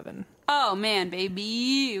 90027. Oh man, baby,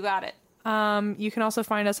 you got it. You can also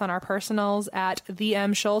find us on our personals at the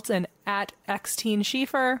M Schultz and at xteen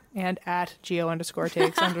Schiefer and at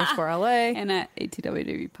Gio_takes_LA. And at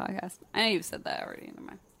ATWW podcast. I know you've said that already. Never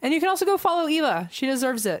mind. And you can also go follow Eva. She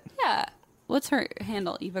deserves it. Yeah. What's her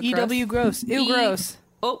handle? Eva Gross. EW Gross. Ew Gross.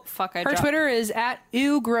 Oh fuck! I Her dropped. Twitter is at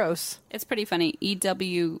Ew Gross. It's pretty funny.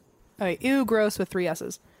 EW. Okay, Ew Gross with 3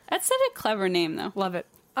 S's. That's such a clever name, though. Love it.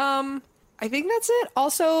 I think that's it.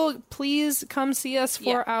 Also, please come see us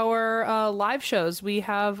for our live shows. We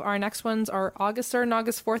have our next ones are August 3rd and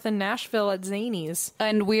August 4th in Nashville at Zanies.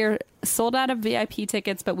 And we're sold out of VIP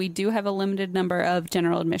tickets, but we do have a limited number of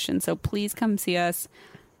general admission. So please come see us.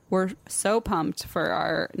 We're so pumped for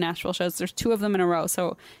our Nashville shows. There's 2 of them in a row.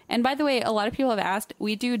 So, and by the way, a lot of people have asked,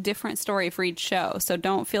 we do different story for each show. So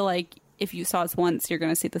don't feel like if you saw us once, you're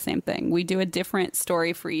going to see the same thing. We do a different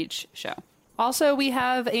story for each show. Also, we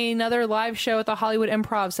have another live show at the Hollywood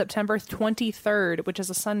Improv September 23rd, which is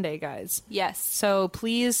a Sunday, guys. Yes. So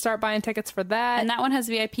please start buying tickets for that. And that one has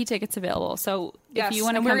VIP tickets available. So if you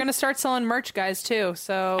want to, and we're going to start selling merch, guys, too.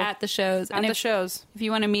 So at the shows. At the shows. If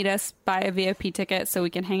you want to meet us, buy a VIP ticket so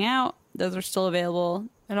we can hang out. Those are still available.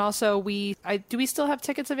 And also, do we still have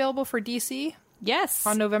tickets available for DC? Yes.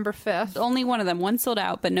 On November 5th. Only one of them. One sold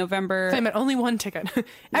out, but November... Wait a minute, only one ticket.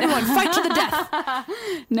 Everyone, fight to the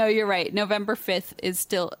death! No, you're right. November 5th is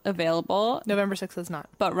still available. November 6th is not.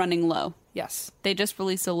 But running low. Yes. They just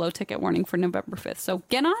released a low ticket warning for November 5th. So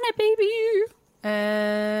get on it, baby!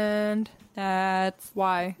 And... that's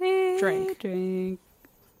why. Drink.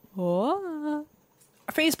 Oh.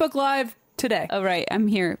 Facebook Live today. Oh, right. I'm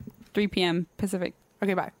here. 3 p.m. Pacific.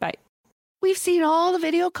 Okay, bye. Bye. We've seen all the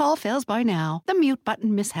video call fails by now. The mute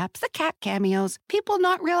button mishaps, the cat cameos, people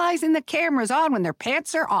not realizing the camera's on when their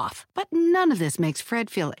pants are off. But none of this makes Fred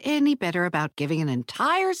feel any better about giving an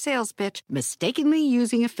entire sales pitch, mistakenly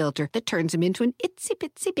using a filter that turns him into an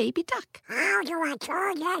itsy-bitsy baby duck. How do I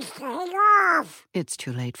turn that thing off? It's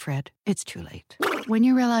too late, Fred. It's too late. When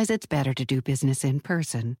you realize it's better to do business in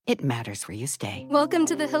person, it matters where you stay. Welcome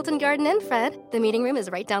to the Hilton Garden Inn, Fred. The meeting room is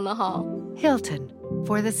right down the hall. Hilton,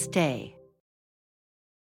 for the stay.